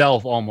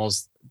himself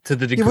almost to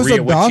the degree He was a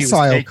at which he was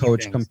docile taking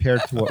coach things.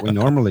 compared to what we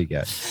normally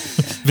get.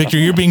 Victor,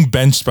 you're being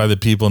benched by the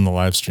people in the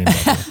live stream.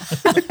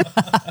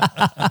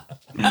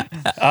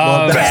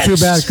 Well, that's too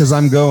bad because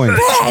I'm going.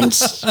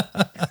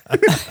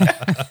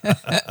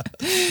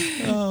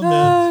 Oh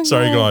man,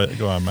 sorry.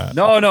 Go on, Matt.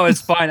 No,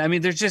 it's fine. I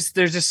mean, there's just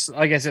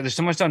like I said, there's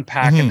so much to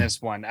unpack in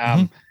this one.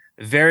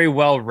 Very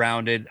well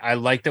rounded. I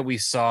like that we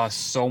saw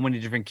so many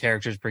different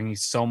characters bringing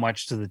so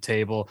much to the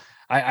table.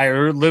 I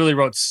literally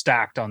wrote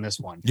stacked on this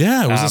one.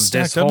 Yeah, it was a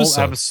stacked this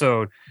whole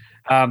episode.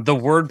 The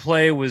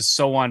wordplay was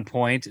so on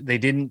point. They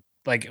didn't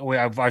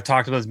I've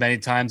talked about this many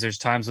times. There's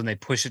times when they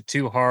push it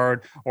too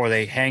hard or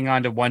they hang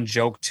on to one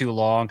joke too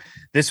long.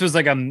 This was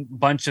like a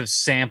bunch of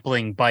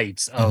sampling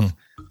bites of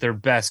their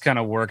best kind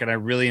of work, and I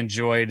really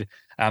enjoyed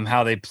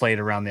how they played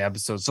around the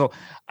episode. So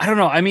I don't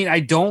know. I mean, I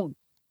don't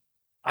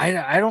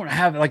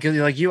have like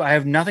you. I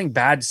have nothing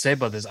bad to say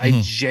about this. I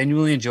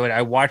genuinely enjoyed it.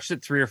 I watched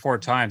it 3 or 4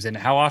 times, and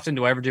how often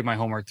do I ever do my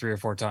homework 3 or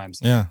 4 times?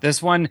 Yeah,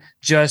 this one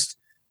just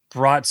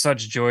brought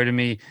such joy to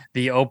me.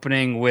 The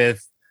opening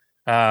with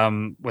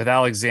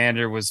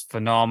Alexander was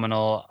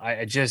phenomenal.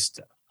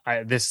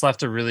 This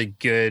left a really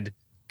good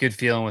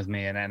feeling with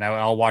me, and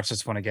I'll watch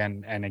this one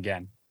again and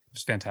again.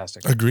 It's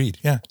fantastic. Agreed.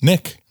 Yeah,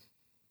 Nick.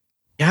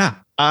 Yeah,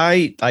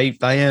 I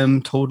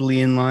am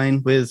totally in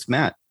line with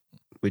Matt,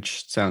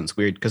 which sounds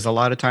weird because a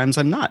lot of times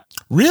I'm not.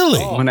 Really?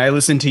 When I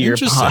listen to your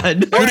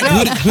pod.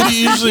 Who do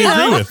you usually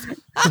agree with?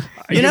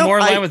 Are you more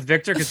in line with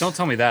Victor? Because don't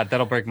tell me that.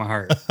 That'll break my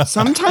heart.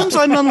 Sometimes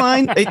I'm in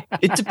line.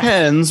 It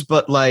depends,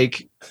 but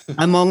like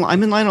I'm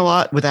in line a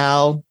lot with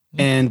Al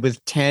and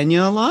with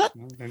Tanya a lot.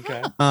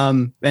 Okay.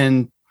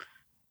 And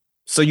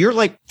so you're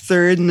like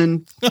third, and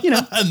then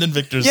and then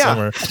Victor's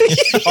somewhere.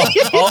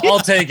 I'll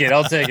take it.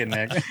 I'll take it,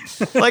 Nick.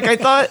 Like I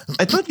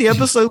thought the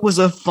episode was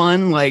a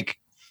fun like.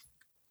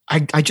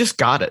 I just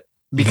got it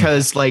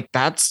because like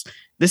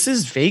this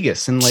is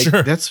Vegas, and like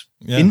that's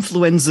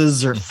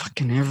influenzas are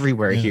fucking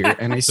everywhere here.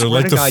 And I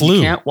swear to God,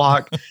 you can't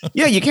walk.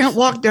 Yeah, you can't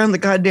walk down the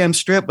goddamn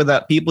strip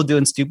without people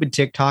doing stupid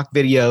TikTok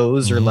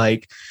videos or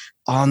like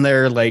on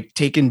there like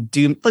taking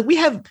doom. Like we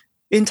have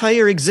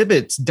entire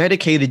exhibits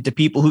dedicated to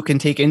people who can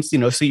take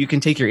so you can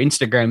take your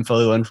Instagram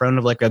photo in front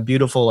of like a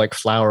beautiful like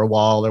flower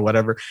wall or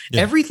whatever. Yeah.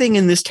 Everything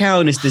in this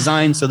town is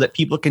designed so that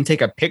people can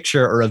take a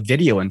picture or a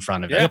video in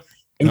front of it.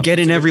 And get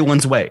in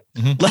everyone's way.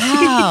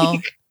 Wow.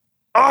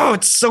 Oh,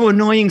 it's so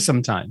annoying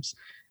sometimes.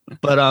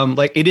 But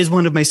like it is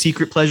one of my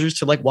secret pleasures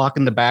to like walk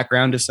in the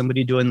background of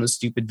somebody doing those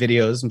stupid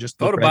videos and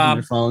just look right on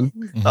their phone.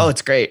 Oh,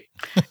 it's great.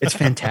 It's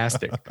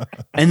fantastic.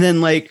 And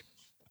then like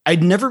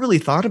I'd never really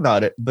thought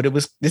about it, but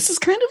this is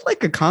kind of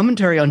like a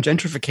commentary on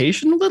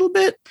gentrification a little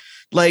bit.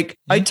 Like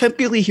I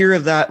typically hear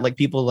of that, like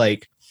people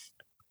like,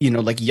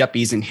 like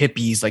yuppies and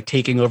hippies like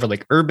taking over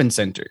like urban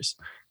centers,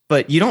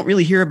 but you don't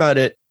really hear about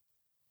it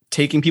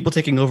people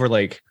taking over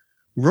like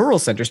rural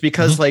centers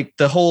because like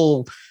the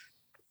whole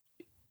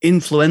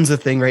influenza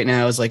thing right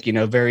now is like,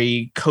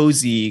 very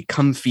cozy,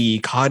 comfy,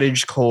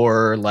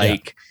 cottagecore,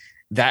 like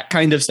that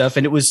kind of stuff.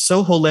 And it was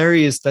so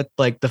hilarious that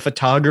like the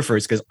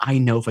photographers, because I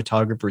know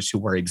photographers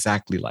who are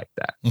exactly like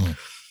that.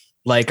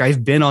 Like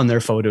I've been on their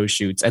photo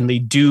shoots and they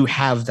do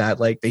have that,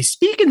 like they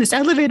speak in this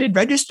elevated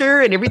register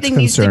and everything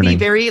needs to be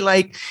very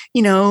like,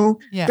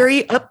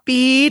 very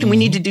upbeat and we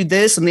need to do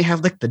this. And they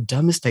have like the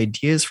dumbest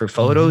ideas for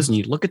photos and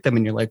you look at them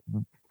and you're like,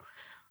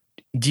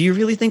 do you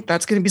really think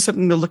that's going to be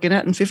something they're looking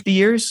at in 50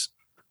 years?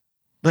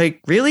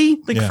 Like,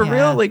 really? Like for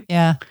real? Like,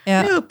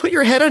 put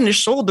your head on his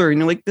shoulder and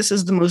you're like, this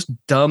is the most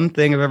dumb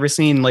thing I've ever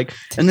seen. Like,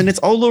 and then it's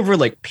all over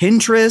like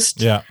Pinterest.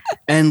 Yeah.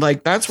 And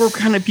like, that's where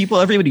kind of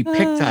everybody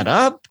picked that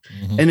up.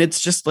 And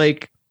it's just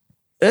like,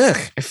 ugh,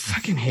 I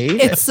fucking hate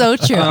it. It's so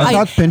true. I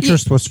thought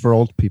Pinterest was for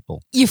old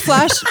people. You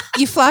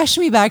flashed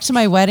me back to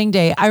my wedding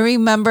day. I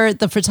remember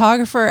the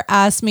photographer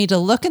asked me to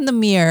look in the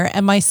mirror,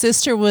 and my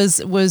sister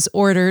was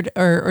ordered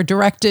or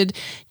directed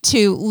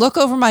to look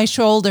over my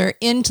shoulder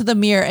into the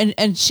mirror,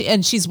 and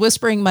she's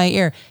whispering in my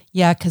ear,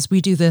 "Yeah, because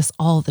we do this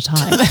all the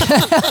time."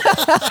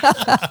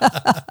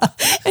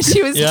 And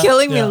she was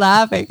killing me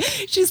laughing.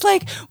 She's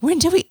like, "When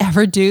did we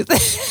ever do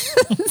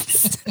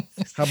this?"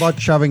 How about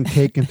shoving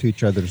cake into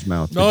each other's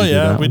mouth? Oh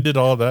yeah, we did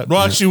all that. Well,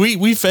 actually,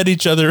 we fed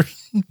each other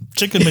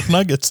chicken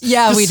McNuggets.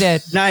 Yeah, we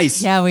did.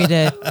 Nice. Yeah, we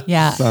did.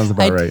 Yeah, sounds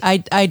about right. I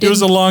did. It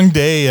was a long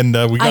day, and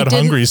we got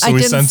hungry, so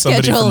we sent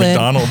somebody from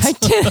McDonald's.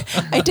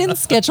 I didn't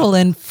schedule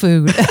in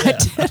food.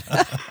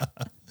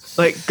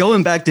 Like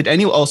going back, did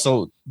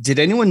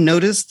anyone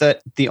notice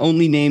that the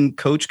only name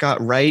Coach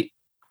got right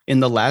in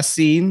the last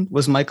scene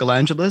was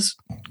Michelangelo's?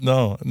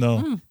 No.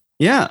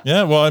 Yeah.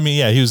 Yeah. Well, I mean,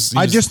 yeah, he was.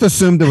 I just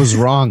assumed it was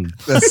wrong.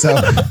 That's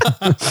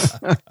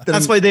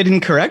why they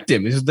didn't correct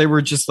him. They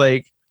were just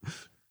like,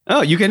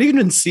 oh, you can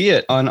even see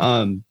it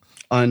on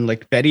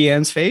like Betty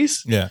Ann's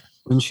face. Yeah.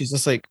 And she's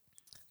just like,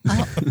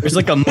 there's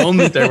like a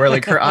moment there where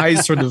like her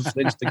eyes sort of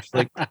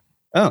like,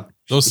 oh,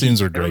 those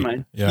scenes are great.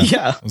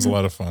 Yeah. It was a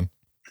lot of fun.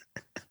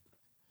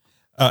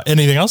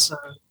 Anything else?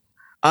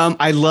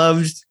 I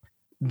loved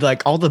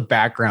like all the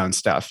background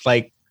stuff,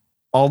 like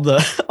all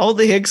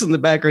the Hicks in the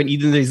background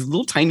eating these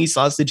little tiny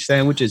sausage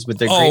sandwiches with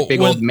their great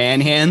big old man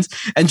hands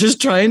and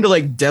just trying to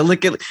like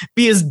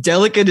be as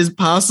delicate as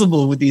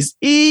possible with these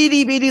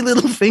itty bitty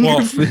little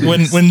finger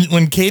foods.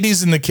 When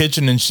Katie's in the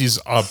kitchen and she's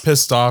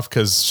pissed off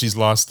because she's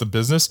lost the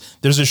business,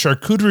 there's a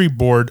charcuterie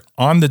board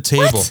on the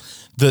table. What?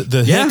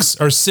 The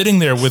Hicks are sitting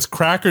there with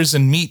crackers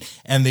and meat,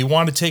 and they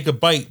want to take a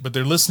bite, but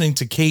they're listening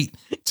to Katie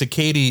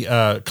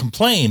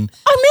complain.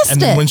 I missed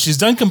and it. When she's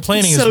done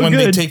complaining is when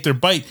they take their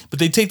bite, but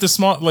they take the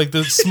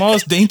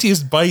smallest,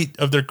 daintiest bite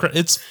of their.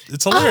 It's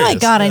hilarious. Oh my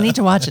God, I need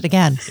to watch it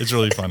again. It's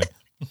really funny.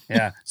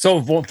 Yeah.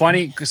 So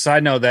funny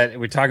side note that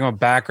we're talking about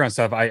background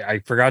stuff. I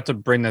forgot to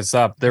bring this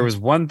up. There was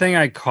one thing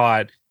I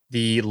caught,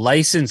 the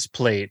license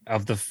plate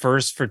of the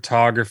first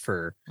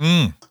photographer.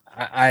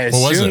 I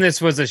assume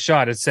this was a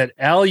shot. It said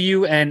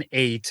LUN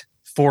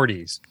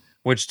 840s,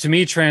 which to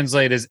me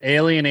translate as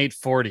Alien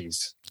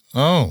 840s.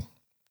 Oh,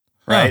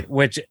 right.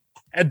 Which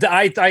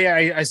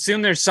I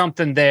assume there's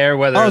something there.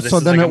 Whether so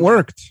then it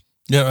worked.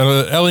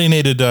 Yeah,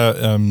 alienated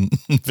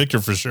Victor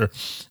for sure.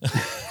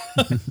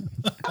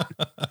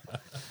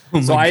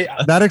 So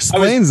that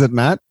explains it,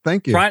 Matt.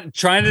 Thank you.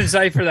 Trying to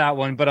decipher that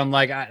one, but I'm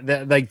like,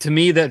 to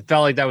me, that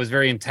felt like that was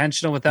very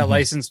intentional with that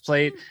license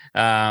plate.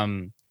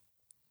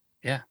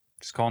 Yeah,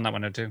 just calling that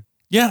one out too.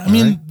 Yeah, I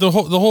mean the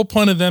whole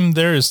point of them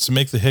there is to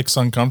make the Hicks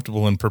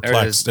uncomfortable and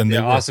perplexed. And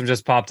Awesome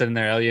just popped in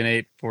there.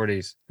 Alien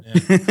 840s.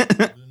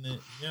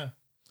 Yeah,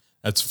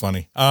 that's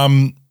funny. All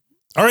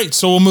right,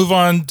 so we'll move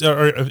on.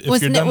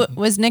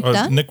 Was Nick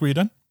done? Nick, were you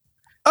done?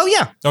 Oh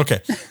yeah.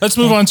 Okay, let's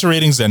move on to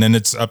ratings then, and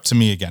it's up to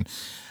me again.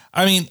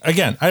 I mean,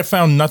 again, I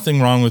found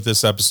nothing wrong with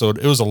this episode.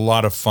 It was a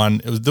lot of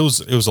fun. It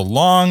was a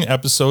long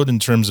episode in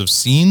terms of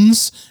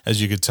scenes,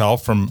 as you could tell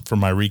from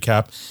my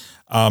recap.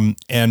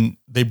 And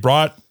they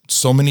brought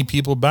so many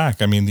people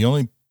back. I mean, the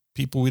only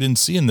people we didn't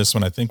see in this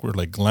one, I think, were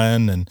like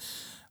Glenn and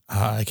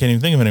I can't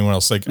even think of anyone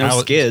else. Like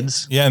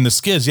Skids. Yeah, and the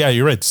Skids. Yeah,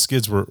 you're right. The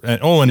Skids were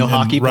and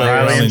hockey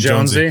Riley and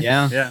Jonesy.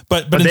 Yeah.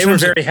 But they were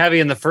very heavy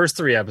in the first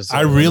 3 episodes.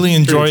 I really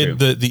enjoyed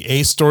the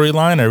A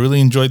storyline. I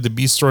really enjoyed the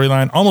B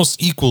storyline.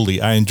 Almost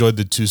equally, I enjoyed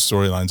the 2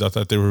 storylines. I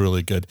thought they were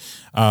really good.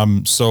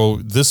 So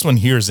this one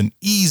here is an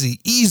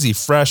easy,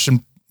 fresh,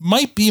 and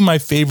might be my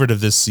favorite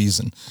of this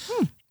season.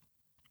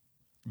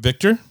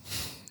 Victor?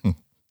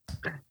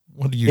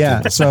 What do you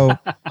think? So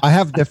I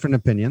have different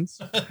opinions.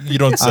 You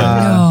don't say.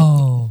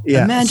 No.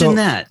 Yeah, imagine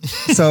that.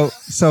 So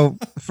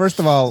first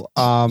of all,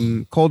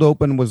 Cold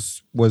Open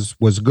was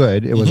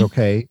good. It was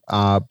okay.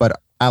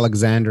 But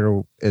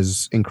Alexander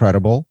is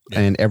incredible,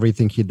 and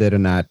everything he did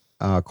in that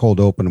Cold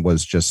Open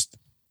was just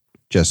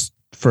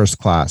first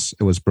class.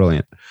 It was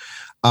brilliant.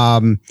 I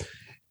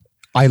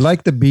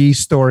like the B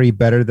story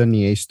better than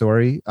the A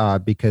story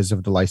because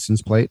of the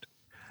license plate.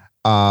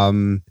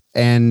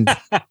 And the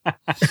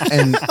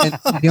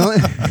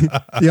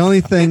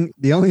only thing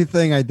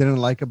I didn't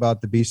like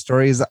about the B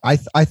story is I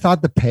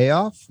thought the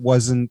payoff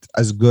wasn't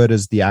as good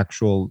as the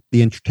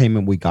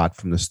entertainment we got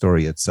from the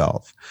story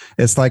itself.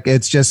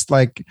 It's just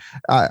like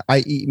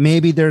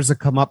maybe there's a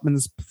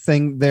comeuppance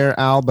thing there,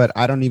 Al, but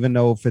I don't even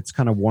know if it's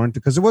kind of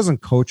warranted because it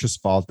wasn't Coach's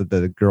fault that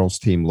the girls'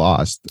 team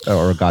lost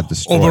or got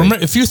destroyed. Oh, but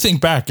remember, if you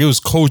think back, it was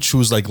Coach who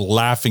was like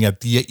laughing at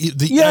the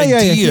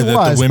idea that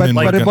was, the women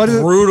but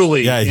were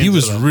brutally. Yeah, he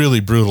was really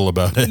brutal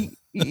about it.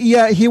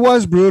 Yeah, he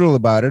was brutal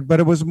about it,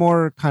 but it was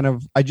more kind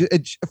of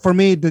for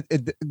me.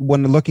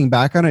 When looking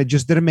back on it, it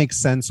just didn't make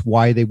sense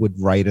why they would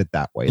write it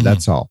that way.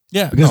 That's all.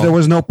 Yeah, because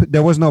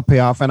there was no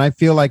payoff, and I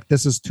feel like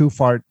this is too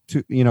far,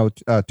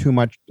 too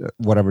much,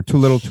 whatever, too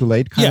little, too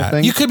late kind of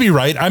thing. You could be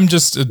right. I'm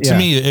just to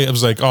me, it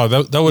was like, oh,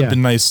 that would have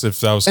been nice if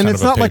that was. And kind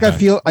it's of not like I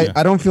feel payback.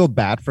 I don't feel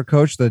bad for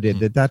Coach that they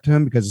did that to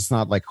him because it's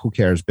not like who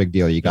cares, big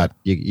deal. You got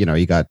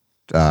you got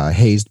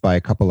hazed by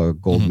a couple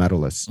of gold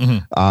medalists.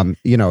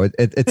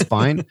 It's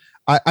fine.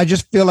 I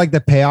just feel like the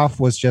payoff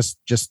was just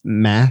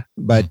meh,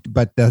 but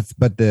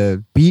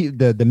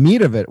the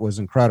meat of it was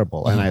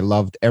incredible, and I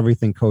loved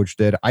everything Coach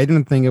did. I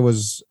didn't think it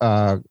was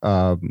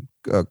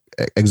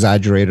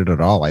exaggerated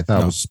at all. I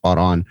thought it was spot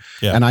on,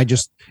 and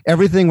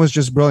everything was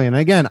just brilliant.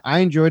 Again, I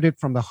enjoyed it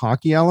from the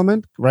hockey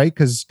element, right?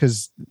 Because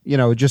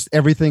just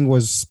everything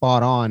was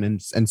spot on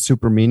and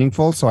super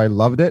meaningful. So I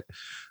loved it.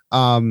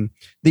 The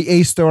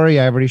A story,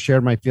 I already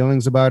shared my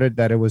feelings about it,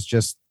 that it was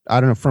just, I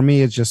don't know, for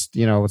me, it's just,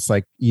 it's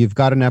like, you've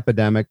got an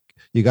epidemic,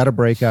 you got to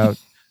break out.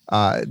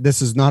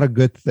 This is not a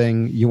good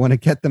thing. You want to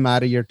get them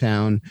out of your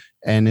town.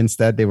 And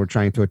instead they were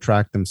trying to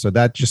attract them. So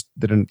that just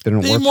didn't work for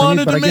me. They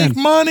wanted to make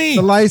money.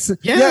 The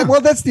license. Yeah.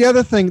 Well, that's the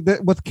other thing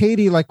that with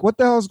Katie, like, what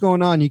the hell is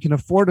going on? You can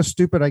afford a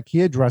stupid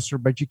IKEA dresser,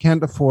 but you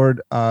can't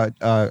afford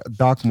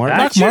Doc Martens.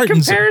 That's your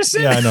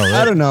comparison? Yeah, I know. Right?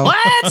 I don't know.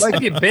 What? Like,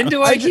 have you been to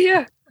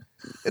IKEA?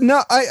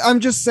 No, I'm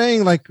just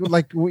saying, like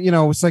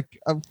it's like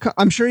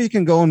I'm sure you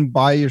can go and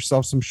buy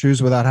yourself some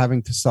shoes without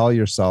having to sell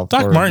yourself.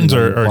 Doc Martens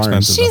are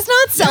expensive. She's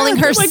not selling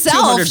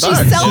herself. like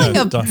She's selling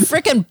a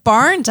freaking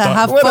barn to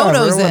have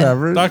photos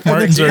in. Doc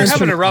Martens are You're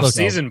having a rough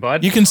season,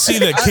 bud. You can see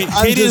that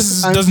Katie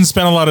doesn't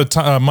spend a lot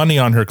of money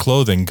on her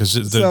clothing because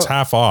it's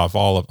half off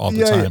all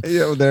the time.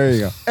 Yeah, there you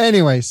go.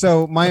 Anyway,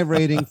 so my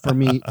rating for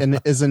me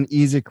is an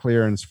easy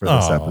clearance for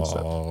this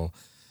episode.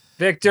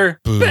 Victor,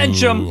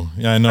 bench him.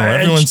 Yeah, I know.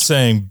 Bench. Everyone's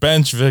saying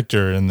bench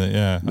Victor in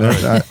the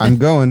Right. I'm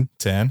going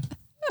 10.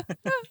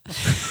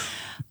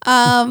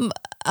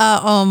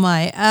 Oh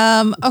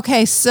my.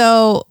 Okay,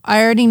 so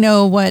I already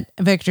know what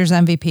Victor's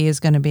MVP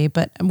is going to be,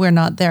 but we're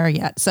not there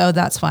yet, so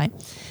that's fine.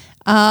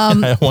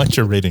 I want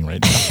your rating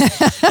right now.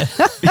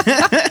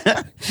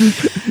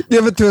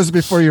 Give it to us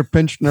before your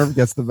pinched nerve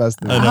gets the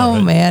best.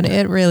 Man,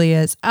 it really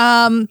is.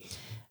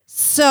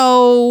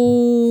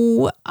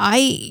 So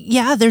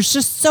there's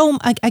just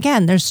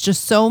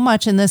so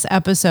much in this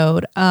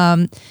episode.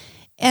 And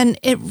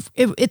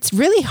it's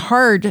really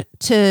hard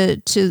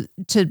to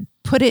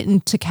put it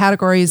into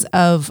categories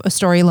of a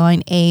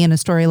storyline A and a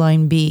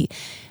storyline B,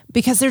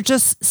 because there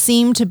just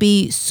seemed to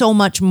be so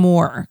much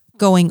more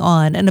going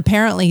on, and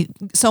apparently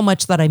so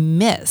much that I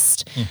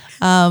missed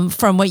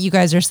from what you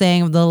guys are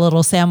saying of the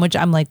little sandwich.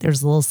 I'm like,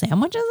 there's little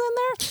sandwiches in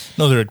there?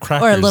 No, they're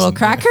crackers. Or little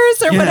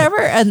crackers or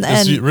whatever. And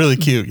it's really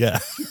cute. Yeah.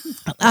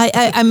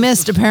 I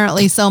missed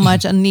apparently so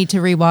much and need to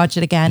rewatch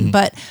it again.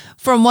 But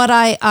from what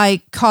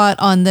I caught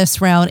on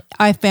this round,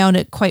 I found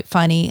it quite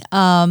funny.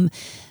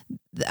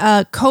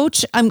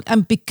 Coach,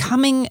 I'm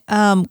becoming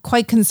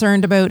quite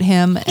concerned about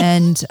him,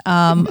 and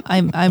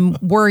I'm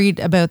worried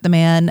about the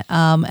man,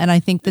 and I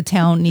think the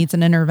town needs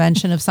an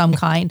intervention of some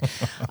kind.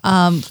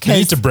 You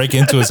need to break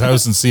into his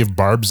house and see if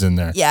Barb's in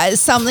there. Yeah,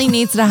 something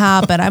needs to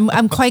happen.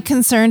 I'm quite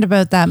concerned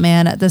about that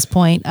man at this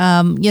point.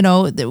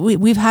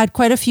 We've had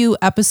quite a few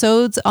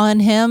episodes on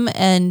him,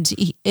 and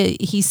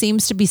he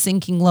seems to be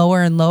sinking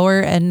lower and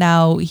lower, and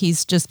now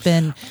he's just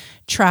been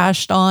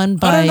trashed on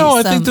by I don't know.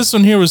 I think this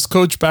one here was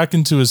Coach back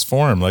into his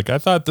form. Like, I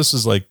thought this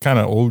was like kind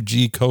of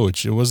OG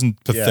Coach. It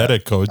wasn't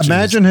pathetic Coach.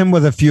 Imagine him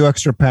with a few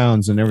extra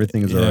pounds and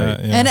everything is all right.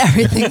 Yeah. And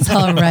everything's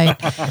all right.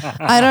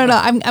 I don't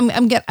know.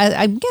 I'm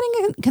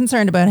getting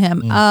concerned about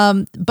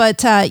him.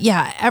 But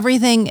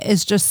everything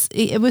is just,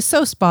 it was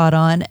so spot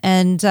on.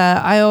 And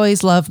I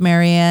always love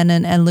Marianne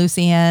and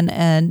Lucienne,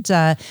 and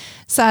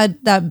sad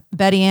that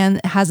Betty Ann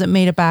hasn't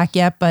made it back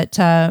yet. But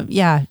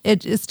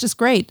it's just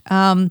great.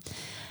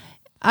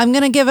 I'm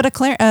going to give it a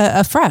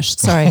fresh.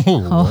 Sorry.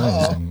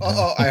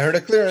 I heard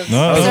a clearance.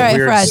 No,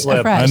 sorry, a fresh.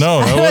 I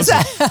know. That was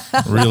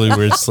a really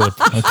weird slip.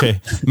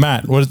 Okay.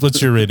 Matt,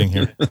 what's your rating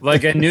here?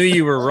 Like, I knew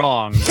you were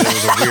wrong, but it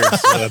was a weird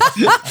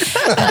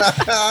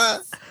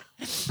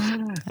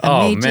slip.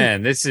 Oh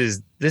man, this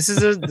is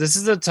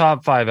a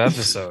top 5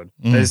 episode.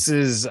 This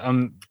is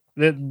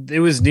it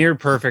was near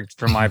perfect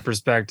from my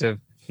perspective.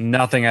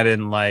 Nothing I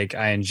didn't like.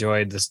 I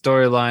enjoyed the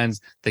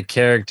storylines, the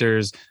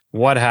characters,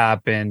 what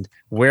happened,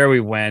 where we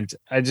went.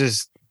 I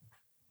just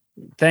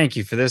thank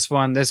you for this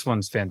one. This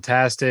one's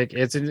fantastic.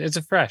 It's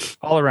a fresh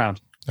all around.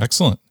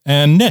 Excellent.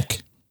 And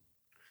Nick,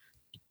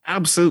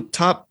 absolute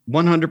top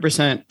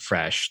 100%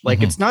 fresh.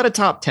 Like, it's not a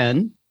top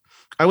 10.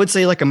 I would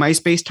say like a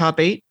MySpace top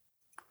 8.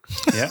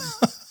 Yeah.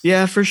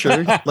 Yeah, for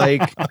sure.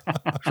 Like,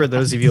 for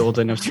those of you old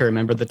enough to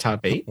remember the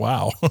top 8.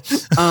 Wow.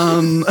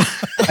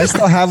 I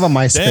still have a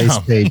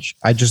MySpace page.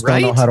 I just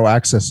don't know how to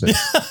access it.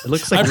 It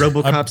looks like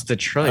RoboCop's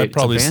Detroit. I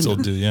probably still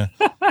do, yeah.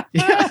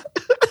 Yeah.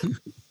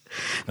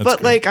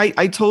 But great. Like,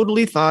 I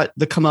totally thought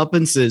the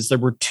comeuppances, there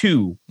were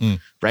 2,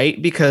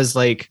 right? Because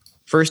like,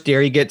 first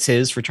Derry gets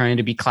his for trying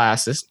to be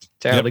classist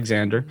to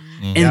Alexander.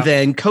 And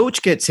then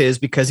Coach gets his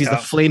because he's a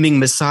flaming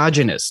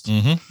misogynist,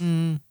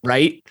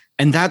 right?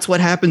 And that's what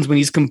happens when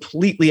he's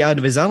completely out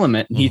of his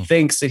element and he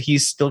thinks that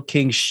he's still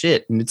king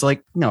shit. And it's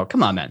like, no,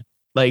 come on, man.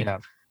 Like,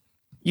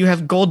 you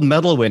have gold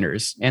medal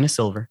winners and a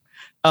silver.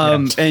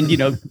 And,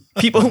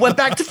 people who went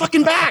back to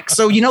fucking back.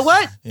 So you know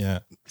what? Yeah.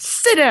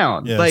 Sit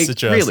down. Yeah, like,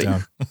 sit your really.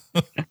 ass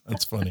down.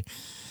 That's funny.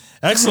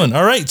 Excellent.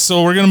 All right.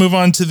 So we're going to move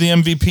on to the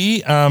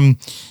MVP.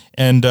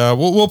 And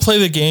we'll play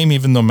the game,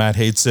 even though Matt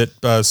hates it.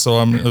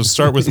 So it'll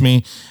start with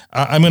me.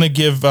 I'm going to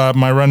give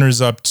my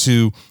runners up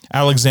to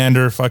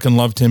Alexander. Fucking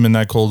loved him in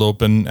that cold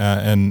open,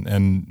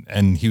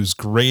 and he was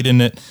great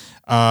in it.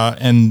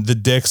 And the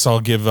dicks,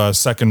 I'll give a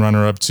second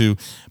runner up to.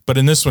 But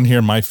in this one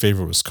here, my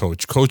favorite was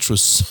Coach. Coach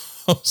was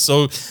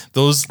so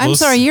those. I'm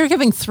sorry, you're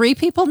giving 3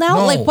 people now?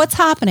 No, like, what's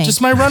happening?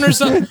 Just my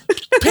runners up.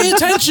 Pay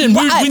attention.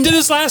 We did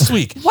this last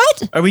week.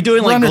 What? Are we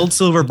doing like gold,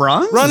 silver,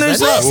 bronze?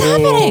 Runners up. What's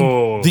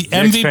happening? The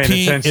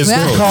MVP is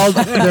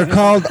they're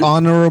called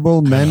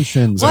honorable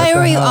mentions. Why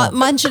are we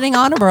mentioning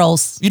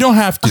honorables? You don't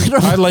have to.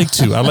 I like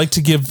to. I like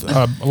to give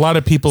a lot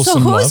of people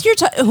some love. Who's your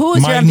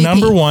MVP? My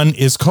number 1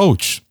 is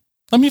Coach.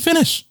 Let me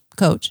finish.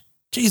 Coach.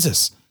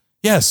 Jesus.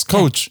 Yes,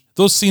 Coach.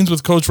 Those scenes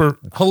with Coach were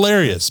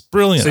hilarious.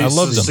 Brilliant. I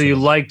loved them. So you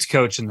liked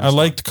Coach in this I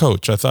liked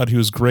Coach. I thought he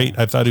was great.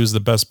 I thought he was the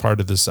best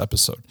part of this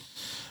episode.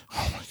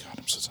 Oh my God,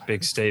 I'm so sorry.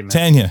 Big statement.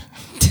 Tanya.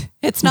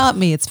 It's not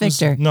me. It's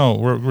Victor. No,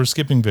 we're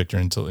skipping Victor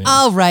until the end.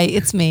 Oh, right.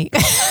 It's me.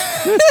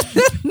 Oh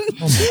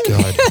my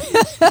God.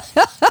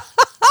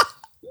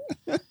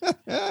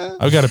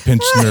 I've got a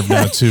pinched nerve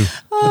now too.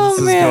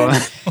 Oh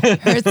man.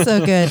 Hurts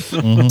so good.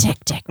 Tick,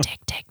 tick, tick,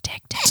 tick,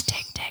 tick, tick,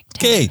 tick, tick.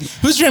 Okay,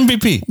 who's your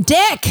MVP?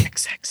 Dick.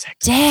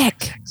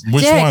 Dick.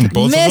 Which Dick. one?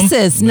 Both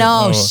Mrs. of them?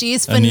 No,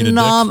 she's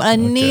phenomenal.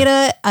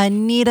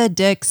 Anita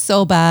Dick,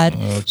 so bad.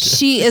 Okay.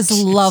 She is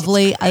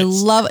lovely. I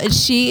love it.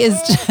 She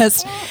is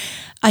just.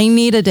 I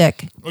need a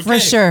dick for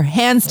sure.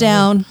 Hands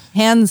down,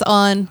 hands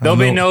on. There'll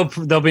be no Lots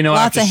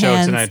after of show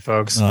hands. tonight,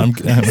 folks.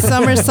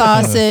 Summer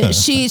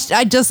sausage.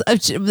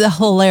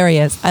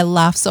 Hilarious. I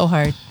laugh so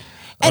hard,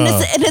 and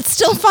it's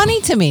still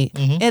funny to me.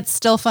 It's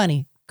still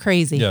funny.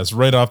 Crazy. Yes,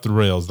 right off the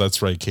rails.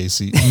 That's right,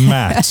 Casey.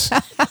 Matt,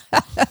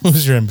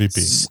 who's your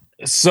MVP?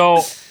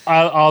 So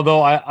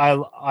Although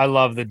I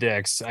love the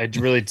dicks, I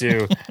really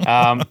do.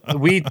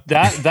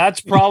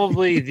 That's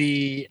probably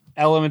the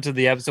element of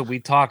the episode we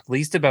talked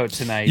least about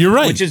tonight. You're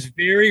right, which is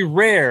very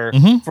rare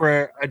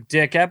for a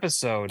dick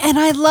episode. And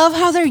I love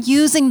how they're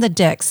using the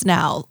dicks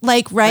now.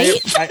 Like, right?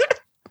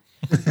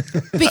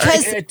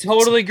 Because I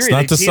totally agree. It's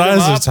not the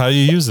size; it's how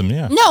you use them.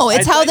 Yeah. No,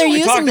 it's how they're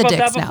using the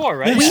dicks now. Before,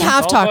 right? We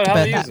have talked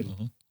about that.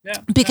 Yeah.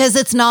 Because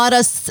it's not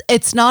a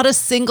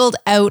singled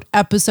out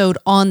episode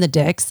on the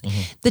dicks.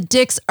 The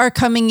dicks are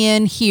coming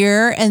in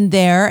here and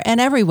there and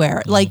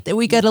everywhere. Like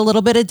we got a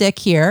little bit of dick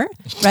here,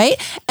 right?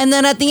 And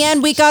then at the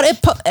end we got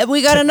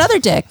another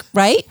dick,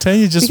 right?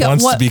 Tanya just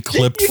wants to be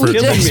clipped for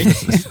this.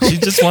 She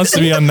just wants to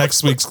be on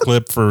next week's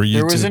clip for YouTube.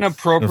 There was an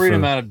appropriate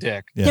amount of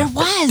dick. Yeah. There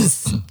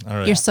was. All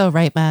right. You're so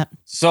right, Matt.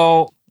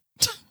 So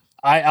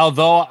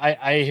although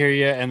I hear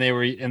you, and they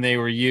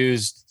were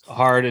used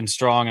hard and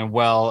strong and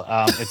well,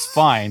 it's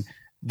fine.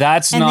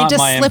 That's and not they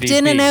just my slipped MVP.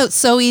 in and out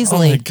so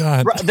easily. Oh my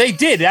God. They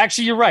did.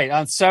 Actually, you're right.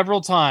 On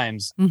several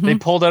times, they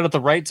pulled out at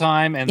the right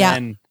time, and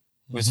then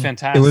it was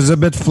fantastic. It was a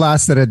bit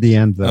flaccid at the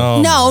end,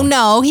 though.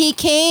 No, he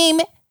came.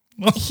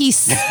 He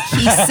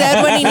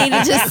said what he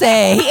needed to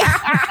say.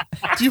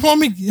 Do you want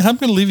me? I'm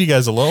going to leave you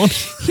guys alone.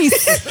 He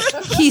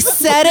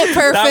said it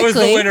perfectly. That was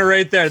the winner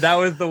right there. That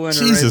was the winner.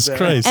 Jesus right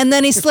there. Christ! And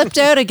then he slipped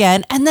out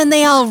again, and then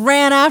they all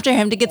ran after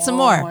him to get some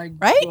more.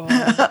 Right?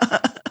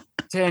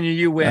 Tanya,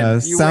 you win.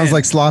 You sounds win.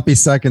 like sloppy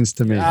seconds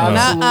to me.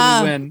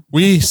 Absolutely win.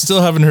 We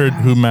still haven't heard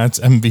who Matt's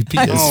MVP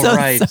I'm is.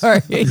 so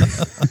sorry.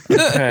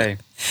 Okay,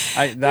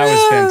 that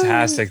was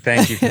fantastic.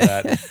 Thank you for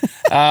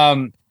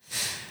that.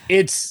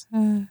 It's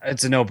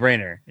a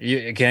no-brainer.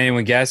 Can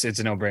anyone guess? It's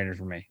a no-brainer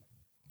for me.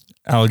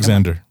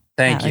 Alexander.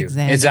 Thank you.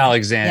 It's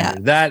Alexander.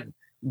 Yeah. That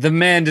the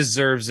man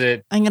deserves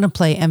it. I'm gonna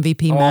play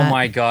MVP. Oh Matt.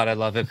 my God, I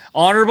love him.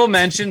 Honorable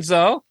mentions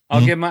though.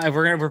 I'll give my.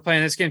 We're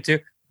playing this game too.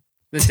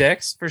 The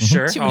dicks for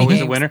sure. Too many Always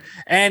games. a winner.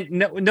 And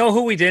know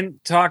who we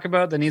didn't talk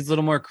about that needs a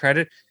little more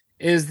credit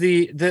is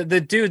the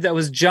dude that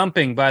was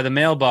jumping by the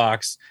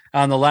mailbox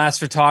on the last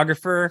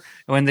photographer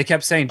when they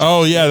kept saying,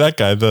 "Oh yeah, that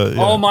guy."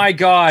 Oh my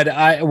God!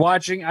 I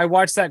watched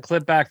that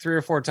clip back 3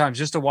 or 4 times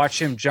just to watch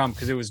him jump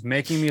because it was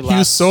making me laugh. He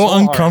was so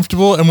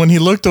uncomfortable, and when he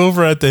looked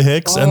over at the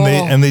Hicks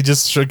and they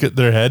just shook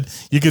their head,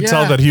 you could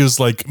tell that he was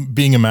like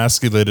being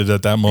emasculated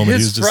at that moment.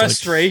 His he was just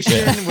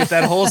frustration with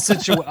that whole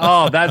situation.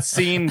 Oh, that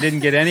scene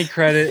didn't get any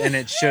credit, and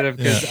it should have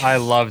because I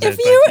loved it.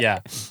 But yeah.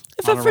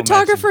 If a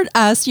photographer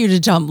asked you to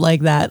jump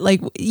like that, like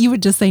you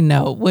would just say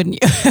no, wouldn't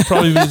you?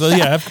 Probably,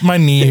 my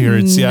knee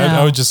hurts. Yeah,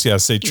 No. I would just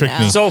say trick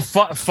me. So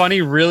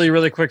funny,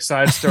 really quick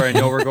side story. I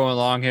know we're going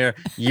long here.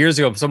 Years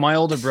ago, so my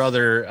older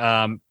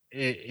brother,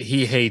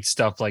 he hates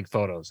stuff like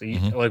photos.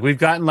 Like we've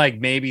gotten like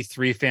maybe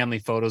 3 family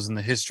photos in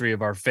the history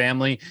of our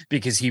family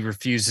because he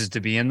refuses to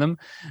be in them.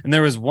 And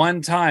there was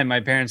one time my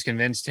parents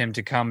convinced him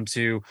to come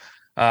to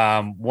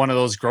one of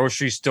those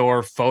grocery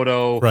store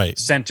photo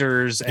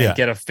centers and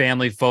get a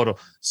family photo.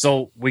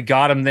 So we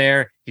got him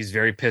there. He's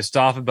very pissed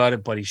off about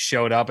it, but he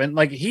showed up, and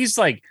like he's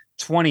like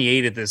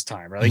 28 at this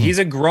time, right? Like he's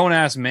a grown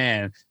ass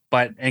man,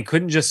 and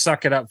couldn't just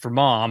suck it up for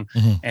mom,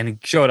 and he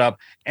showed up.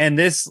 And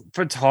this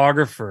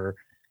photographer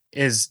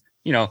is,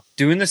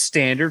 doing the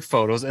standard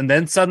photos, and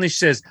then suddenly she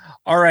says,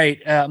 "All right,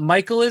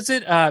 Michael, is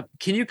it?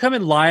 Can you come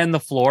and lie on the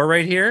floor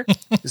right here?"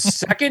 The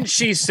second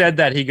she said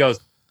that, he goes,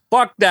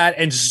 "Fuck that,"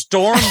 and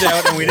stormed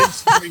out, and we didn't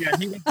see him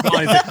again. He was gone.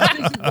 He's like,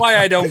 "This is why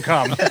I don't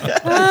come."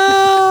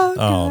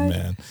 Oh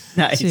man,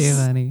 nice. Too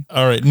funny.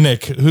 All right,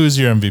 Nick, who's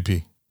your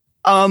MVP?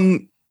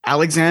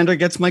 Alexander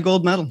gets my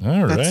gold medal.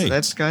 All right.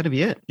 That's got to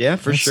be it. Yeah,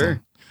 for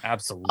sure.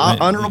 Absolutely.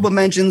 Honorable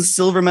mentions,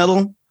 silver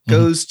medal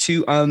goes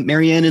to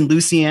Marianne and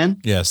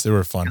Lucianne. Yes, they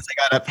were fun. I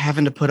got up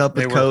having to put up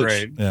with Coach.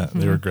 Great. Yeah,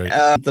 they were great.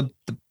 The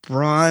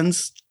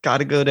bronze got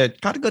to go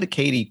to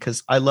Katie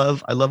because I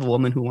love a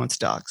woman who wants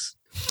dogs.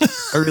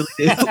 I really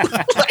do.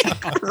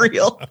 Like,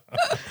 real.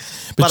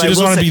 But you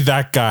just want to be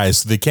that guy,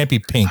 so they can't be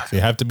pink. They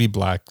have to be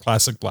black,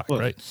 classic black,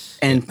 right?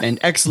 And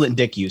excellent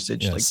dick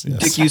usage. Yes, like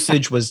dick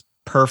usage was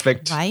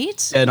perfect.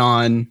 Right? And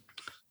on.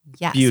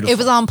 Yes. Beautiful. It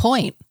was on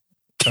point.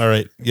 All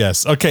right.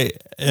 Yes. Okay.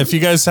 If you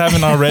guys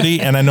haven't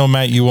already, and I know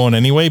Matt, you won't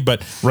anyway,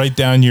 but write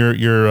down your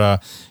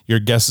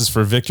guesses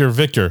for Victor.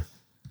 Victor.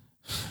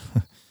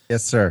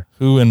 Yes, sir.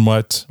 Who and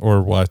what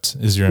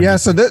is your MVP? Yeah,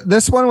 so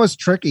this one was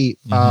tricky.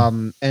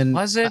 And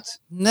was it?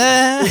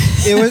 Nah.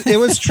 it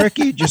was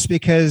tricky just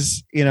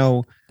because,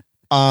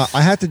 I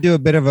had to do a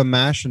bit of a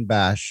mash and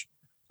bash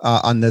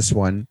on this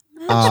one.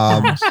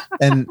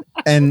 And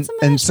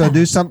so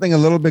do something a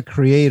little bit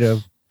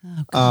creative.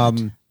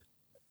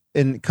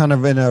 In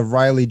a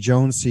Riley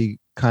Jonesy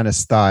kind of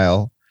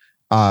style.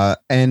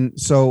 And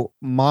so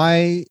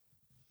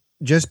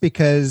just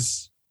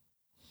because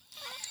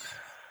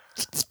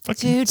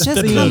Dude,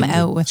 just come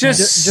out with it.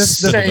 Just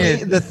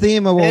the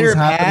theme of what was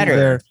happening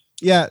there.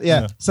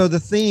 Yeah. So the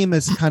theme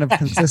is kind of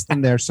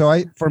consistent there.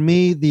 So for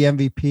me, the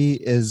MVP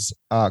is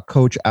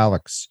Coach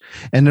Alex.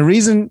 And the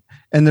reason,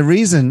 Coach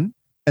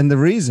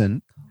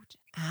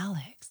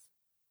Alex.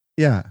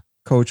 Yeah,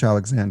 Coach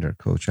Alexander,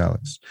 Coach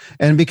Alex.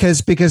 And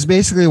because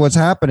basically what's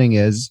happening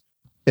is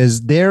is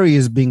Derry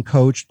is being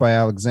coached by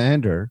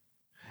Alexander,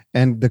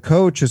 and the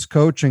coach is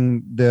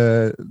coaching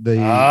the.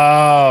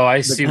 Oh,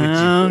 I see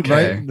what you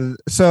right.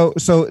 So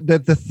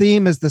the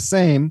theme is the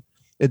same.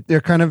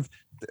 They're kind of,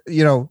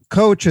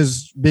 coach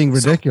is being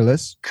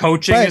ridiculous.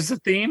 Coaching is the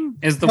theme.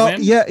 Is the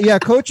win? Yeah.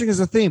 Coaching is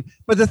a theme,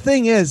 but the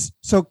thing is,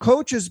 so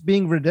coach is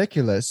being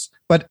ridiculous,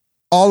 but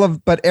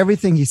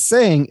everything he's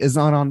saying is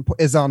on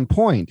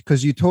point,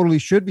 because you totally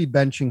should be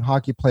benching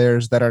hockey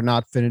players that are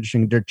not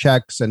finishing their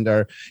checks and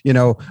are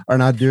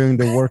not doing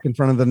the work in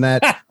front of the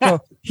net. So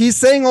he's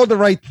saying all the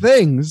right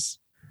things,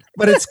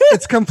 but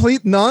it's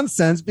complete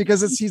nonsense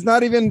because he's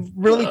not even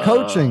really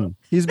coaching.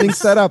 He's being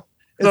set up.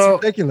 It's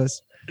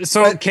ridiculous.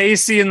 So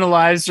Casey in the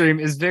live stream,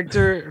 is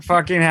Victor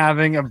fucking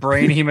having a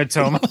brain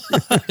hematoma?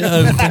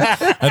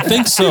 I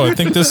think so. I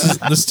think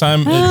this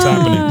time it's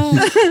happening.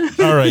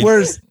 All right.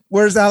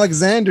 Whereas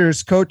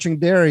Alexander's coaching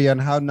Derry on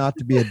how not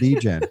to be a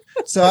degen.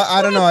 So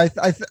I don't know.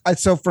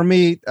 So for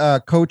me,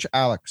 Coach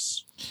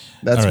Alex,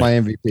 that's my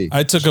MVP.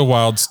 I took a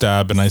wild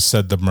stab and I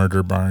said the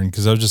murder barn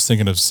because I was just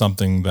thinking of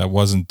something that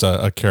wasn't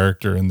a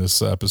character in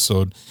this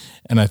episode,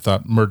 and I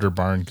thought murder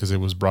barn because it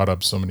was brought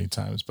up so many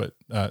times, but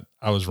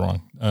I was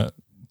wrong.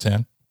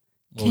 Tan,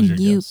 can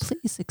you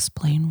please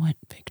explain what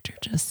Victor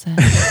just said?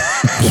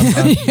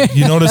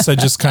 You notice I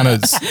just kind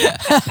of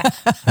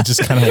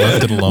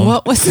left it alone.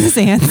 What was his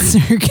answer?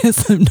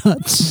 Because I'm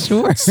not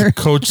sure.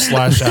 Coach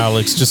 /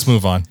 Alex. Just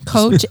move on.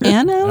 Coach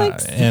and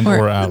Alex,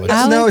 or Alex.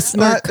 No, it's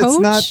not.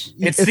 Coach?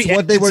 It's not. It's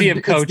what they were.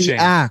 It's the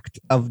act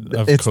of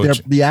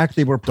the act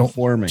they were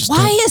performing.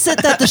 Why is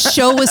it that the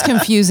show was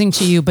confusing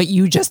to you, but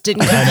you just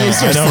didn't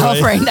confuse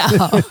yourself right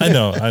now? I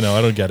know.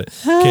 I don't get it.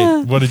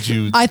 Okay, what did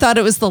you? I thought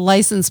it was the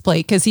license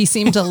plate because he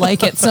seemed to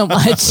like it so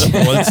much.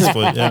 License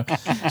plate, yeah,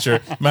 sure.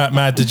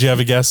 Matt, did you have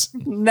a guess?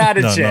 Not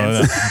a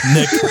chance. No.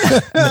 Nick,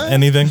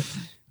 anything?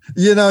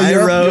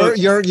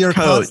 You're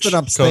constant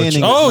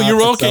abstaining. Oh,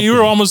 you're okay. You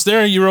were almost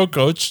there. You wrote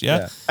coach.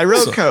 Yeah. I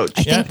wrote coach.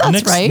 I think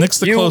that's right. Nick's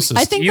the closest.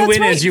 I think you that's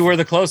win right. as you were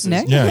the closest.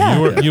 Nick?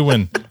 Yeah. You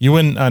win. You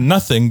win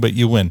nothing, but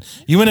you win.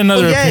 You win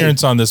another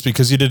appearance on this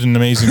because you did an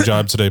amazing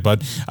job today,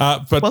 bud.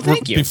 But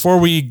thank you. Before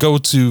we go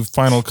to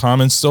final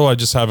comments, though, I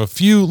just have a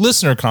few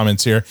listener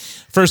comments here.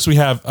 First, we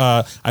have,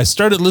 I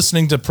started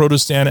listening to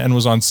Protestant and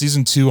was on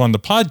season 2 on the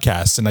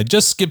podcast, and I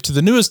just skipped to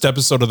the newest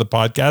episode of the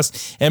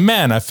podcast, and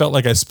man, I felt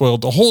like I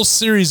spoiled the whole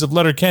series of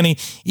Letterkenny,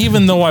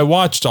 even though I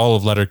watched all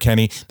of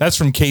Letterkenny. That's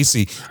from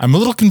Casey. I'm a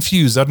little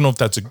confused. I don't know if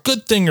that's a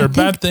good thing or a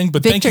bad thing,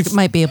 but Victor thank you.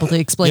 might be able to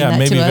explain that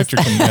maybe to us. Victor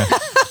can. Yeah.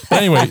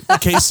 Anyway,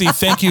 Casey,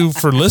 thank you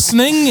for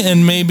listening,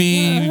 and maybe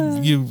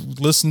you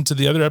listen to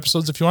the other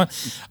episodes if you want.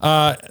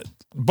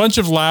 Bunch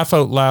of laugh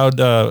out loud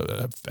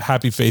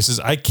happy faces.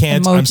 I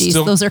can't. Emojis.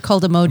 Those are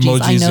called emojis.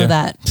 I know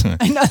that.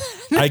 I know.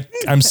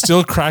 I'm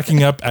still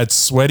cracking up at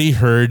Sweaty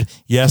Herd.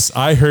 Yes,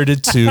 I heard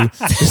it too.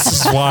 This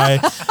is why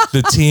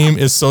the team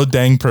is so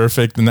dang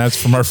perfect, and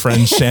that's from our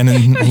friend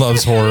Shannon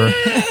Loves Horror.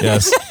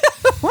 Yes.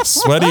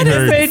 Sweaty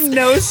Herd. It made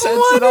no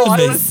sense at all.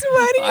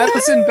 I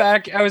listened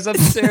back. I was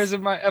upstairs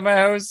at my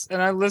house, and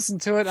I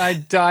listened to it. I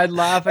died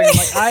laughing.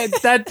 I'm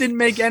like, that didn't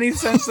make any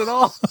sense at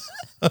all.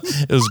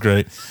 It was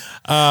great.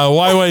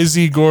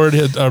 YYZ Gord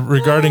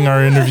regarding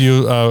our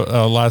interview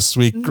last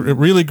week.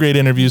 Really great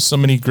interview. So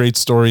many great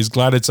stories.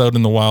 Glad it's out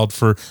in the wild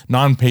for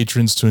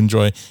non-patrons to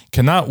enjoy.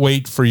 Cannot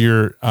wait for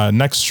your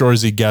next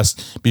Shoresy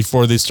guest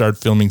before they start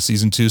filming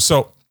season 2.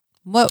 So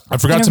what I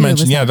forgot to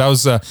mention.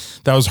 That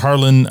was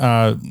Harlan.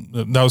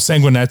 That was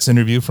Sanguinette's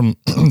interview from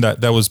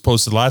that was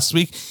posted last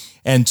week.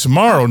 And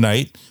tomorrow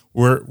night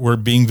we're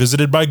being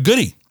visited by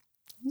Goody.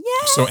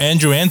 Yes. So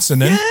Andrew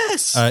Ansonen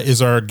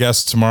is our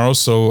guest tomorrow.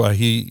 So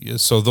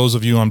so those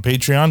of you on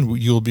Patreon,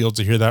 you'll be able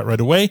to hear that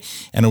right away.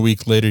 And a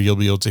week later, you'll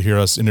be able to hear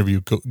us interview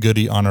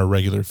Goody on our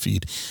regular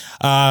feed.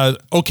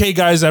 Okay,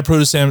 guys, I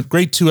Protestant.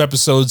 Great 2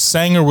 episodes.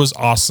 Sanger was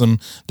awesome.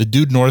 The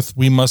Dude North,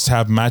 we must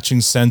have matching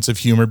sense of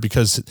humor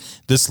because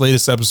this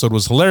latest episode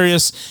was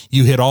hilarious.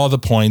 You hit all the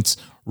points.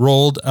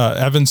 Rolled.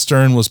 Evan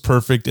Stern was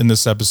perfect in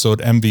this episode.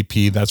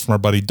 MVP. That's from our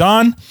buddy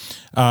Don.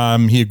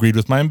 He agreed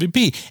with my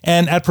MVP.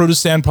 And at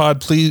Protestant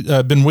Pod, please,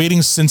 been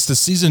waiting since the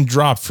season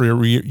dropped for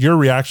your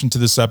reaction to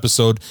this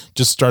episode.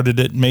 Just started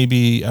it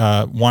maybe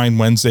Wine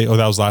Wednesday. Oh,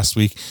 that was last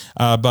week.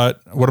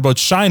 But what about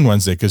Shine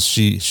Wednesday? Because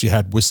she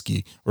had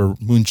whiskey or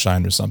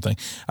moonshine or something.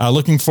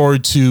 Looking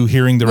forward to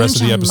hearing the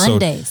rest of the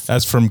episode. Mondays.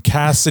 That's from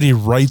Cassidy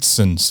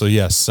Wrightson. So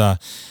yes.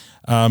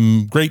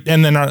 Great.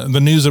 And then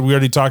the news that we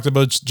already talked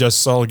about, Jess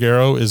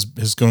Salguero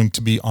is going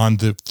to be on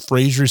the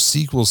Frasier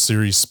sequel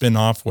series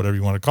spin-off, whatever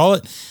you want to call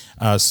it.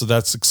 So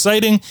that's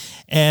exciting.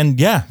 And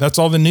yeah, that's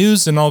all the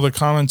news and all the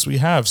comments we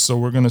have. So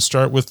we're going to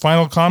start with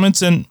final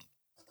comments, and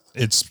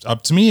it's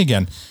up to me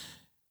again.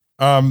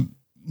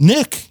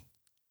 Nick,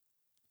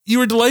 you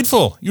were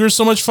delightful. You were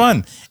so much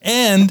fun.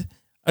 And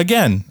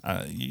again,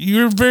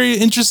 you're a very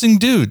interesting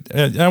dude.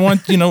 I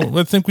want,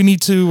 I think we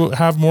need to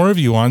have more of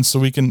you on so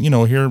we can,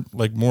 hear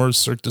like more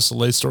Cirque du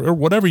Soleil story or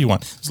whatever you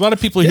want. There's a lot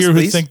of people here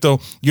who think though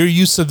your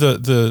use of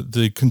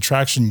the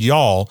contraction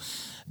y'all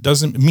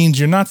means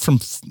you're not from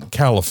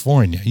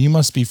California. You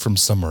must be from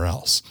somewhere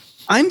else.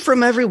 I'm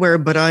from everywhere,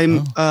 but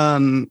I'm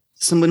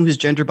someone who's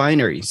gender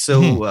binary.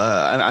 So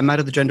I'm out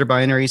of the gender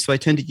binary. So I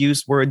tend to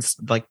use words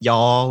like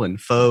y'all and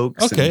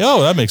folks. Okay.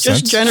 And that makes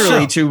sense. just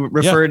generally to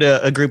refer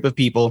to a group of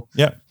people.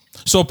 Yeah.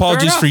 So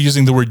apologies for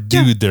using the word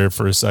dude there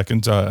for a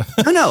second. No.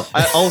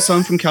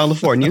 I'm from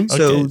California.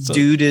 So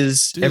dude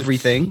is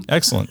everything.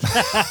 Excellent.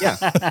 Yeah.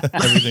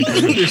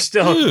 Everything. You're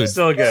still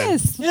good.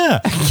 Yes.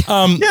 Yeah.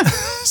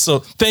 So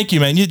thank you,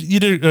 man. You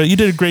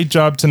did a great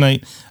job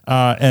tonight,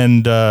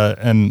 and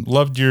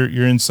loved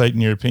your insight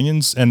and your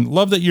opinions, and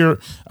love that you're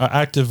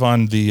active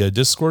on the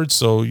Discord.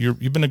 So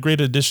you've been a great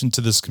addition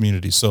to this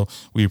community. So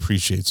we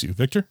appreciate you,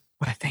 Victor.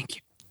 Well, thank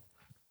you.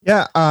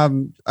 Yeah,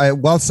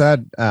 well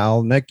said,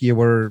 Al. Nick, you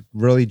were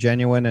really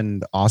genuine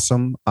and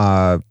awesome.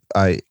 I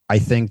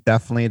think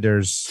definitely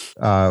there's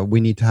we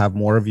need to have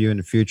more of you in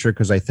the future,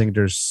 because I think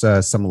there's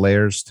some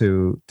layers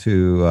to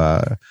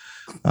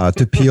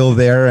peel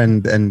there,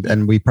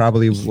 and we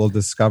probably will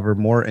discover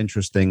more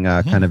interesting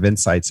kind of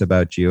insights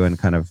about you and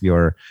kind of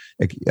your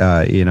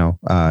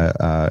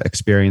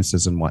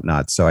experiences and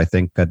whatnot. So I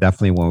think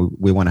definitely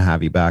we want to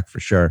have you back for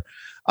sure.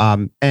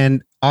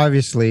 And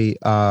obviously,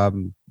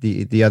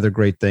 the other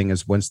great thing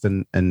is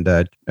Winston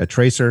and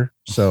Tracer.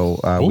 So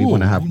we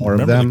want to have more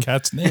of them. The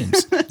cats'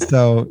 names.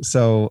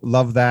 So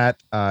love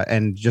that,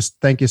 and just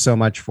thank you so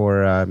much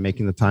for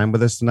making the time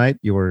with us tonight.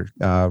 You were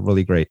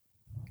really great.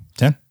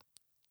 10.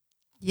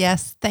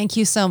 Yes, thank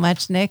you so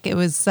much, Nick. It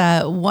was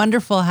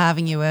wonderful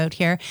having you out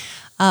here.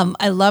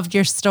 I loved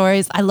your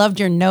stories. I loved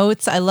your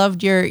notes. I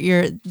loved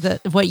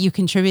what you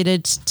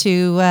contributed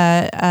to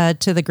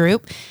the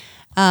group.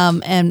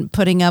 And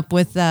putting up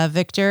with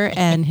Victor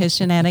and his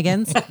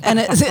shenanigans, and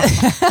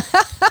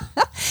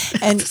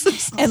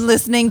and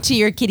listening to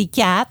your kitty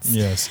cats.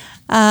 Yes.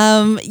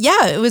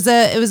 It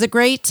was a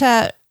great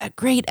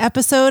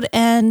episode,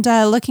 and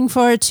looking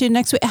forward to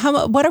next week.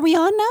 What are we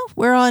on now?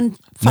 We're on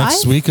 5.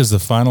 Next week is the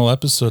final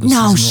episode.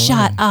 No,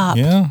 shut up.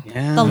 Yeah.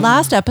 The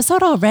last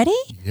episode already?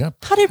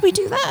 Yep. How did we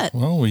do that?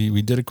 Well,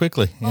 we did it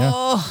quickly. Yeah.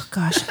 Oh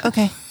gosh.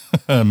 Okay.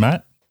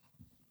 Matt.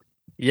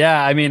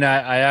 Yeah, I mean,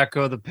 I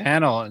echo the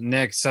panel.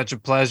 Nick, such a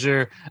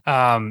pleasure.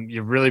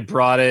 You really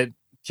brought it,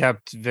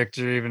 kept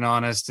Victor even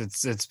honest.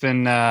 It's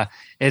been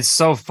it's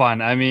so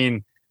fun. I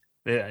mean,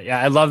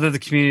 I love that the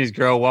communities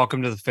grow.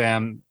 Welcome to the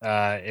fam.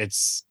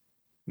 It's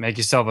make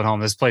yourself at home.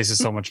 This place is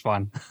so much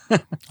fun.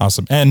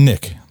 Awesome. And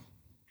Nick.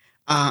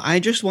 I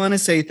just want to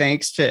say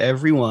thanks to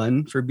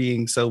everyone for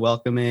being so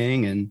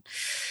welcoming, and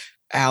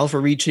Al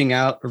for reaching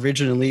out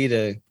originally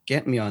to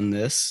get me on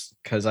this,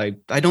 because I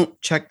don't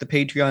check the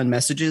Patreon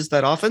messages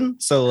that often.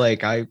 So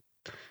like I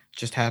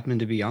just happen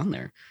to be on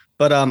there.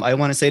 But I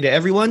want to say to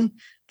everyone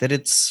that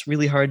it's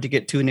really hard to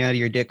get tuna out of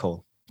your dick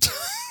hole.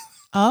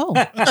 Oh.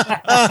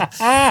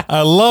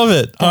 I love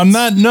it. On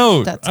that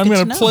note, I'm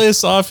going to play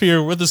us off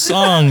here with a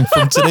song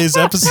from today's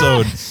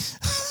episode.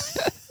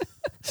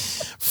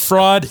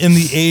 Fraud in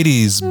the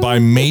 80s by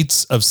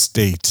Mates of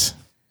State.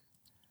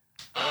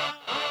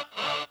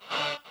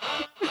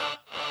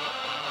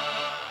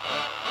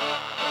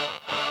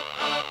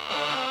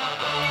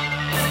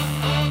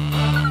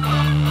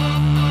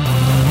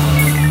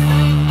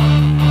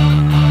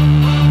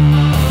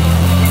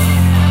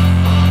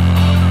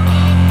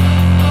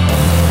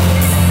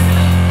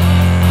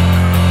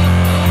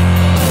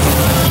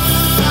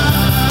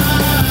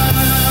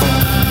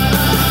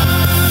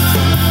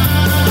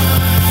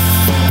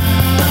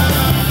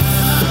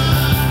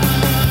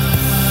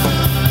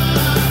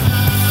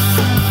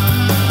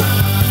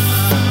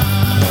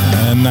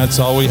 That's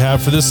all we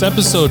have for this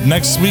episode.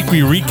 Next week, we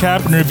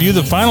recap and review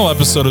the final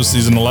episode of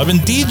Season 11,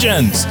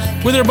 D-Gens,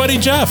 with our buddy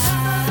Jeff.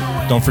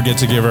 Don't forget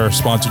to give our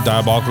sponsor,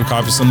 Diabolical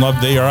Coffee, some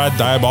love. They are at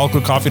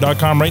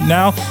diabolicalcoffee.com right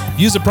now.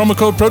 Use the promo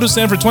code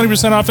PRODUCEN for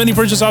 20% off any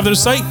purchase off their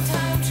site.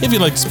 If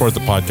you'd like to support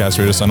the podcast,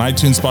 rate us on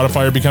iTunes,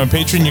 Spotify, or become a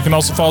patron. You can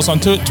also follow us on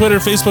Twitter,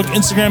 Facebook,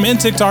 Instagram, and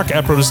TikTok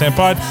at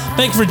ProduceNPod.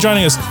 Thank you for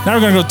joining us. Now we're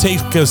going to go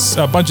take us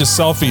a bunch of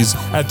selfies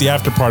at the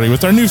after party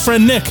with our new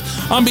friend Nick.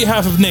 On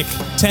behalf of Nick,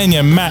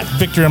 Tanya, Matt,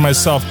 Victor, and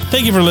myself,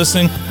 thank you for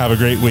listening. Have a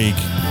great week.